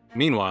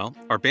 Meanwhile,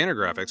 our banner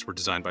graphics were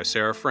designed by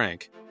Sarah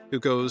Frank, who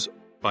goes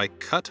by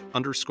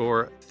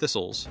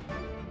cut_thistles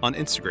on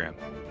Instagram.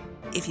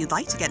 If you'd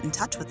like to get in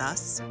touch with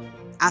us,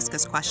 ask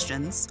us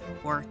questions,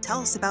 or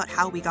tell us about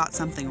how we got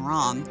something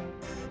wrong,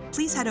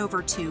 please head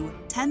over to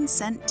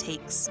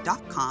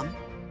 10centtakes.com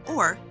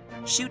or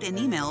shoot an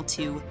email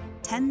to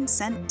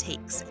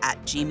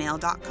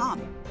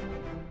 10centtakes@gmail.com.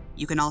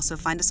 You can also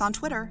find us on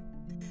Twitter.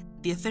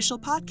 The official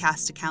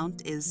podcast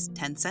account is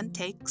 10 Cent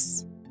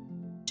Takes.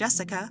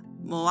 Jessica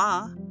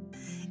Moa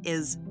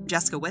is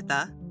Jessica with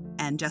a,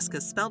 and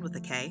Jessica's spelled with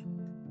a K.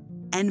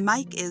 And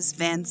Mike is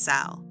Van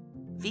Sal,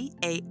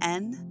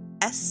 VANSAU.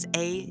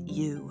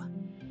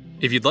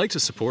 If you'd like to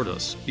support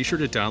us, be sure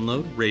to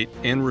download, rate,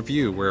 and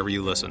review wherever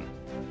you listen.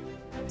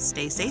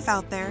 Stay safe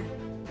out there.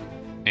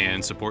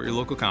 And support your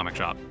local comic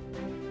shop.